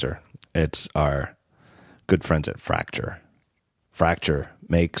next sponsor. It's our good friends at Fracture. Fracture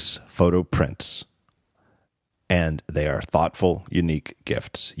makes photo prints, and they are thoughtful, unique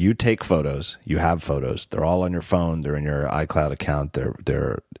gifts. You take photos, you have photos. They're all on your phone. They're in your iCloud account.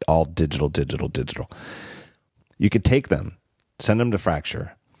 They're all digital. You could take them, send them to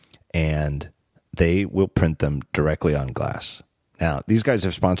Fracture, and they will print them directly on glass. Now, these guys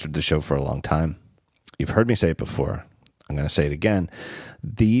have sponsored the show for a long time. You've heard me say it before. I'm going to say it again.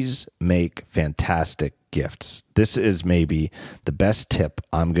 These make fantastic gifts. This is maybe the best tip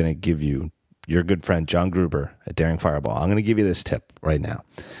I'm going to give you. Your good friend John Gruber at Daring Fireball. I'm going to give you this tip right now.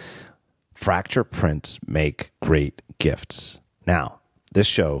 Fracture prints make great gifts. Now, this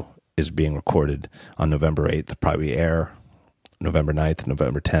show is being recorded on November 8th. Probably air November 9th,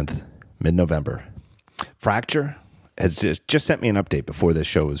 November 10th, mid-November. Fracture has just sent me an update before this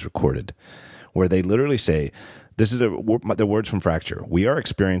show was recorded where they literally say, this is the words from Fracture. We are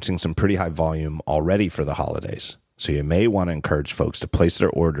experiencing some pretty high volume already for the holidays. So you may want to encourage folks to place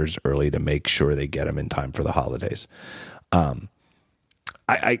their orders early to make sure they get them in time for the holidays.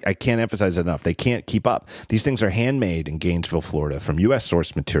 I can't emphasize it enough. They can't keep up. These things are handmade in Gainesville, Florida, from U.S.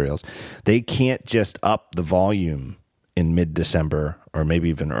 source materials. They can't just up the volume in mid-December or maybe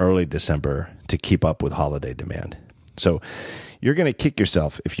even early December to keep up with holiday demand. So you're going to kick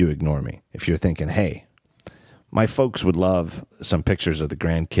yourself if you ignore me. If you're thinking, hey, my folks would love some pictures of the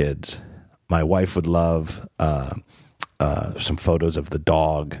grandkids. My wife would love some photos of the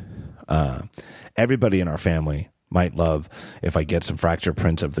dog. Everybody in our family might love if I get some Fracture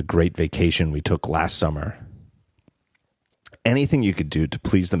prints of the great vacation we took last summer. Anything you could do to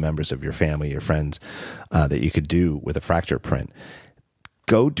please the members of your family, your friends, that you could do with a Fracture print,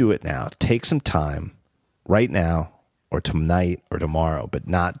 go do it now. Take some time right now or tonight or tomorrow, but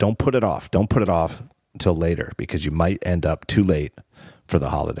don't put it off. Don't put it off until later because you might end up too late for the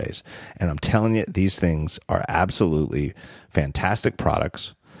holidays. And I'm telling you, these things are absolutely fantastic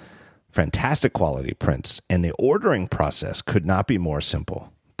products, fantastic quality prints, and the ordering process could not be more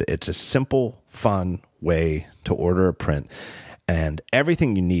simple. It's a simple, fun way to order a print, and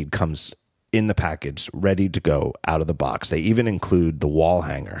everything you need comes in the package, ready to go out of the box. They even include the wall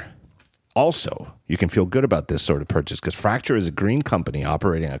hanger. Also, you can feel good about this sort of purchase because Fracture is a green company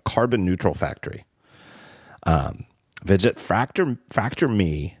operating a carbon-neutral factory. Visit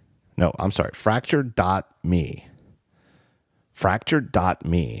fracture.me,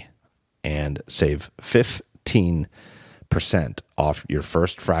 fracture.me, and save 15% off your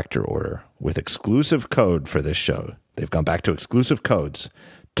first Fracture order with exclusive code for this show. They've gone back to exclusive codes,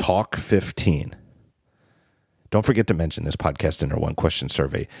 TALK15. Don't forget to mention this podcast in our one question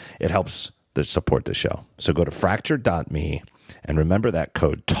survey. It helps support the show. So go to fracture.me and remember that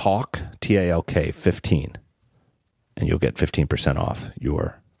code TALK, T-A-L-K 15, and you'll get 15% off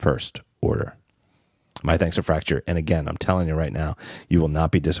your first order. My thanks to Fracture. And again, I'm telling you right now, you will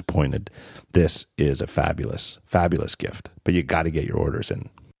not be disappointed. This is a fabulous, fabulous gift, but you got to get your orders in.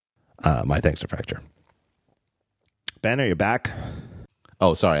 My thanks to Fracture. Ben, are you back?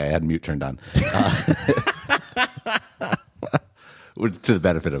 Oh, sorry. I had mute turned on. To the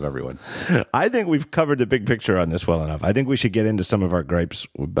benefit of everyone. I think we've covered the big picture on this well enough. I think we should get into some of our gripes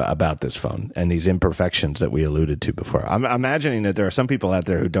about this phone and these imperfections that we alluded to before. I'm imagining that there are some people out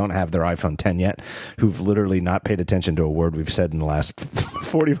there who don't have their iPhone 10 yet, who've literally not paid attention to a word we've said in the last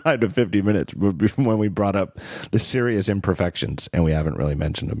 45 to 50 minutes when we brought up the serious imperfections, and we haven't really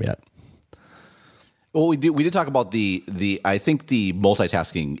mentioned them yet. Well, we did talk about the I think the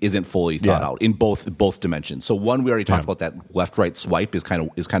multitasking isn't fully thought out in both dimensions. So one, we already talked about that left right swipe is kind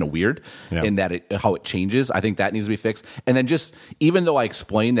of weird in that how it changes. I think that needs to be fixed. And then just even though I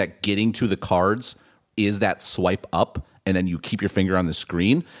explained that getting to the cards is that swipe up and then you keep your finger on the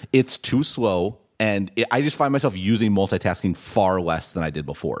screen, it's too slow. And I just find myself using multitasking far less than I did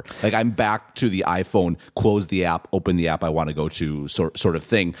before. Like I'm back to the iPhone, close the app, open the app I want to go to sort of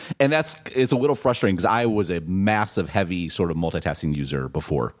thing. And it's a little frustrating because I was a massive, heavy sort of multitasking user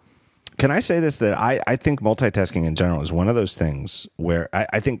before. Can I say this, that I think multitasking in general is one of those things where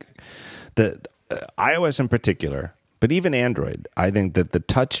I think that iOS in particular, but even Android, I think that the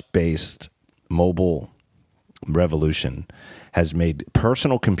touch-based mobile revolution has made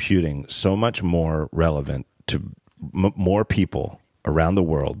personal computing so much more relevant to more people around the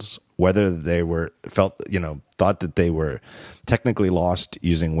world, whether they thought that they were technically lost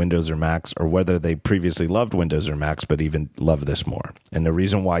using Windows or Macs, or whether they previously loved Windows or Macs but even love this more. And the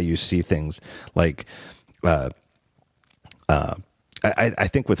reason why you see things like I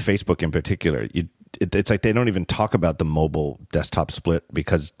think with Facebook in particular, it's like they don't even talk about the mobile desktop split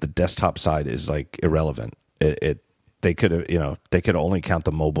because the desktop side is like irrelevant. They could only count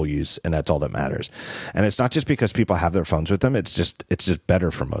the mobile use, and that's all that matters. And it's not just because people have their phones with them. It's just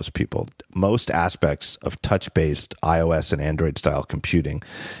better for most people. Most aspects of touch-based iOS and Android style computing,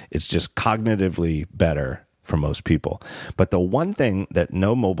 it's just cognitively better for most people. But the one thing that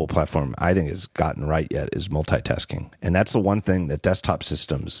no mobile platform I think has gotten right yet is multitasking, and that's the one thing that desktop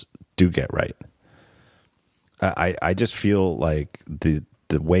systems do get right. I just feel like the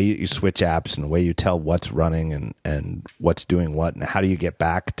way you switch apps and the way you tell what's running and what's doing what and how do you get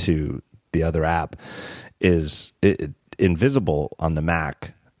back to the other app is invisible on the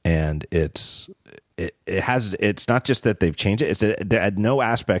Mac. And it's not just that they've changed it. It's that at no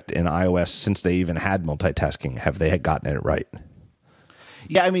aspect in iOS since they even had multitasking have they had gotten it right.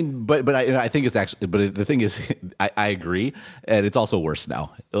 Yeah, I mean, but I think it's actually. But the thing is, I agree, and it's also worse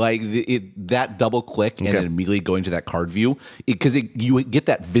now. Like that double click and then immediately going to that card view, because you get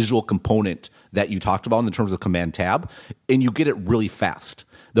that visual component that you talked about in terms of Command Tab, and you get it really fast.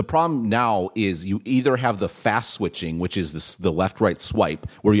 The problem now is you either have the fast switching, which is the left-right swipe,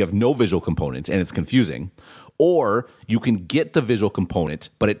 where you have no visual component and it's confusing, or you can get the visual component,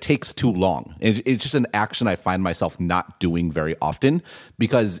 but it takes too long. It's just an action I find myself not doing very often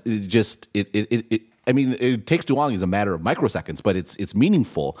because it takes too long as a matter of microseconds, but it's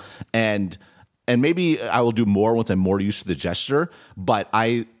meaningful. And maybe I will do more once I'm more used to the gesture. But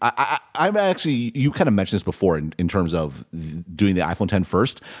I'm actually, you kind of mentioned this before in terms of doing the iPhone X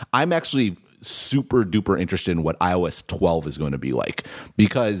first. I'm actually super duper interested in what iOS 12 is going to be like,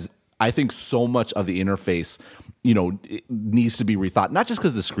 because I think so much of the interface, it needs to be rethought, not just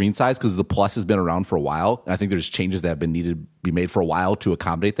because of the screen size, because the Plus has been around for a while, and I think there's changes that have been needed to be made for a while to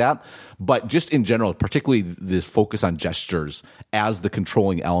accommodate that. But just in general, particularly this focus on gestures as the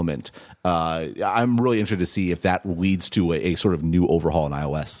controlling element, I'm really interested to see if that leads to a sort of new overhaul in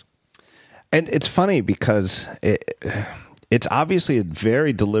iOS. And it's funny because it's obviously a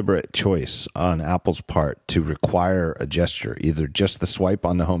very deliberate choice on Apple's part to require a gesture, either just the swipe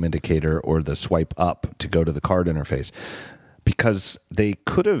on the home indicator or the swipe up to go to the card interface, because they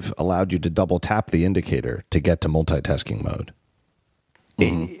could have allowed you to double tap the indicator to get to multitasking mode.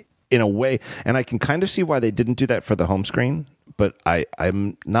 Mm-hmm. In a way, and I can kind of see why they didn't do that for the home screen, but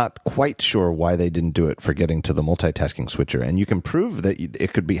I'm not quite sure why they didn't do it for getting to the multitasking switcher. And you can prove that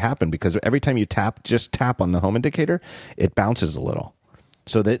it could happen because every time you just tap on the home indicator, it bounces a little.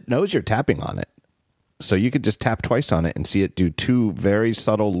 So that it knows you're tapping on it. So you could just tap twice on it and see it do two very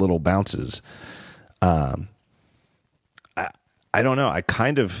subtle little bounces. I don't know. I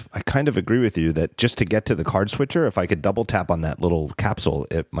kind of agree with you that just to get to the card switcher, if I could double tap on that little capsule,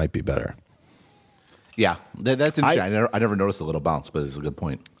 it might be better. Yeah, that's interesting. I never noticed the little bounce, but it's a good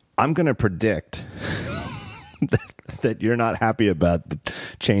point. I'm going to predict that you're not happy about the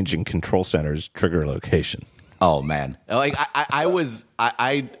change in Control Center's trigger location. Oh man, like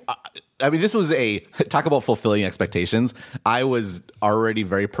I mean, this was talk about fulfilling expectations. I was already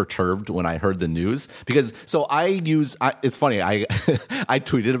very perturbed when I heard the news because it's funny. I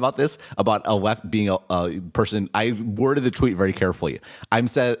tweeted about this, about a left being a person. I worded the tweet very carefully. I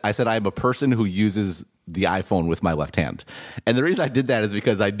said I'm a person who uses the iPhone with my left hand. And the reason I did that is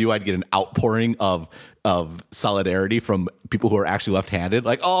because I knew I'd get an outpouring of solidarity from people who are actually left-handed,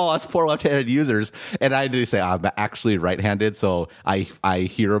 like, oh, us poor left-handed users. And I had to say, I'm actually right-handed, so I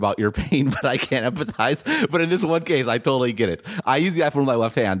hear about your pain, but I can't empathize. But in this one case, I totally get it. I use the iPhone with my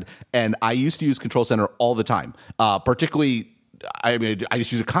left hand, and I used to use Control Center all the time, particularly. I mean, I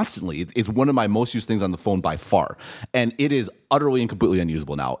just use it constantly. It's one of my most used things on the phone by far. And it is utterly and completely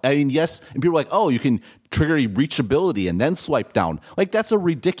unusable now. I mean, yes, and people are like, oh, you can trigger reachability and then swipe down. Like, that's a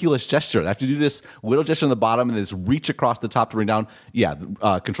ridiculous gesture. I have to do this little gesture on the bottom and this reach across the top to bring down. Yeah,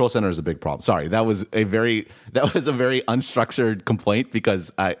 Control Center is a big problem. Sorry, that was a very unstructured complaint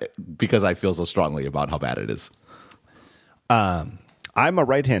because I feel so strongly about how bad it is. I'm a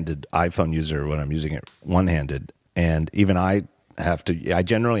right-handed iPhone user when I'm using it one-handed. And even I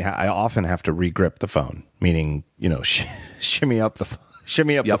often have to re-grip the phone, meaning, shimmy up the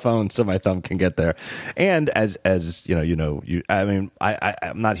phone so my thumb can get there. And as I'm not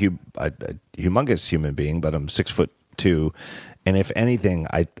a humongous human being, but I'm 6'2", and if anything,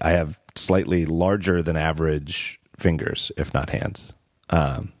 I have slightly larger than average fingers, if not hands.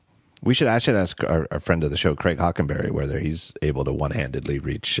 I should ask our friend of the show, Craig Hockenberry, whether he's able to one-handedly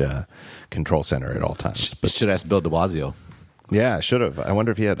reach Control Center at all times. But should ask Bill de Blasio. Yeah, I should have. I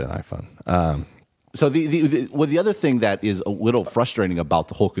wonder if he had an iPhone. So the other thing that is a little frustrating about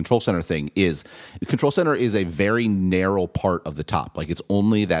the whole Control Center thing is Control Center is a very narrow part of the top. Like it's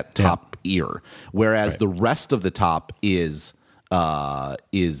only that top ear, whereas the rest of the top is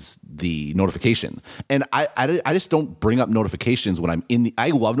the notification. And I just don't bring up notifications when I'm in the.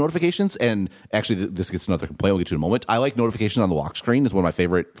 I love notifications, and actually this gets another complaint we'll get to in a moment. I like notifications on the lock screen. It's one of my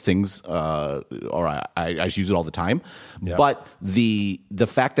favorite things, or I just use it all the time. Yeah. But the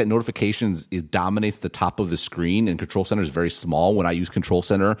fact that notifications dominates the top of the screen and Control Center is very small. When I use Control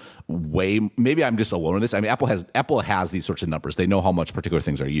Center, maybe I'm just alone in this. I mean, Apple has these sorts of numbers. They know how much particular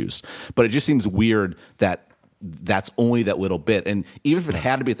things are used, but it just seems weird that that's only that little bit. And even if it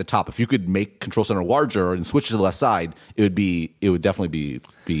had to be at the top, if you could make Control Center larger and switch to the left side, it would definitely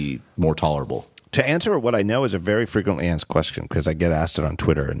be more tolerable. To answer what I know is a very frequently asked question, because I get asked it on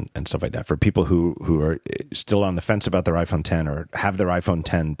Twitter and stuff like that, for people who are still on the fence about their iPhone 10 or have their iPhone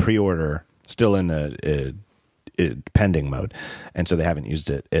 10 pre-order, still in the pending mode, and so they haven't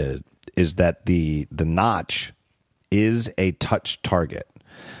used it, is that the notch is a touch target.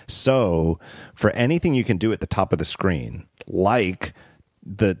 So for anything you can do at the top of the screen, like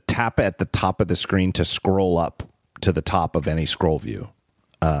the tap at the top of the screen to scroll up to the top of any scroll view,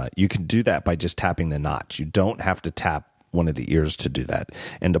 you can do that by just tapping the notch. You don't have to tap one of the ears to do that.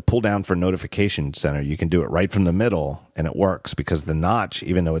 And to pull down for Notification Center, you can do it right from the middle, and it works because the notch,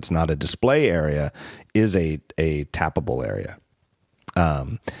 even though it's not a display area, is a tappable area.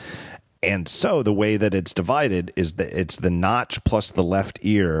 And so the way that it's divided is that it's the notch plus the left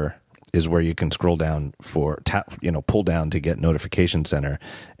ear is where you can scroll down pull down to get Notification Center,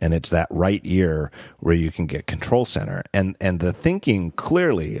 and it's that right ear where you can get Control Center. And the thinking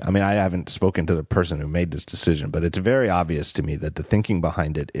clearly, I mean, I haven't spoken to the person who made this decision, but it's very obvious to me that the thinking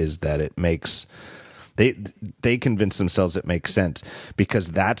behind it is that it makes they convince themselves it makes sense because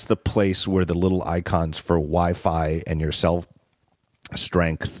that's the place where the little icons for Wi-Fi and your cell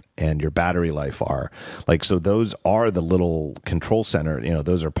strength and your battery life are. Like, so those are the little Control Center,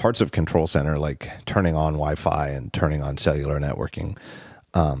 those are parts of Control Center, like turning on Wi-Fi and turning on cellular networking.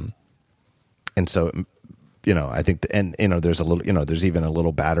 And so, I think, there's a little, there's even a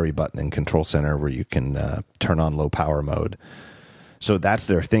little battery button in Control Center where you can turn on low power mode. So that's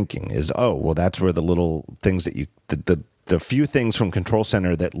their thinking is, that's where the little things that the few things from Control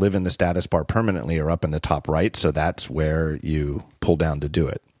Center that live in the status bar permanently are up in the top right, so that's where you pull down to do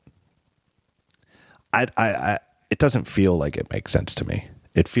it. It doesn't feel like it makes sense to me.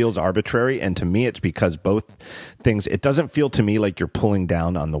 It feels arbitrary, and to me it's because both things, it doesn't feel to me like you're pulling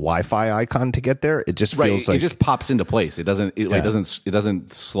down on the Wi-Fi icon to get there. It just feels like it just pops into place. It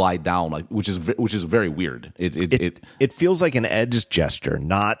doesn't slide down, like which is very weird. It feels like an edge gesture,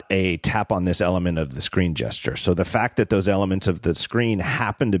 not a tap on this element of the screen gesture. So the fact that those elements of the screen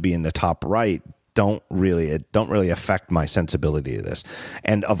happen to be in the top right don't really affect my sensibility of this.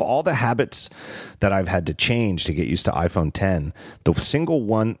 And of all the habits that I've had to change to get used to iPhone 10, the single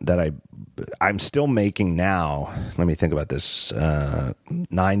one that I'm still making now, let me think about this,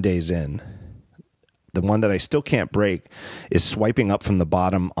 9 days in, the one that I still can't break is swiping up from the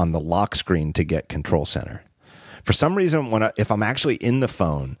bottom on the lock screen to get Control Center. For some reason, if I'm actually in the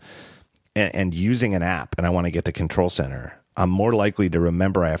phone and using an app and I want to get to Control Center, I'm more likely to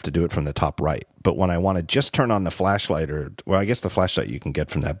remember I have to do it from the top right. But when I want to just turn on the flashlight I guess the flashlight you can get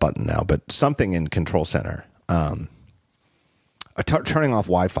from that button now, but something in Control Center, turning off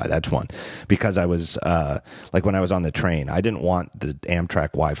Wi-Fi, that's one. Because I was, like when I was on the train, I didn't want the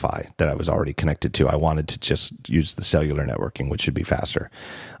Amtrak Wi-Fi that I was already connected to. I wanted to just use the cellular networking, which should be faster.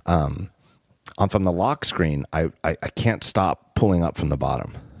 From the lock screen, I can't stop pulling up from the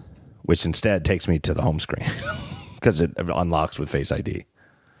bottom, which instead takes me to the home screen. Because it unlocks with Face ID.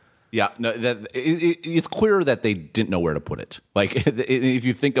 Yeah, no, it's clear that they didn't know where to put it. Like, if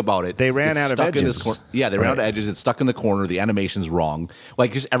you think about it, they ran out of edges. They ran out of edges. It's stuck in the corner. The animation's wrong.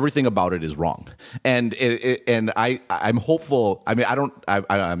 Like, just everything about it is wrong. And I'm hopeful. I mean,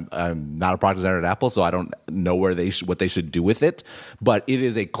 I'm not a product designer at Apple, so I don't know what they should do with it. But it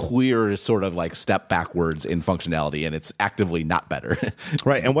is a clear sort of like step backwards in functionality, and it's actively not better.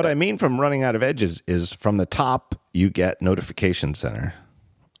 Right. And what I mean from running out of edges is from the top you get Notification Center.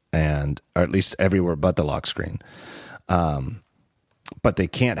 Or at least everywhere but the lock screen. But they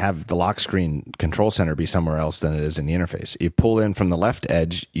can't have the lock screen Control Center be somewhere else than it is in the interface. You pull in from the left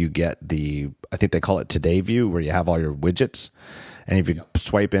edge, you get I think they call it Today View, where you have all your widgets. And if you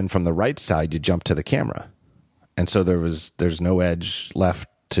swipe in from the right side, you jump to the camera. And so there's no edge left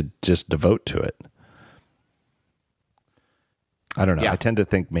to just devote to it. I don't know. Yeah. I tend to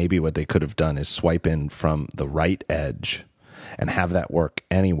think maybe what they could have done is swipe in from the right edge and have that work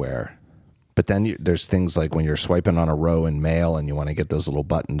anywhere. But then there's things like when you're swiping on a row in Mail and you want to get those little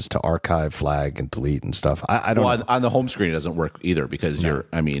buttons to archive, flag, and delete and stuff. I don't know. On the home screen, it doesn't work either because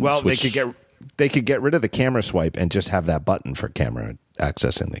they could get rid of the camera swipe and just have that button for camera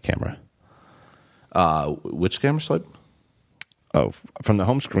accessing the camera. Which camera swipe? Oh, from the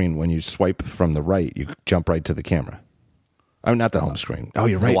home screen, when you swipe from the right, you jump right to the camera. Oh, not the home screen. Oh,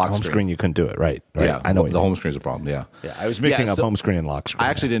 you're right. Lock Home screen, you couldn't do it. Right. Yeah, I know the home screen is a problem. Yeah. I was mixing up home screen and lock screen. I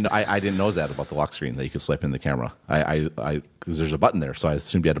actually didn't. I didn't know that about the lock screen that you could swipe in the camera. Because there's a button there, so I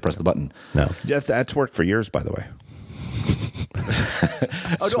assumed you had to press the button. No, that's worked for years, by the way.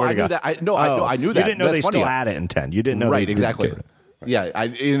 Oh no, I knew that. I knew that. You didn't know That's they funny. still had it in 10. You didn't know, right? they Exactly. Right. Yeah,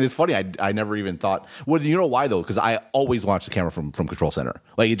 and it's funny. I never even thought. Well, you know why though? Because I always watch the camera from Control Center.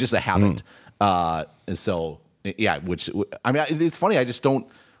 Like it's just a habit. And so. Yeah, I mean, it's funny. I just don't.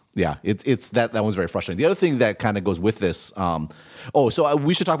 Yeah, it's that one's very frustrating. The other thing that kind of goes with this. So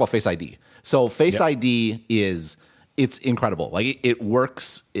we should talk about Face ID. So Face ID it's incredible. Like it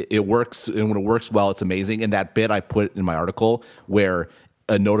works. It works, and when it works well, it's amazing. And that bit I put in my article where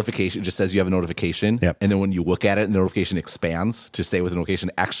a notification just says you have a notification, yep. And then when you look at it, the notification expands to say what the notification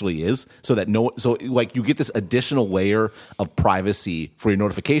actually is, so that like you get this additional layer of privacy for your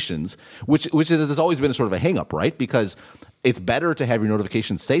notifications, which has always been a sort of a hang up, right? Because it's better to have your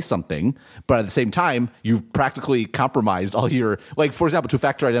notifications say something, but at the same time, you've practically compromised all your, like, for example,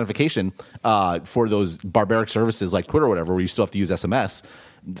 two-factor identification for those barbaric services like Twitter or whatever, where you still have to use SMS.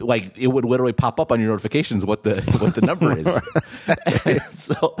 Like it would literally pop up on your notifications what the number is,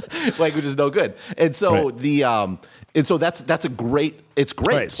 so like which is no good. And so that's a great. It's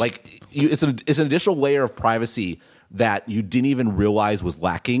great. Right. Like it's an additional layer of privacy that you didn't even realize was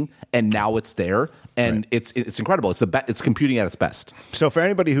lacking, and now it's there, and it's incredible. It's computing at its best. So for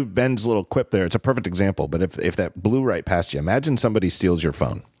anybody who Ben's little quip there, it's a perfect example. But if that blew right past you, imagine somebody steals your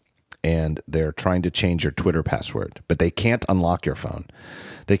phone. And they're trying to change your Twitter password, but they can't unlock your phone.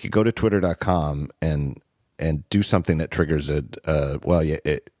 They could go to twitter.com and do something that triggers and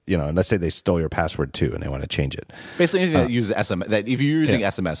let's say they stole your password too, and they want to change it. Basically, anything that uses SMS. That if you're using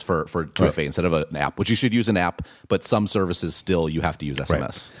SMS for 2FA instead of an app, which you should use an app, but some services still you have to use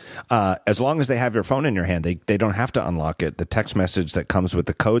SMS. Right. As long as they have your phone in your hand, they don't have to unlock it. The text message that comes with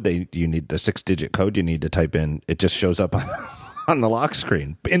the code, you need the 6-digit code you need to type in. It just shows up on the lock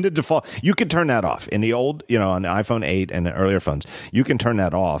screen. In the default, you can turn that off. In the old, on the iPhone 8 and the earlier phones, you can turn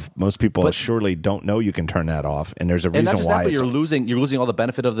that off. Most people surely don't know you can turn that off, and there's a reason and not just why. That, but you're losing all the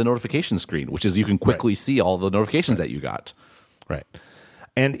benefit of the notification screen, which is you can quickly see all the notifications that you got. Right.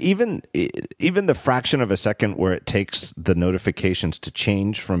 And even the fraction of a second where it takes the notifications to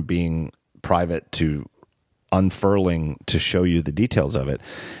change from being private to unfurling to show you the details of it,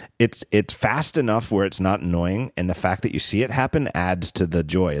 it's fast enough where it's not annoying, and the fact that you see it happen adds to the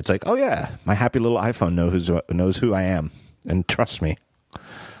joy. It's like, oh yeah, my happy little iPhone knows who I am and trusts me.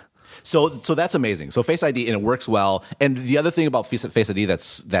 So that's amazing. So Face ID, and it works well. And the other thing about Face ID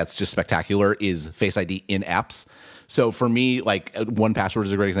that's just spectacular is Face ID in apps. So for me, like 1Password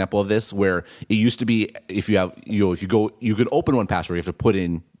is a great example of this, where it used to be if you could open 1Password, you have to put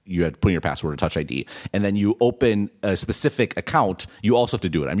in your password or Touch ID, and then you open a specific account, you also have to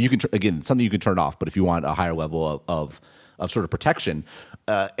do it. I mean, you can again, something you can turn off, but if you want a higher level of sort of protection,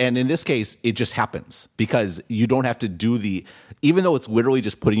 and in this case, it just happens because you don't have to do even though it's literally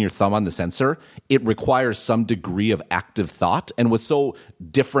just putting your thumb on the sensor, it requires some degree of active thought. And what's so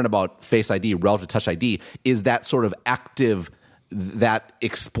different about Face ID relative to Touch ID is that sort of that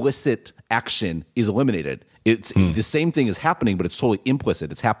explicit action is eliminated. It's the same thing is happening, but it's totally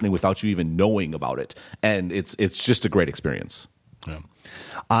implicit. It's happening without you even knowing about it, and it's just a great experience. Yeah.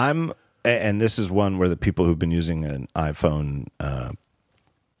 And this is one where the people who've been using an iPhone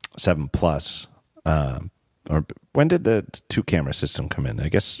 7 Plus, or when did the 2-camera system come in? I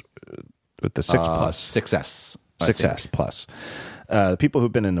guess with the 6 Plus, 6S, 6S Plus. People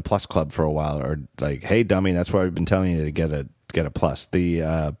who've been in the Plus Club for a while are like, "Hey, dummy, that's why we've been telling you to get a Plus."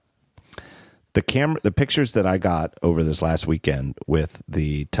 The pictures that I got over this last weekend with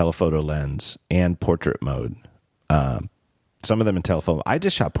the telephoto lens and portrait mode, some of them in telephoto. I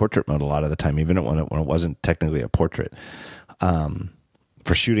just shot portrait mode a lot of the time, even when it wasn't technically a portrait,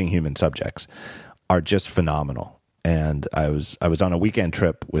 for shooting human subjects, are just phenomenal. And I was on a weekend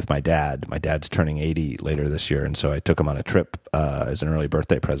trip with my dad. My dad's turning 80 later this year, and so I took him on a trip as an early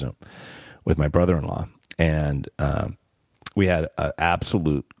birthday present with my brother-in-law, and we had an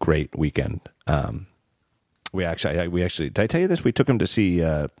absolute great weekend. we actually did I tell you this? We took him to see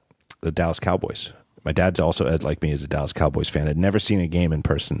the Dallas Cowboys. My dad's also, like me, is a Dallas Cowboys fan. I'd never seen a game in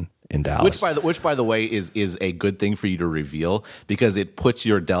person in Dallas. Which by the way, is a good thing for you to reveal because it puts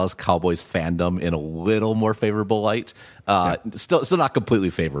your Dallas Cowboys fandom in a little more favorable light. Still not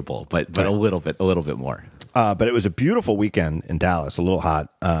completely favorable, but right. a little bit more. But it was a beautiful weekend in Dallas. A little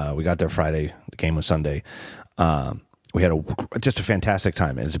hot. We got there Friday. The game was Sunday. We had just a fantastic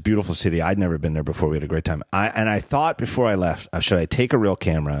time. It's a beautiful city. I'd never been there before. We had a great time. I thought before I left, should I take a real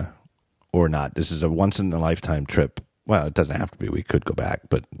camera or not? This is a once-in-a-lifetime trip. Well, it doesn't have to be. We could go back.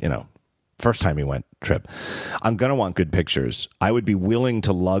 But, first time we went trip. I'm going to want good pictures. I would be willing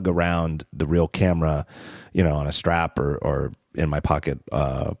to lug around the real camera, on a strap or in my pocket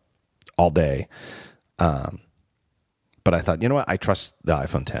all day. But I thought, you know what? I trust the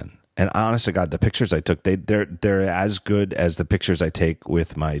iPhone 10. And honest to God, the pictures I took, they're as good as the pictures I take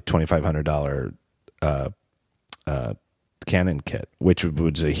with my $2,500 Canon kit, which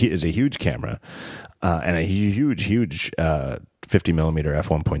is a huge camera and a huge 50 millimeter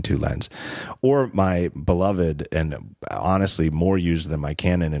f1.2 lens, or my beloved and honestly more used than my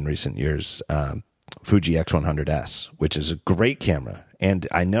Canon in recent years, Fuji X100S, which is a great camera and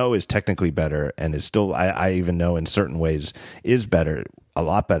I know is technically better and is still, I even know in certain ways is better, a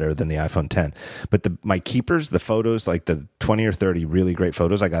lot better than the iPhone 10. But my keepers, the photos, like the 20 or 30 really great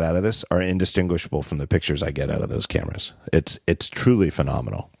photos I got out of this are indistinguishable from the pictures I get out of those cameras. It's truly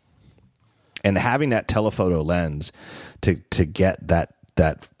phenomenal. And having that telephoto lens to get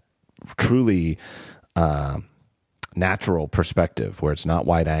that truly natural perspective where it's not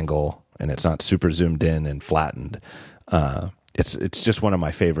wide angle and it's not super zoomed in and flattened. It's just one of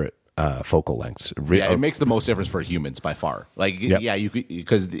my favorite focal lengths. It makes the most difference for humans by far. Like, yep. Yeah, you could,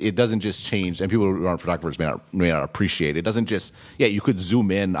 because it doesn't just change, and people who aren't photographers may not appreciate it. It doesn't just, you could zoom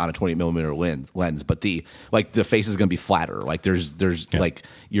in on a 20 millimeter lens, but the face is going to be flatter. Like there's like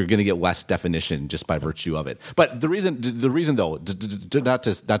you're going to get less definition just by virtue of it. But the reason though, not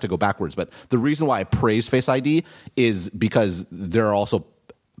to go backwards, but the reason why I praise Face ID is because there are also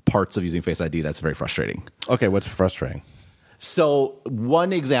parts of using Face ID that's very frustrating. Okay, what's frustrating? So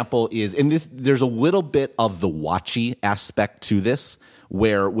one example is, and there's a little bit of the watchy aspect to this,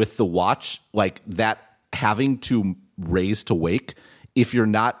 where with the watch, like that having to raise to wake,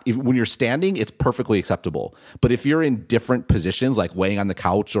 when you're standing, it's perfectly acceptable. But if you're in different positions, like laying on the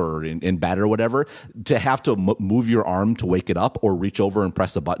couch or in bed or whatever, to have to move your arm to wake it up or reach over and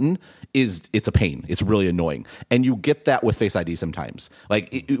press a button it's a pain. It's really annoying, and you get that with Face ID sometimes.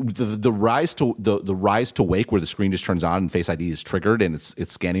 Like the rise to wake, where the screen just turns on and Face ID is triggered and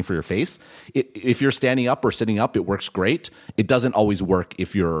it's scanning for your face. If you're standing up or sitting up, it works great. It doesn't always work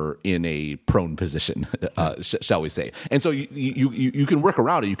if you're in a prone position, shall we say? And so you can work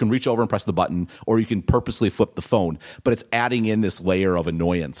around it. You can reach over and press the button, or you can purposely flip the phone. But it's adding in this layer of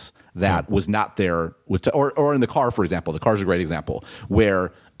annoyance that was not there or in the car, for example. The car is a great example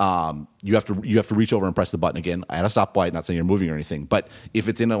where you have to reach over and press the button again at a stoplight. Not saying you're moving or anything, but if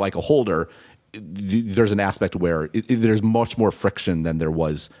it's in a holder, there's an aspect where there's much more friction than there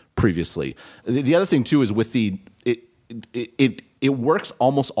was previously. The other thing too is with it works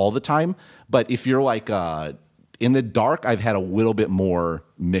almost all the time, but if you're in the dark, I've had a little bit more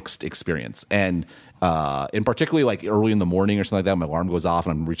mixed experience. And particularly like early in the morning or something like that, my alarm goes off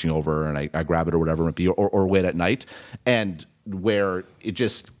and I'm reaching over and I grab it or whatever it might be, or late at night, and where it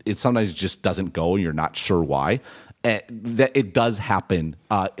sometimes just doesn't go and you're not sure why. That it does happen.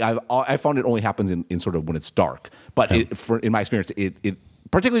 I found it only happens in sort of when it's dark, but in my experience, it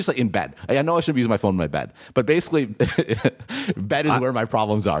particularly in bed. I know I shouldn't be using my phone in my bed, but basically, bed is where my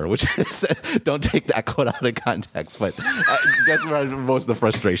problems are, which is, don't take that quote out of context, but that's where most of the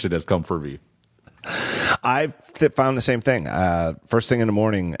frustration has come for me. I've found the same thing. First thing in the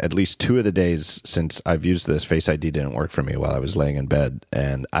morning, at least 2 of the days since I've used this, Face ID didn't work for me while I was laying in bed.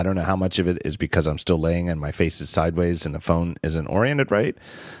 And I don't know how much of it is because I'm still laying and my face is sideways and the phone isn't oriented right.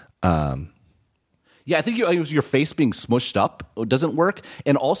 Yeah, I think your face being smushed up doesn't work,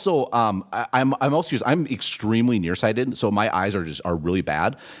 and also I'm extremely nearsighted, so my eyes are really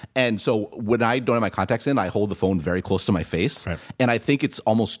bad, and so when I don't have my contacts in, I hold the phone very close to my face, right. And I think it's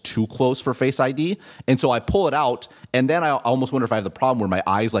almost too close for Face ID, and so I pull it out, And then I almost wonder if I have the problem where my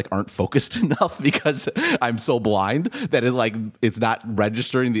eyes like aren't focused enough because I'm so blind that it's not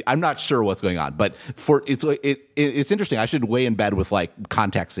registering I'm not sure what's going on. But it's interesting. I should weigh in bed with like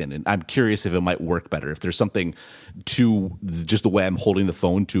contacts in, and I'm curious if it might work better. If there's something to just the way I'm holding the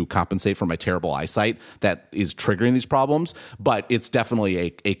phone to compensate for my terrible eyesight that is triggering these problems. But it's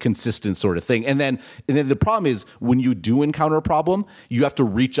definitely a consistent sort of thing. And then the problem is when you do encounter a problem, you have to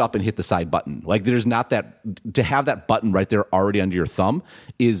reach up and hit the side button. Like there's not that to have that button right there already under your thumb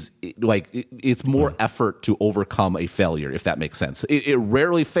is like it's more effort to overcome a failure, if that makes sense. It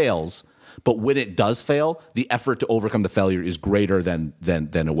rarely fails, but when it does fail, the effort to overcome the failure is greater than it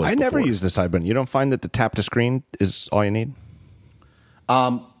was before. I never use the side button. You don't find that the tap to screen is all you need?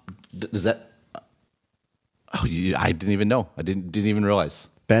 Does that? Oh, I didn't even know. I didn't even realize.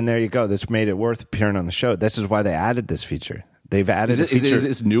 Ben, there you go. This made it worth appearing on the show. This is why they added this feature. They've added a feature. Is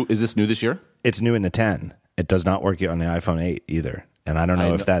this new? Is this new this year? It's new in the 10. It does not work on the iPhone 8 either. And I don't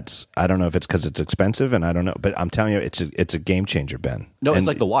know if it's because it's expensive, and I don't know. But I'm telling you, it's a game changer, Ben. No, it's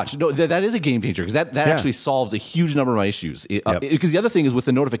like the watch. No, that is a game changer because that actually solves a huge number of my issues. Because the other thing is with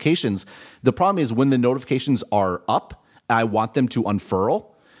the notifications, the problem is when the notifications are up, I want them to unfurl.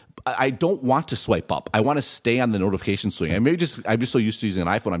 I don't want to swipe up. I want to stay on the notification screen. I'm just so used to using an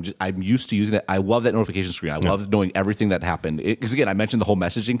iPhone. I'm used to using that. I love that notification screen. I love knowing everything that happened. Because again, I mentioned the whole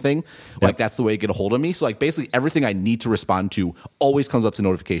messaging thing. Like that's the way to get a hold of me. So like basically everything I need to respond to always comes up to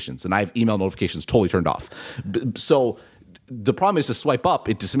notifications, and I have email notifications totally turned off. So the problem is to swipe up,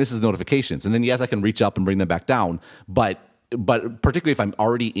 it dismisses the notifications, and then yes, I can reach up and bring them back down, but particularly if I'm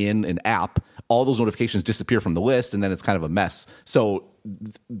already in an app, all those notifications disappear from the list, and then it's kind of a mess. So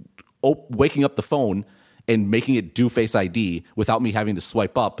waking up the phone and making it do Face ID without me having to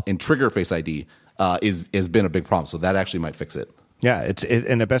swipe up and trigger Face ID has been a big problem. So that actually might fix it. Yeah,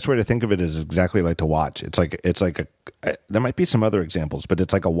 and the best way to think of it is exactly like to watch. It's like there might be some other examples, but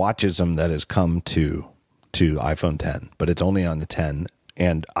it's like a watchism that has come to iPhone 10, but it's only on the 10,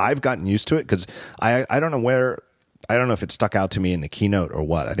 and I've gotten used to it because I don't know if it stuck out to me in the keynote or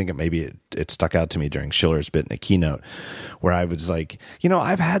what. I think it stuck out to me during Schiller's bit in the keynote where I was like,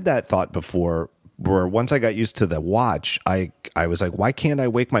 I've had that thought before where once I got used to the watch, I was like, why can't I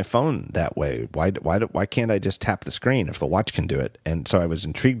wake my phone that way? Why can't I just tap the screen if the watch can do it? And so I was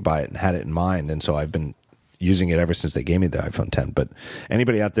intrigued by it and had it in mind. And so I've been using it ever since they gave me the iPhone 10. But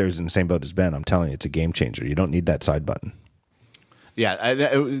anybody out there who's in the same boat as Ben, I'm telling you, it's a game changer. You don't need that side button. Yeah,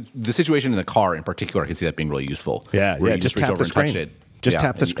 the situation in the car in particular, I can see that being really useful. Yeah, where you just reach tap over the and screen. touch it. Just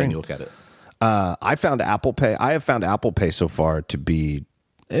tap the screen. And you look at it. I found Apple Pay. I have found Apple Pay so far to be,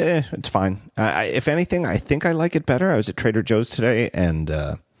 it's fine. If anything, I think I like it better. I was at Trader Joe's today, and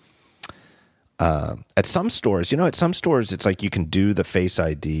at some stores, it's like you can do the Face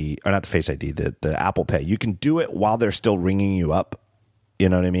ID, or not the Face ID, the Apple Pay. You can do it while they're still ringing you up. You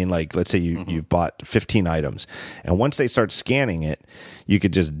know what I mean? Like, let's say you've bought 15 items, and once they start scanning it, you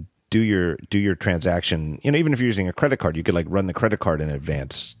could just do your transaction. Even if you're using a credit card, you could like run the credit card in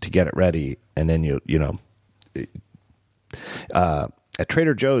advance to get it ready, and then at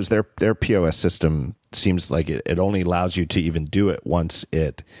Trader Joe's, their POS system seems like it only allows you to even do it once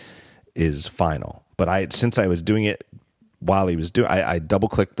it is final. But since I was doing it while he was doing, I double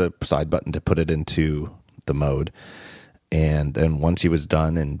clicked the side button to put it into the mode. And then once he was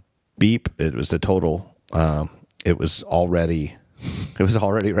done and beep, it was the total. It was already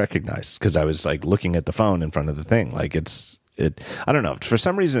recognized because I was like looking at the phone in front of the thing. Like I don't know. For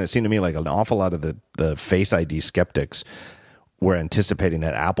some reason, it seemed to me like an awful lot of the Face ID skeptics were anticipating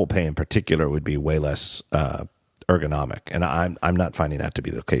that Apple Pay in particular would be way less ergonomic, and I'm not finding that to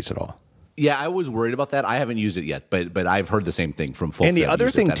be the case at all. Yeah, I was worried about that. I haven't used it yet, but I've heard the same thing from folks. And the other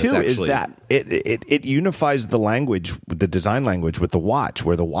thing too is that it unifies the language, the design language with the watch,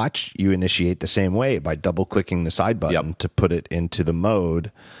 where the watch you initiate the same way by double clicking the side button to put it into the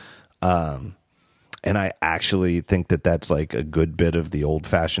mode. And I actually think that that's like a good bit of the old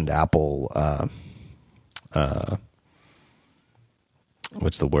fashioned Apple.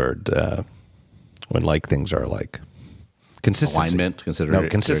 What's the word when like things are like? Consistency. Alignment,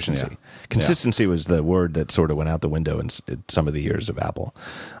 consistency. Yeah. Consistency was the word that sort of went out the window in some of the years of Apple.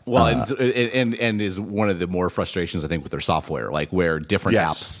 Well, and is one of the more frustrations I think with their software, like where different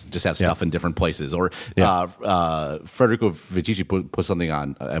apps just have stuff in different places. Or Federico Viticci put something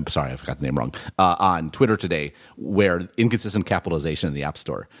on. I'm sorry, I forgot the name wrong. On Twitter today, where inconsistent capitalization in the App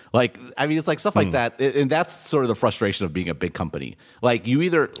Store. Like, I mean, it's like stuff like that, and that's sort of the frustration of being a big company. Like, you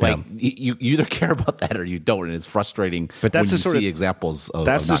either you either care about that or you don't, and it's frustrating. But that's when the sort see of examples of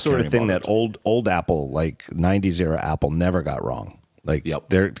that's not the sort of thing that old Apple, like 90s era Apple, never got wrong. Like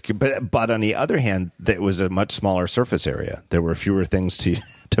Yep. but on the other hand, it was a much smaller surface area. There were fewer things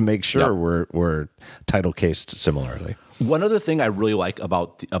to make sure were title cased similarly. One other thing I really like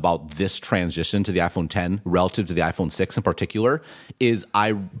about this transition to the iPhone 10 relative to the iPhone 6 in particular is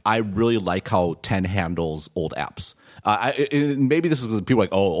I really like how 10 handles old apps. Maybe this is because people are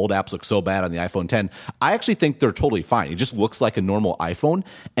like, oh, old apps look so bad on the iPhone 10. I actually think they're totally fine. It just looks like a normal iPhone.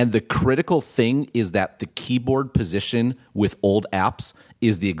 And the critical thing is that the keyboard position with old apps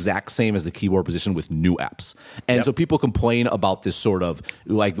is the exact same as the keyboard position with new apps. And so people complain about this sort of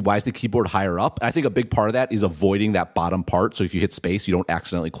like, why is the keyboard higher up? I think a big part of that is avoiding that bottom part. So if you hit space, you don't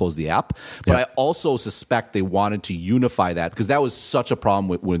accidentally close the app. But I also suspect they wanted to unify that because that was such a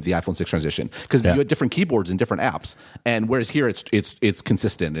problem with the iPhone 6 transition because you had different keyboards in different apps. And whereas here it's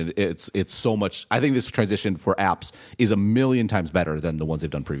consistent and it's so much. I think this transition for apps is a million times better than the ones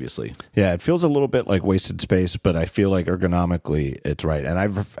they've done previously. Yeah, it feels a little bit like wasted space, but I feel like ergonomically it's right. And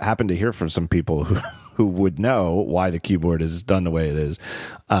I've happened to hear from some people who would know why the keyboard is done the way it is.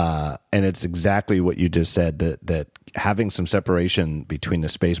 And it's exactly what you just said, that having some separation between the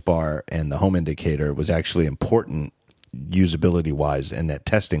space bar and the home indicator was actually important usability wise, and that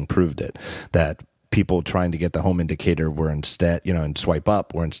testing proved it. That people trying to get the home indicator were instead, and swipe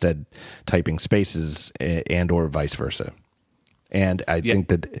up, were instead typing spaces and or vice versa. And I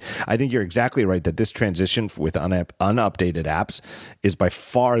think you're exactly right that this transition with unupdated apps is by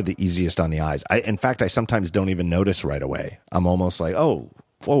far the easiest on the eyes. In fact, I sometimes don't even notice right away. I'm almost like, oh,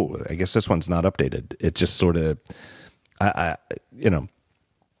 whoa, I guess this one's not updated. It just sort of,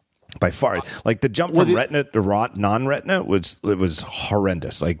 by far, like the jump from Retina to non-Retina was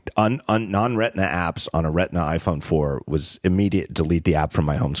horrendous. Like non-Retina apps on a Retina iPhone 4 was immediate delete the app from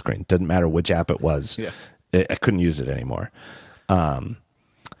my home screen. Didn't matter which app it was. Yeah. I couldn't use it anymore. I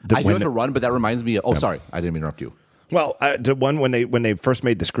do have to run, but that reminds me. Sorry, I didn't interrupt you. Well, the one when they first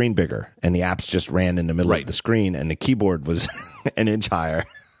made the screen bigger and the apps just ran in the middle of the screen and the keyboard was an inch higher.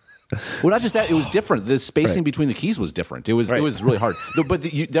 Well, not just that; it was different. The spacing between the keys was different. It was really hard. But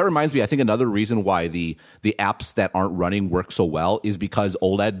that reminds me. I think another reason why the apps that aren't running work so well is because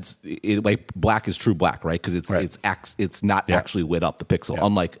OLEDs, like black is true black, right? Because it's not actually lit up the pixel,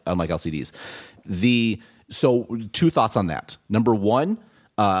 unlike LCDs. So two thoughts on that. Number one,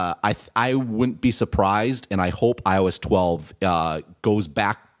 I wouldn't be surprised, and I hope iOS 12 goes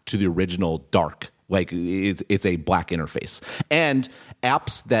back to the original dark. Like it's a black interface. And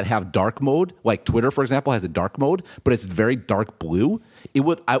apps that have dark mode, like Twitter, for example, has a dark mode, but it's very dark blue.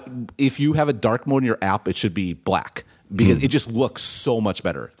 If you have a dark mode in your app, it should be black. Because it just looks so much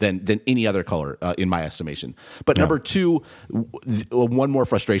better than any other color, in my estimation. But number two, one more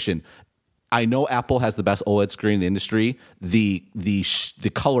frustration. I know Apple has the best OLED screen in the industry. The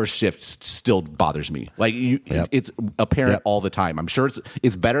color shift still bothers me. Like it's apparent all the time. I'm sure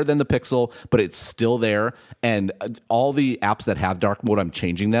it's better than the Pixel, but it's still there. And all the apps that have dark mode, I'm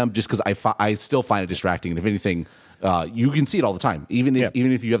changing them just because I still find it distracting. And if anything, you can see it all the time, even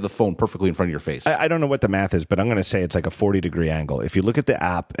if you have the phone perfectly in front of your face. I don't know what the math is, but I'm going to say it's like a 40-degree angle. If you look at the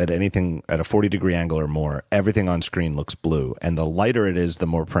app at anything at a 40-degree angle or more, everything on screen looks blue. And the lighter it is, the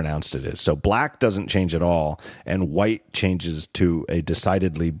more pronounced it is. So black doesn't change at all, and white changes to a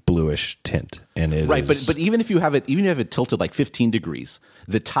decidedly bluish tint. And but even if you have it tilted like 15 degrees,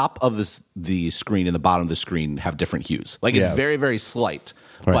 the top of the screen and the bottom of the screen have different hues. Like it's very, very slight.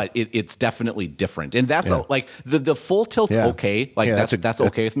 Right. But it's definitely different, and that's like the full tilt's okay. Like that's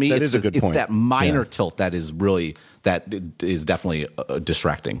okay with me. That is a good point. It's that minor tilt that is definitely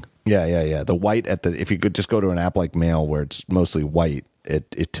distracting. Yeah. The white if you could just go to an app like Mail where it's mostly white,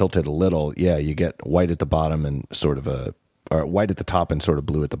 it tilted a little. Yeah, you get white at the bottom and sort of or white at the top and sort of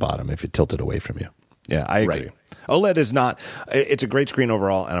blue at the bottom if it tilted away from you. Yeah, I agree. Right. OLED is not. It's a great screen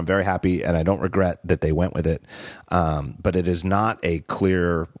overall, and I'm very happy, and I don't regret that they went with it. But it is not a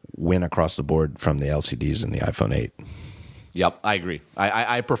clear win across the board from the LCDs in the iPhone 8. Yep, I agree.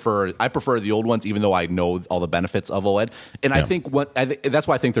 I prefer the old ones, even though I know all the benefits of OLED. And I think that's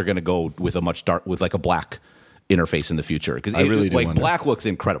why I think they're going to go with a black interface in the future, because black looks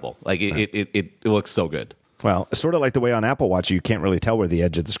incredible. Like it looks so good. Well, sort of like the way on Apple Watch, you can't really tell where the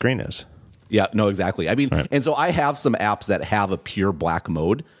edge of the screen is. Yeah, no, exactly. I mean, and so I have some apps that have a pure black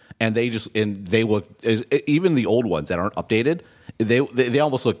mode, and they look, even the old ones that aren't updated, they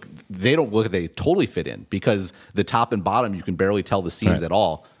almost look, they don't look, they totally fit in, because the top and bottom you can barely tell the seams at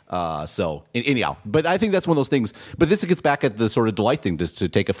all. So anyhow, but I think that's one of those things. But this gets back at the sort of delight thing, just to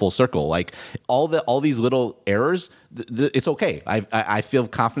take a full circle. Like all these little errors, it's okay. I feel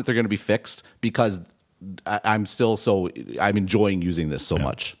confident they're going to be fixed, because I'm enjoying using this so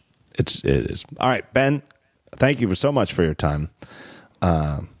much. It is. All right, Ben, thank you so much for your time.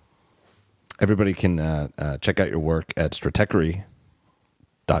 Everybody can check out your work at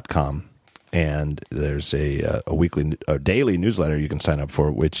stratechery.com. And there's a daily newsletter you can sign up for,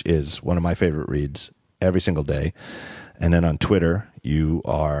 which is one of my favorite reads every single day. And then on Twitter, you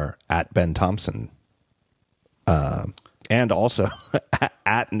are at Ben Thompson. And also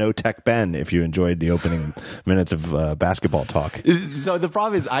at No Tech Ben, if you enjoyed the opening minutes of basketball talk. So the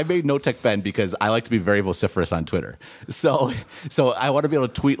problem is, I made No Tech Ben because I like to be very vociferous on Twitter. So I want to be able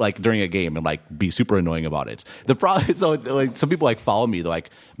to tweet like during a game and like be super annoying about it. The problem is, so like some people like follow me. They're like,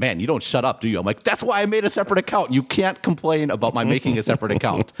 "Man, you don't shut up, do you?" I'm like, "That's why I made a separate account. You can't complain about my making a separate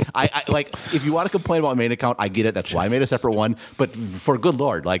account. I like if you want to complain about my main account, I get it. That's why I made a separate one. But for good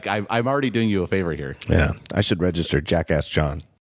Lord, like I'm already doing you a favor here." Yeah, I should register Jackass John.